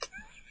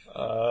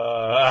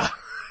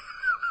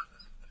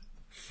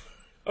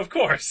 Of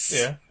course.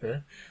 Yeah.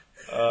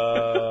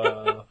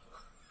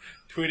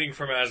 Tweeting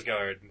from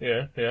Asgard.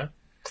 Yeah.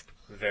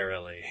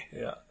 Verily.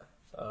 Yeah.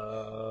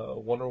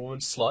 Wonder Woman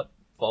Slut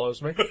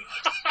follows me.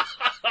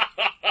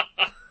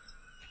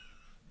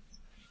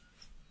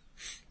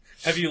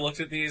 Have you looked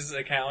at these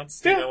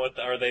accounts? Do you know what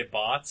are they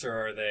bots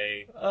or are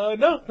they?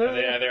 No. Are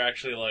they either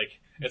actually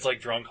it's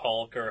like Drunk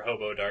Hulk or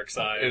Hobo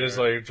Darkseid? It is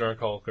like Drunk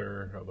Hulk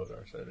or Hobo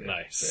Darkseid. Yeah.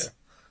 Nice.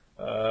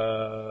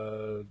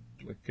 Yeah.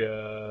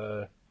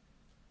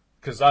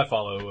 Because I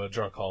follow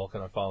Drunk Hulk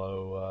and I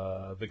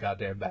follow the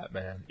goddamn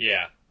Batman.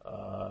 Yeah.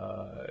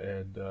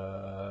 And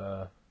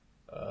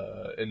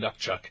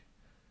Nukchuk,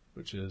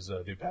 which is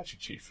the Apache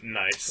Chief.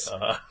 Nice.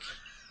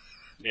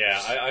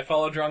 Yeah, I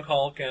follow Drunk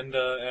Hulk and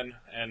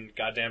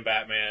goddamn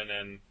Batman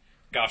and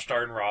Gosh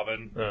Darn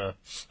Robin.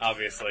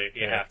 Obviously,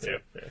 you have to.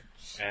 Yeah.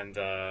 And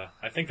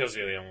I think those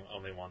are the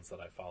only ones that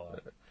I follow.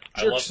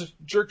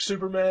 Jerk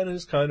Superman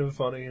is kind of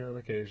funny on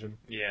occasion.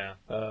 Yeah.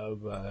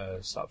 I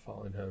stopped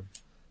following him.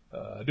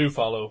 I do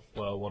follow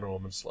Wonder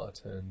Woman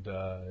Slut and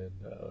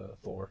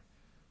Thor.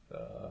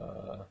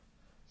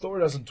 Thor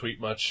doesn't tweet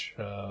much.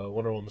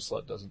 Wonder Woman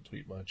Slut doesn't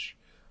tweet much.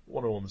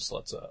 Wonder Woman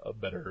Slut's a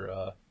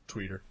better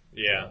tweeter.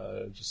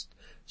 Yeah. Just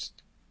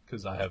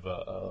because I have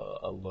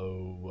a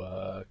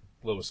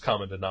lowest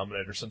common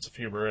denominator sense of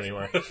humor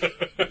anyway.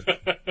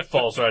 It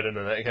falls right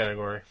into that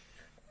category.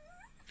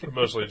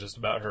 Mostly just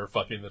about her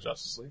fucking the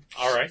Justice League.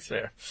 All right.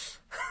 Yeah.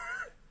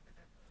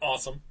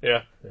 Awesome.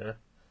 Yeah.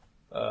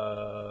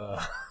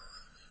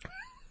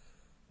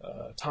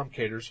 Tom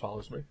Caters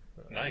follows me.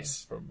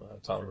 Nice. From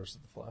Tom vs.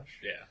 the Flash.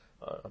 Yeah.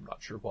 I'm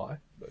not sure why,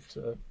 but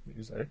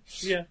he's there.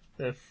 Yeah.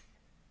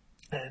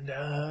 And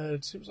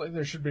it seems like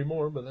there should be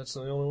more, but that's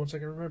the only ones I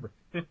can remember.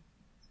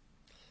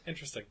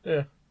 Interesting.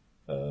 Yeah.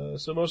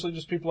 So mostly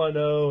just people I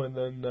know, and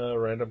then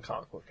random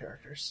comic book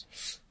characters.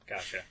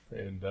 Gotcha.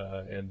 And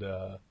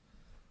a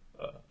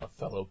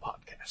fellow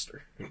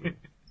podcaster who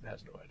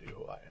has no idea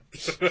who I am.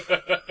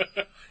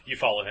 You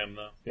follow him,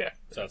 though? Yeah.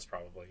 So that's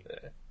probably...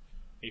 Yeah.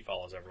 He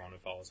follows everyone who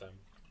follows him.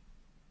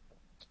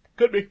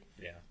 Could be.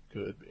 Yeah.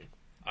 Could be.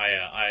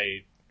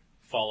 I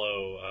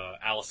follow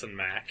Allison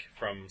Mack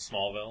from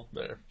Smallville.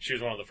 There. She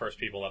was one of the first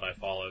people that I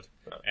followed.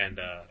 And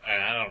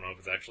I don't know if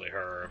it's actually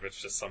her or if it's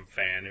just some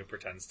fan who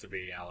pretends to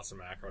be Allison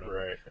Mack or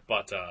whatever.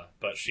 Right.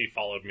 But she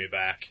followed me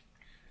back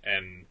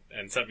and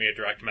sent me a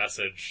direct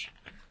message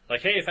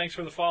like, hey, thanks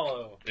for the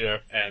follow. Yeah.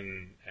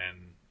 And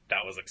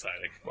that was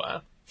exciting.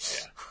 Wow.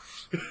 Yeah.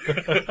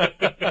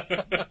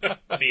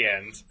 The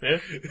end. Yeah.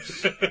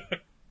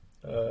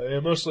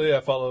 Mostly I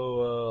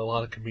follow a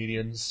lot of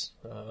comedians.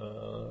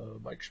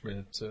 Mike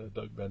Schmidt,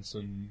 Doug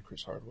Benson,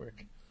 Chris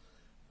Hardwick,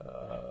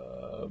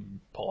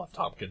 Paul F.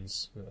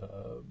 Tompkins,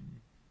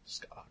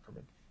 Scott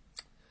Ackerman.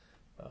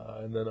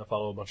 And then I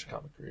follow a bunch of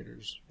comic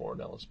creators.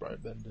 Warren Ellis, Brian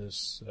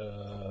Bendis,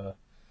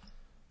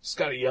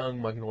 Scotty Young,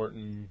 Mike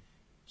Norton,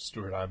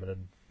 Stuart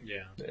Immonen.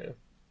 Yeah.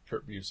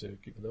 Kurt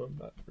Busiek, even though I'm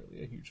not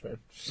really a huge fan.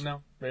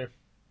 No. Yeah.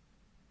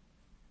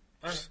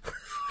 Right.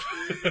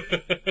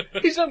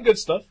 He's done good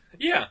stuff.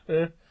 Yeah.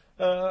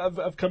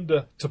 I've come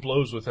to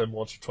blows with him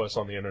once or twice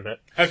on the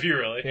internet. Have you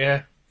really?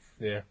 Yeah.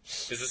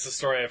 Is this a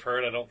story I've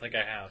heard? I don't think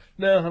I have.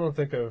 No, I don't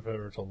think I've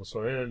ever told the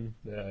story, and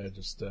I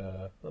just,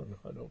 I don't know,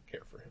 I don't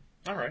care for him.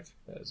 All right.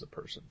 As a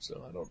person,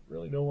 so I don't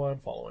really know why I'm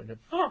following him.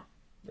 Huh.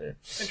 Yeah.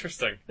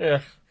 Interesting.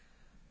 Yeah.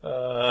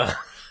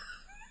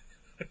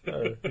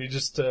 He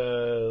just,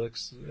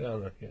 looks, I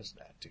don't know, he has an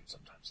attitude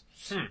sometimes.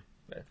 Yeah.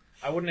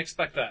 I wouldn't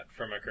expect that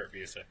from a Kurt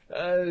Busiek.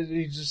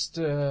 He just,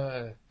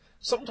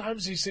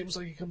 sometimes he seems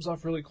like he comes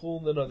off really cool,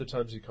 and then other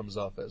times he comes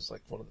off as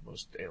like one of the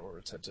most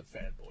anal-retentive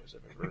fanboys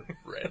I've ever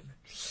read.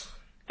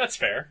 That's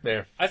fair.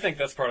 Yeah. I think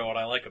that's part of what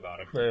I like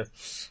about him. Yeah.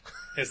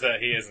 Is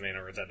that he is an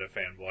anal-retentive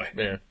fanboy.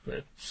 Yeah.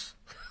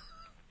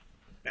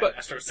 But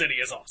Astro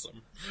City is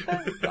awesome.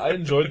 I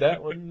enjoyed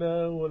that when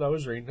I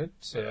was reading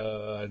it.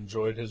 I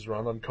enjoyed his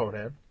run on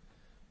Conan.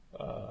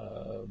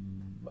 I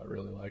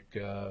really like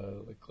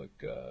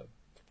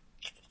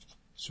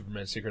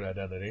Superman's Secret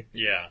Identity.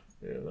 Yeah.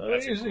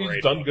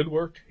 He's done good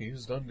work.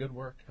 He's done good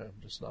work. I'm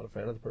just not a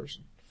fan of the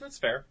person. That's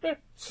fair. Yeah.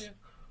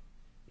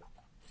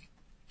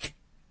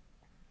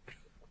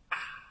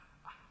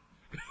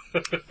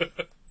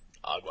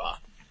 Agua.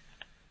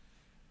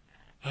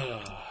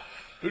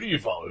 Who do you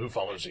follow? Who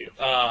follows you?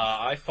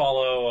 I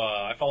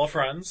follow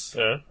friends.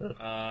 Yeah.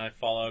 I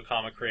follow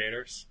comic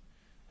creators.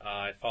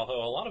 I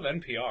follow a lot of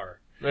NPR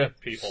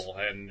people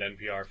and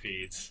NPR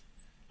feeds.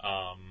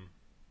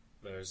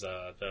 There's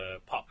the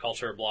pop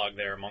culture blog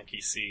there, Monkey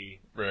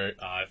See. Right.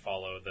 I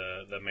follow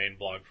the main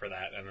blog for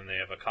that, and then they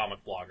have a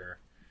comic blogger.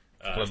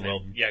 Glenn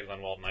Weldon. Yeah,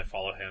 Glenn Weldon. I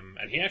follow him,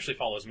 and he actually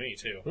follows me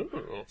too.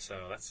 Ooh.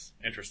 So that's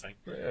interesting.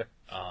 Yeah.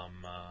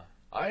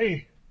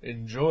 I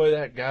enjoy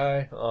that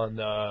guy on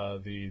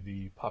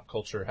the pop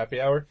culture happy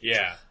hour.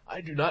 Yeah.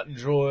 I do not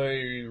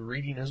enjoy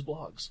reading his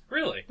blogs.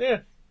 Really?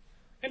 Yeah.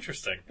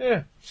 Interesting.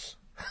 Yeah.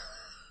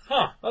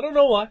 Huh. I don't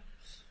know why.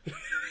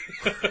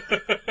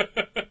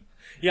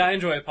 Yeah, I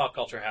enjoy Pop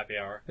Culture Happy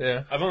Hour.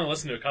 Yeah. I've only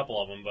listened to a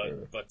couple of them,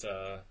 but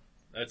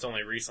it's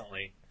only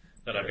recently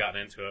that I've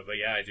gotten into it. But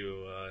yeah, I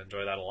do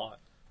enjoy that a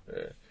lot.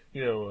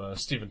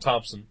 Stephen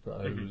Thompson,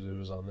 who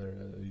was on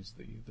there, he's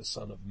the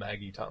son of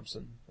Maggie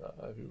Thompson,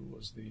 who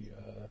was the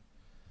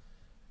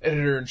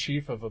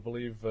editor-in-chief of, I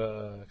believe,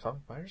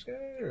 Comic Buyers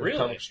Guide? Or really?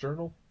 Comics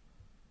Journal?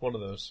 One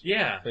of those.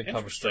 Yeah, I think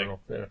Comics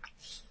Journal, yeah.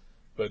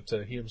 But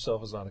he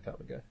himself is not a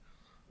comic guy.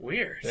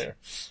 Weird. Yeah.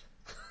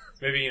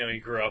 Maybe, he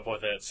grew up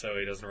with it, so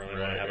he doesn't really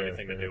want to have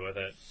anything to do with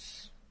it.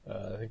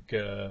 I think,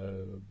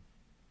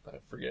 I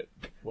forget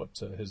what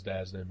his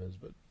dad's name is,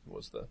 but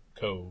was the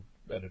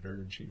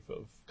co-editor-in-chief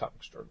of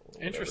Comics Journal.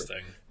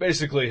 Interesting.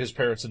 Basically, his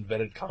parents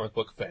invented comic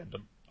book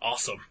fandom.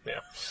 Awesome.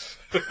 Yeah.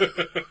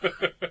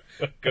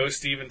 Go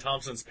Stephen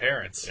Thompson's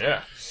parents.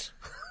 Yeah.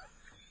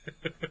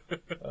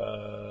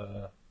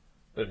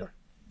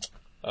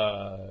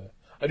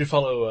 I do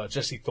follow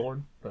Jesse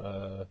Thorne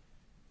from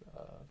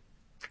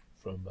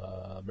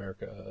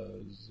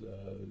America's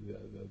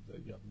the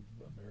Young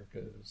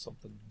America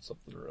something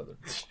or other.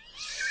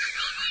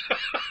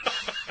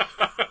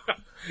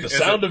 The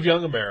Sound of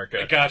Young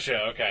America.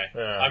 Gotcha. Okay,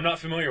 I'm not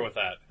familiar with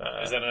that.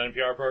 Is that an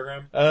NPR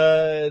program?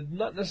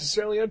 Not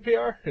necessarily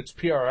NPR. It's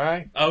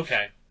PRI.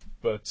 Okay,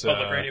 but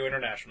Public Radio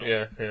International.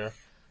 Yeah.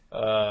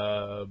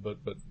 But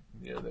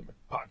they make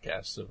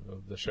podcasts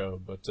of the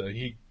show. But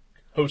he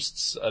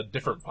hosts a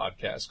different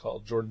podcast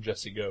called Jordan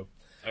Jesse Go.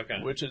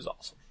 Okay, which is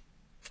awesome.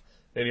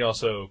 And he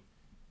also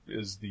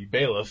is the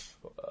bailiff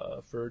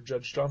for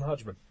Judge John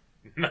Hodgman.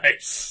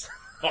 Nice.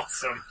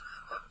 Awesome.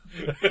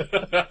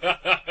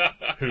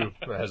 Who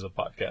has a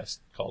podcast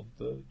called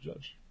The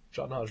Judge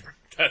John Hodgman.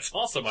 That's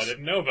awesome. I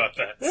didn't know about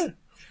that. Yeah.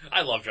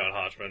 I love John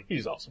Hodgman.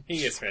 He's awesome.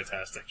 He is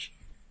fantastic.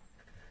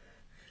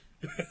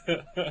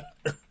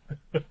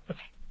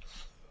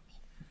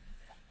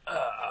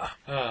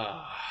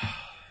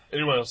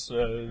 Anyone else?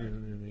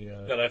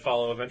 That I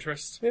follow of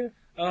interest? Yeah.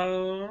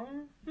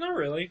 Not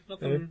really.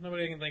 Nothing.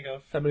 Nobody I can think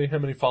of. How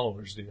many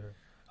followers do you have?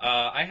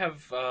 I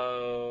have.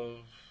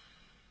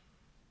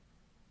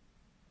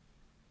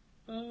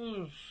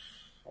 I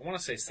want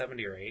to say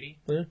 70 or 80.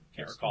 Yeah.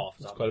 Can't recall.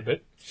 That's quite a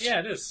bit. Yeah,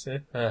 it is.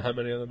 Yeah. How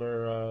many of them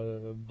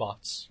are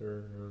bots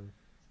or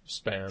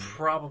spam?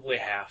 Probably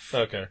half.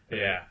 Okay.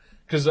 Yeah.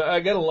 Because I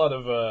get a lot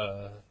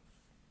of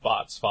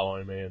bots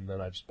following me, and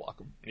then I just block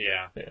them.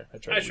 Yeah. Yeah.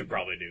 I should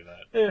probably do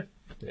that.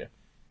 Yeah.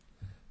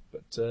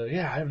 But I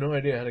have no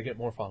idea how to get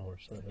more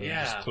followers. I'm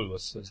just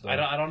clueless. I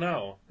don't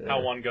know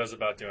how one goes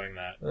about doing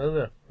that. I don't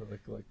know.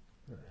 Like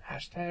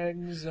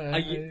hashtags.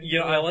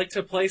 I like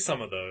to play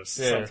some of those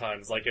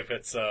sometimes. Like if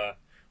it's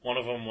one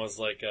of them was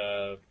like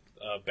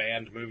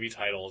band movie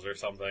titles or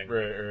something,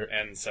 right.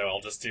 And so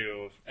I'll just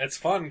do. It's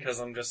fun because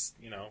I'm just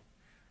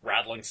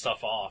rattling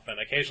stuff off,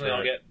 and occasionally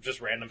I'll get just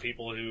random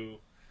people who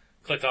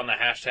clicked on the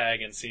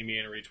hashtag and see me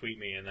and retweet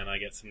me, and then I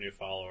get some new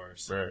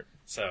followers. Right.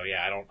 So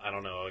I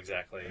don't know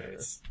exactly. Yeah.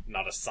 It's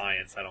not a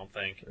science, I don't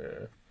think.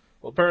 Yeah.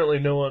 Well, apparently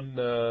no one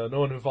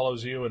who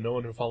follows you and no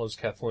one who follows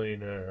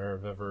Kathleen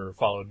have ever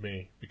followed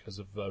me because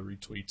of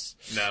retweets.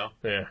 No.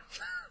 Yeah.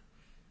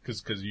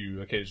 Because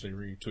you occasionally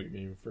retweet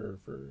me for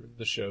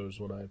the shows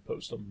when I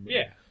post them.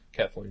 Yeah.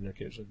 Kathleen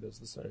occasionally does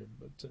the same,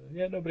 but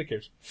nobody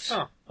cares.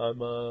 Huh.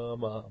 I'm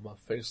a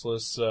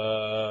faceless,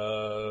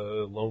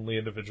 lonely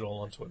individual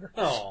on Twitter.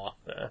 Aw.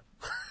 Yeah.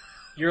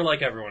 You're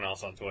like everyone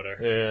else on Twitter.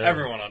 Yeah.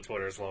 Everyone on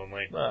Twitter is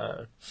lonely.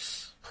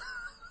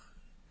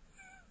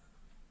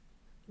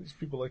 These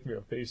people like me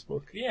on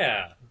Facebook.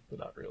 Yeah. But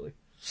not really.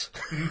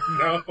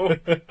 No.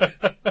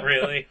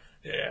 Really?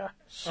 Yeah.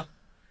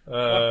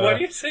 Why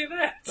do you say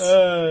that?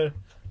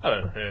 I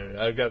don't know.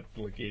 I've got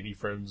like 80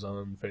 friends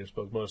on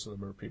Facebook. Most of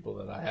them are people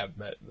that I have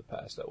met in the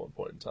past at one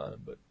point in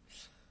time, but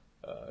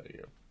I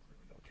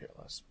don't care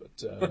less.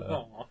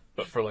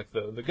 But for like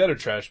the Gutter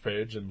Trash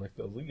page and like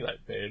the League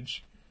Night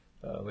page,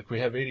 like we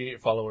have 88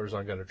 followers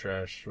on Gutter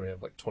Trash. We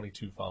have like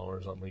 22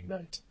 followers on League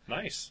Night.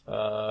 Nice.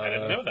 I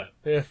didn't know that.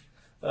 Yeah.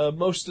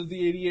 Most of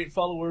the 88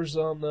 followers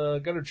on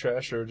Gutter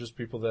Trash are just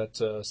people that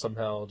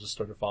somehow just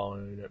started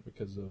following it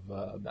because of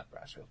Matt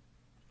Brassfield.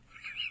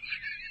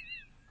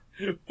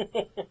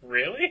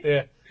 Really?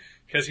 Yeah.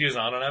 Because he was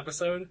on an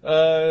episode?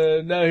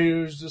 No, he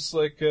was just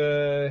like,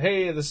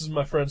 hey, this is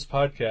my friend's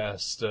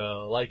podcast,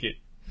 like it.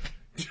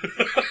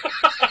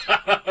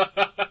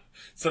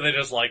 So they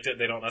just liked it,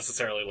 they don't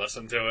necessarily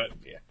listen to it?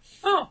 Yeah.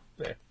 Oh.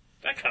 Yeah.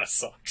 That kind of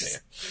sucks.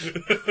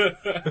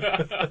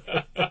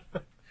 Yeah.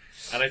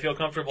 And I feel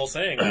comfortable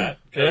saying that,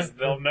 because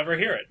they'll never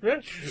hear it. Yeah.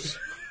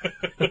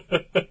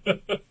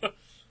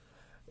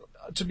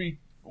 To be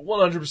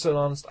 100%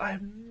 honest, I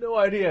have no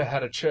idea how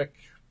to check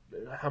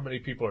how many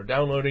people are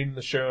downloading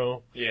the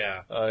show.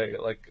 Yeah.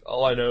 Like,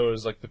 all I know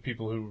is, like, the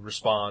people who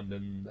respond,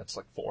 and that's,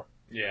 like, 4.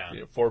 Yeah.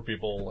 4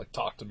 people, like,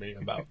 talk to me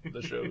about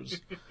the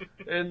shows.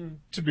 And,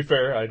 to be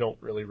fair, I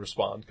don't really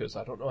respond, because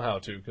I don't know how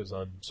to, because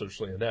I'm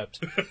socially inept.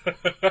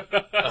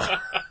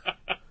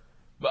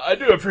 But I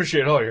do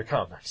appreciate all your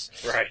comments.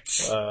 Right.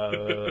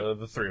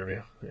 The 3 of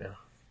you. Yeah.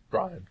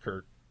 Brian,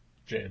 Kurt,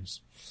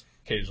 James.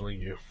 Occasionally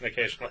you.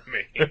 Occasionally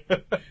me.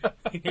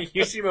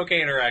 You seem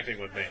okay interacting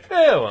with me.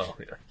 Yeah, well,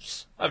 yeah.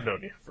 I've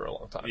known you for a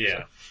long time.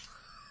 Yeah.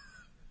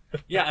 So.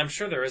 Yeah, I'm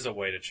sure there is a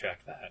way to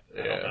check that.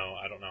 Yeah.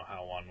 I don't know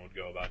how one would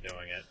go about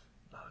doing it.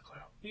 Not a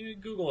clue. You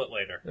can Google it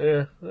later.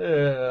 Yeah.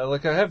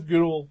 Like I have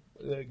Google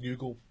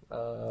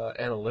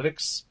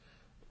Analytics.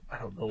 I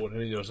don't know what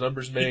any of those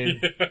numbers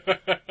mean.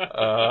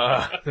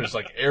 There's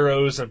like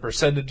arrows and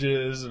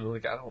percentages, and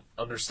like I don't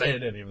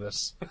understand any of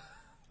this.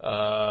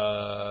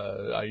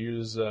 I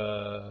use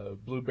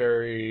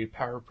Blueberry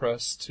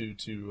PowerPress to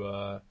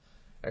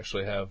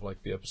actually have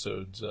like the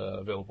episodes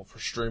available for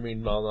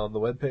streaming on the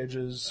web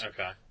pages.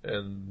 Okay.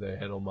 And they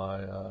handle my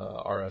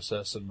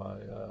RSS and my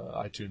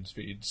iTunes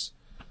feeds.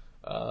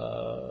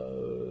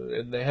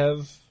 And they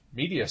have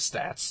media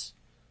stats,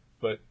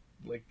 but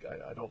like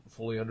I don't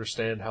fully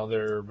understand how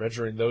they're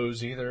measuring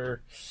those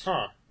either.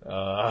 Huh.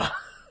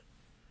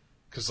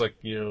 Because, like,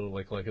 you know,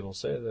 like it'll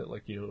say that,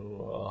 like, you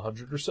know,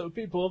 100 or so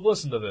people have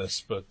listened to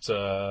this, but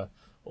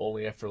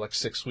only after, like,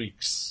 6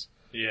 weeks.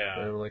 Yeah.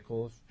 And I'm like,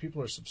 well, if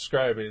people are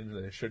subscribing,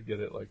 they should get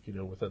it, like, you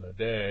know, within a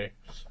day.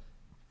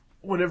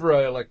 Whenever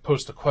I, like,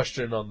 post a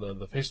question on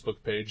the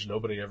Facebook page,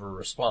 nobody ever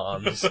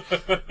responds.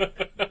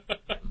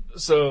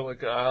 So,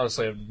 like, I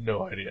honestly have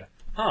no idea.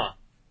 Huh.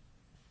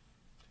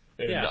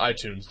 And Yeah.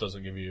 iTunes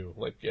doesn't give you,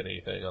 like,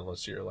 anything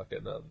unless you're, like,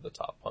 in the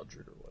top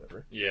 100 or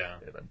whatever. Yeah.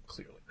 And I'm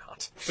clearly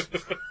not.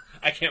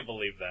 I can't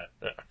believe that.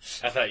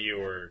 I thought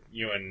you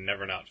and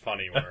Never Not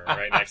Funny were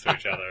right next to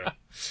each other.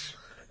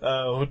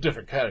 Well,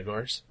 different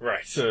categories.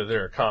 Right. So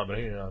they're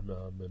comedy, and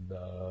I'm in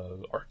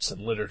arts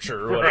and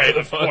literature, or whatever Right, the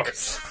of fuck.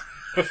 course.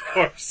 Of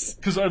course.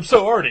 Because I'm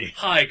so arty.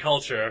 High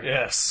culture.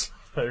 Yes.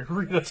 I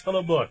read a ton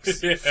of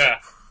books. Yeah.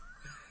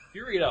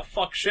 You read a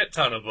fuck shit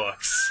ton of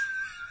books.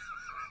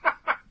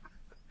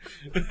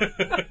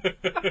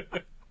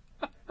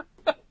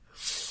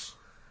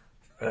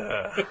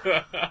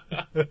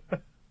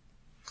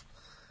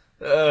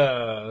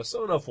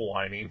 So enough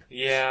whining.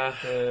 Yeah.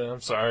 I'm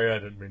sorry, I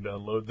didn't mean to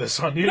unload this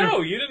on you. No,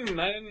 you didn't.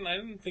 I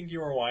didn't think you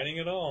were whining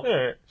at all.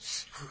 Alright.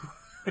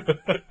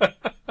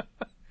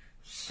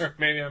 Or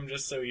maybe I'm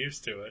just so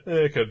used to it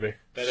It could be.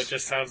 that it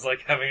just sounds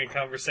like having a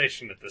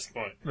conversation at this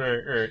point.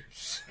 Right.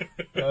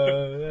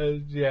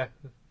 Yeah.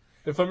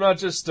 If I'm not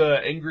just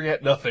angry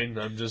at nothing,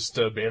 I'm just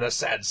being a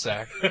sad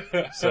sack.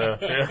 So,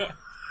 yeah.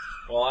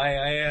 Well,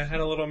 I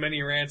had a little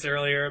mini rant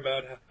earlier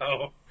about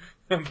how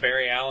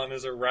Barry Allen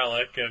is a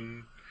relic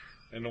and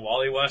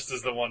Wally West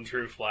is the one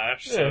true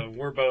Flash. So Yeah.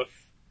 we're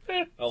both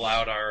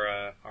allowed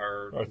our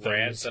rants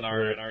things, and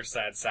right. our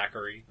sad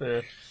sackery.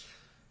 Yeah.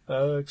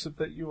 Except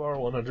that you are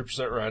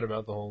 100% right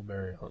about the whole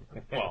Barry Allen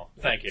thing. Well,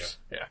 thank you.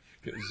 Yeah.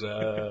 Because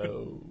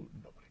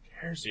nobody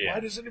cares. Yeah.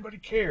 Why does anybody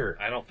care?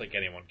 I don't think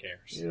anyone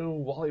cares. You know,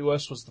 Wally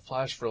West was the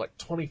Flash for like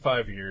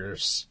 25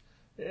 years.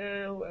 You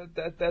know,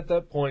 at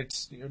that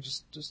point, you know,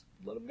 just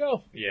let him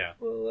go. Yeah,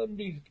 Well, let him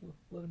be.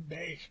 Let him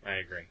be. I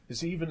agree.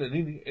 Is he even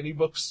in any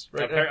books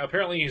right now?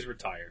 Apparently he's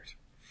retired.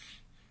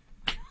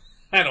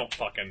 I don't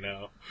fucking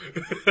know.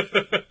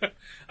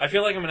 I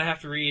feel like I'm going to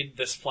have to read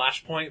this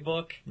Flashpoint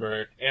book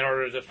Right. in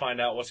order to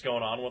find out what's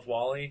going on with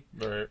Wally.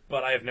 Right.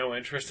 But I have no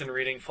interest in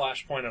reading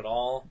Flashpoint at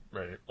all.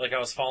 Right. Like, I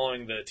was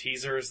following the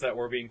teasers that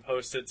were being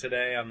posted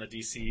today on the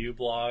DCU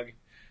blog,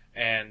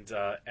 and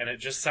it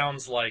just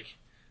sounds like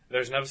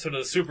there's an episode of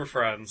the Super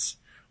Friends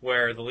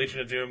where the Legion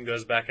of Doom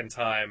goes back in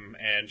time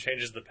and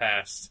changes the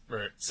past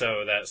Right.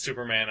 so that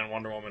Superman and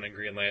Wonder Woman and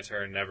Green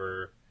Lantern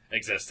never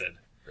existed.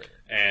 Right.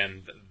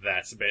 And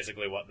that's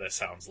basically what this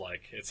sounds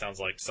like. It sounds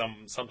like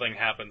something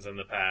happens in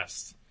the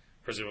past.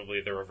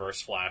 Presumably the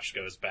Reverse Flash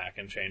goes back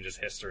and changes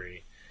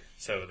history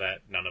so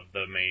that none of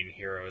the main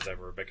heroes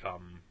ever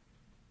become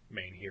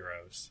main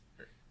heroes.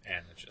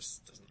 And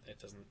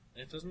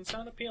it doesn't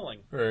sound appealing.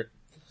 Right.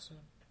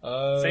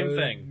 Same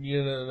thing.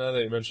 You know, now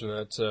that you mention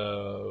that,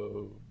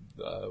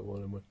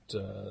 when I went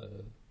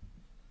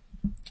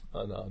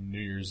on New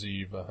Year's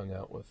Eve, I hung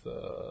out with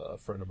a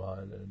friend of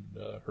mine and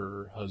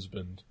her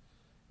husband,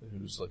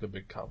 who's like a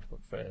big comic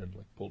book fan,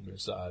 like pulled me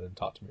aside and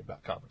talked to me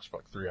about comics for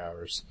like 3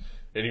 hours.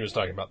 And he was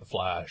talking about The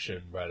Flash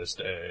and Brightest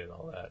Day and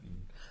all that.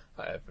 And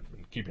I haven't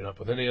been keeping up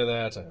with any of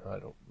that. I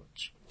don't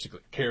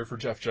particularly care for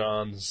Jeff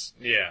Johns.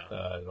 Yeah.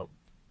 I don't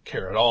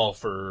care at all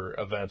for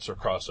events or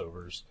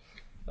crossovers.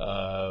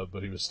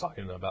 But he was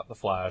talking about The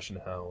Flash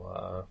and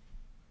how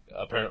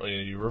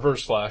apparently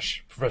Reverse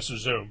Flash, Professor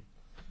Zoom,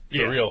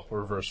 the real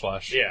Reverse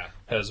Flash,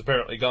 has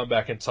apparently gone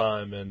back in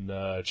time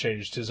and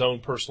changed his own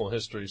personal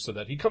history so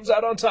that he comes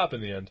out on top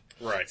in the end.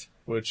 Right.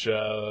 Which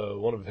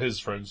one of his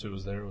friends who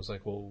was there was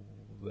like, well,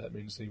 that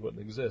means he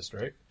wouldn't exist,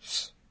 right?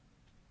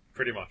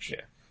 Pretty much.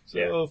 Yeah.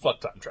 So,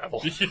 fuck time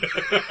travel.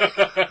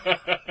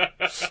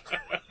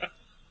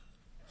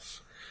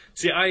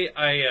 See,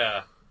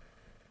 I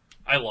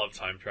love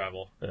time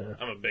travel. Yeah.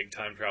 I'm a big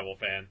time travel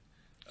fan.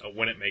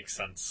 When it makes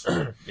sense.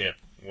 Yeah.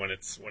 When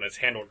it's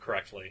handled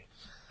correctly,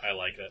 I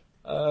like it.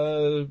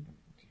 I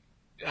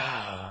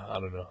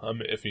don't know. I'm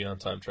iffy on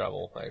time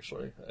travel,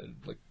 actually.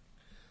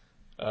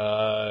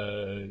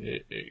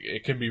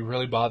 It can be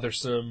really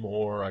bothersome,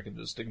 or I can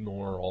just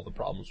ignore all the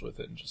problems with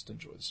it and just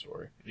enjoy the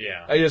story.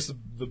 Yeah. I guess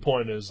the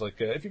point is,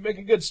 like, if you make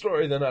a good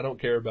story, then I don't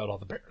care about all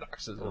the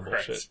paradoxes and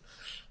bullshit.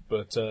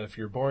 But if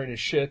you're boring as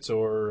shit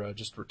or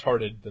just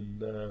retarded,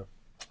 then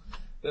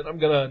I'm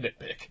gonna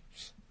nitpick.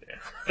 Yeah.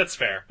 That's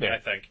fair, Yeah. I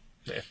think.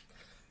 Yeah.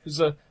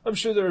 Because I'm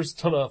sure there's a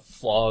ton of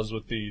flaws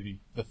with the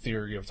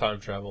theory of time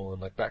travel and,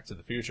 like, Back to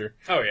the Future.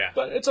 Oh, yeah.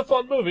 But it's a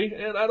fun movie,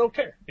 and I don't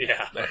care.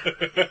 Yeah.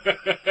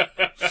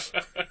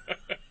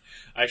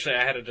 Actually,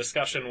 I had a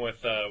discussion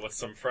with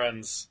some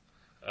friends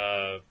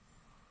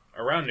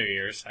around New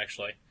Year's,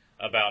 actually,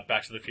 about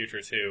Back to the Future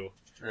 2.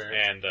 Right.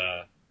 And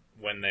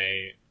when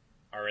they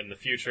are in the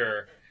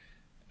future,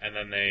 and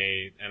then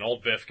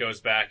old Biff goes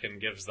back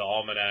and gives the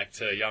almanac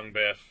to young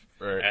Biff,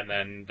 Right. and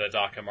then the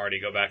Doc and Marty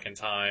go back in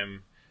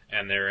time,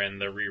 and they're in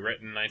the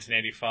rewritten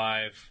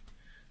 1985,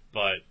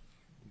 but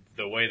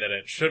the way that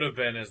it should have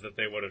been is that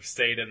they would have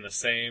stayed in the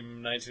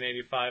same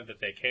 1985 that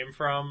they came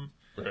from.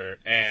 Right.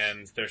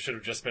 And there should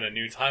have just been a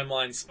new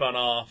timeline spun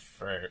off.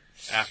 Right.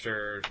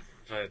 After,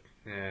 but,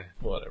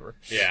 whatever.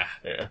 Yeah.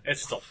 Yeah.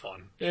 It's still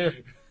fun. Yeah.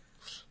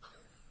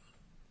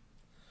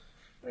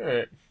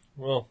 Alright.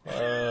 Well,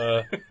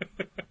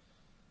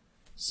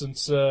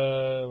 since,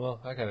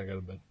 I kinda go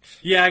to bed.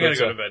 Yeah, I gotta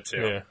go to bed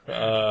too.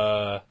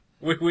 Yeah.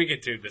 We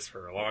could do this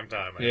for a long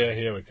time.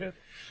 Yeah, we could.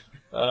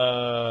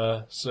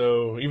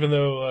 So, even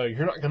though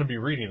you're not gonna be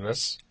reading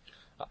this,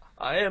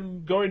 I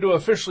am going to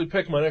officially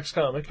pick my next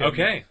comic.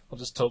 Okay. I'll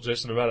just tell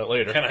Jason about it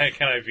later. Can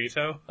I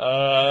veto?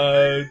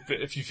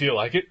 If you feel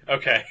like it.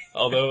 Okay.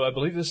 Although, I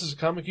believe this is a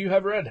comic you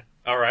have read.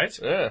 Alright.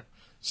 Yeah.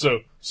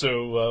 So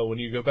when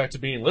you go back to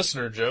being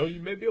listener, Joe,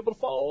 you may be able to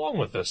follow along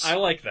with this. I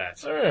like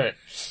that. All right.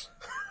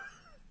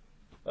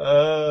 Do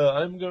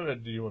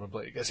you want to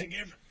play a guessing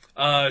game?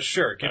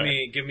 Sure. Give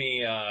me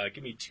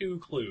 2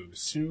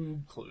 clues.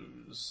 2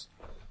 clues.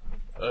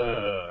 All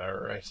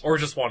right. Or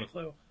just 1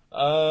 clue.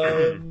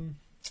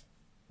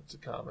 It's a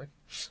comic.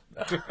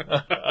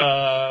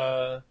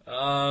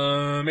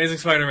 Amazing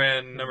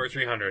Spider-Man number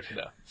 300.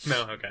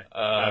 No, okay.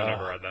 I've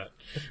never read that.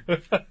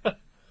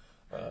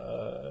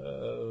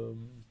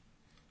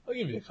 I'll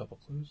give you a couple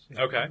clues.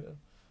 Okay.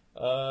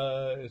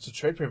 It's a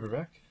trade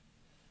paperback.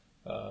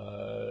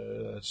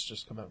 It's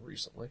just come out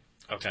recently.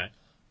 Okay.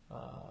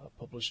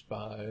 Published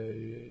by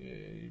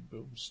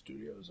Boom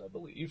Studios, I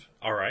believe.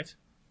 All right.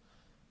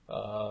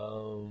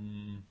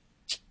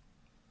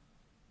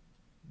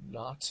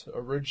 Not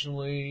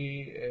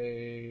originally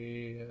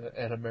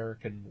an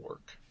American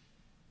work.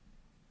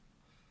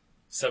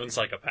 7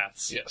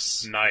 Psychopaths.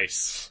 Yes.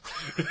 Nice.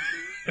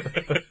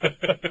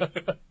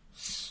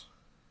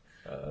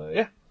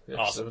 Yeah.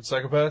 Awesome.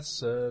 7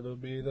 Psychopaths. It'll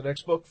be the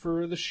next book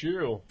for the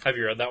shoe. Have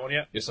you read that one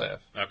yet? Yes, I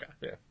have. Okay.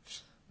 Yeah.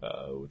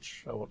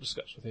 Which I won't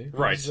discuss with you.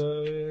 Right.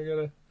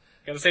 I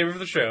gotta save it for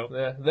the show.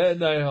 Yeah.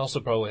 Then I also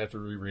probably have to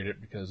reread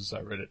it because I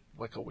read it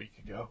like a week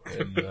ago.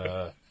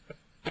 And,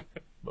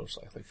 most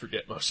likely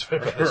forget most of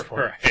it at this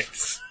point.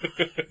 Right.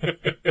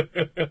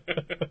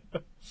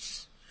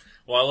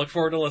 Well, I look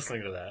forward to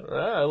listening to that.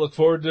 I look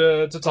forward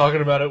to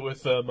talking about it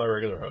with my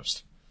regular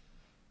host.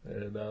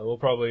 And we'll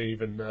probably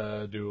even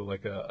do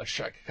like a a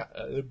Shaka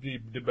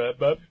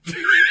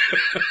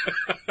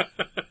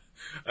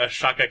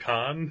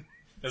Khan?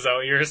 Is that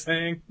what you were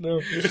saying? No.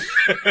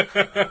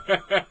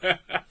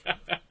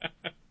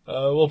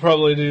 We'll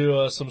probably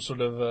do some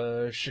sort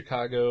of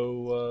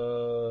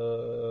Chicago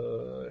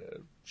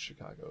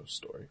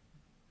story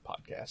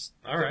podcast.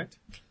 All right.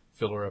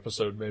 Filler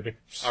episode, maybe.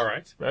 All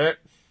right. All right.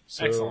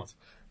 So, excellent.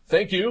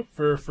 Thank you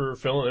for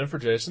filling in for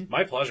Jason.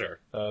 My pleasure.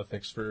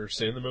 Thanks for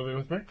seeing the movie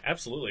with me.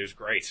 Absolutely. It was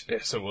great.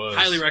 Yes, it was.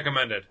 Highly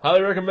recommended.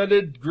 Highly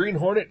recommended. Green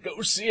Hornet.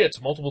 Go see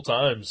it multiple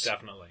times.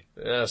 Definitely.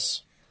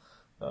 Yes.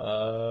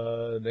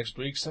 Next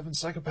week, 7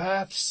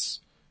 Psychopaths.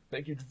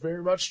 Thank you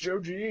very much, Joe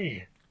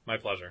G. My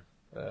pleasure.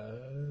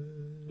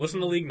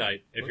 Listen to League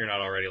Night if you're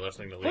not already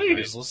listening to League Night.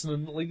 Please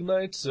listen to League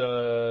Night.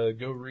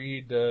 Go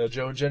read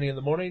Joe and Jenny in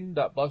the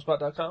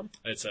Morning.blogspot.com.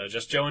 It's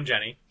just Joe and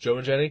Jenny. Joe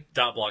and Jenny.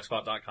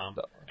 .blogspot.com.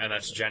 And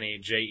that's Jenny,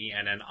 Jennie.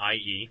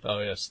 Oh,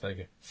 yes, thank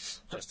you.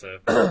 Just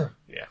to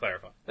yeah.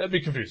 clarify. That'd be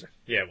confusing.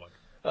 Yeah, it would.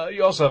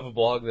 You also have a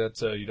blog that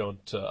you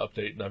don't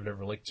update, and I've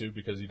never linked to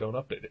because you don't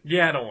update it.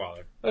 Yeah, don't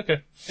bother.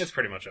 Okay. It's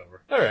pretty much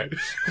over. All right.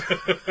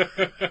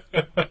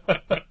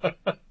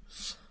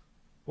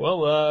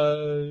 Well,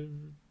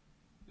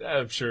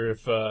 I'm sure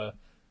if the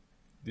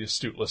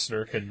astute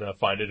listener can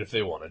find it if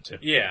they wanted to.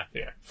 Yeah.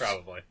 Yeah.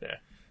 Probably. Yeah.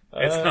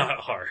 It's not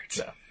hard.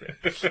 No.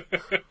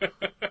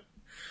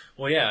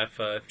 Well, yeah,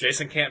 if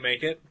Jason can't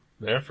make it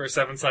for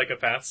 7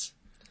 Psychopaths,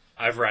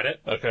 I've read it.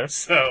 Okay.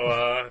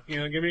 So,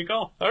 give me a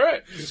call. All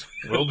right.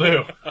 Will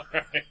do. All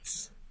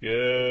right.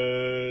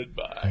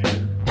 Goodbye.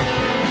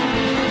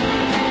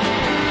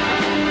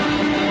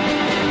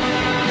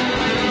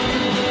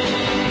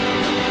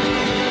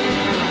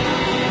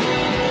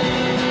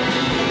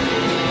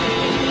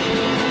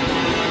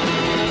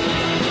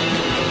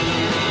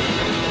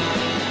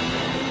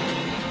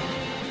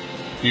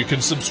 You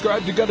can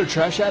subscribe to Gutter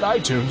Trash at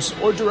iTunes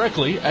or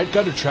directly at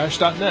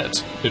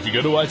guttertrash.net. If you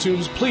go to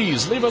iTunes,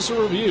 please leave us a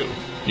review.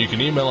 You can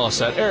email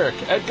us at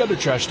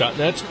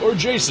eric@guttertrash.net or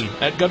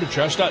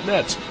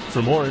jason@guttertrash.net.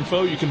 For more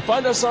info, you can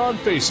find us on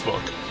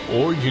Facebook.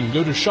 Or you can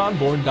go to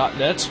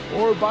seanborn.net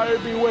or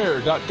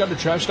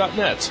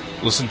buyerbeware.guttertrash.net.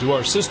 Listen to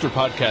our sister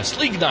podcast,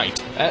 League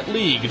Night, at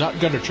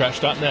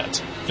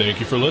league.guttertrash.net. Thank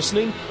you for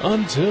listening.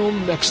 Until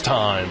next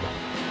time.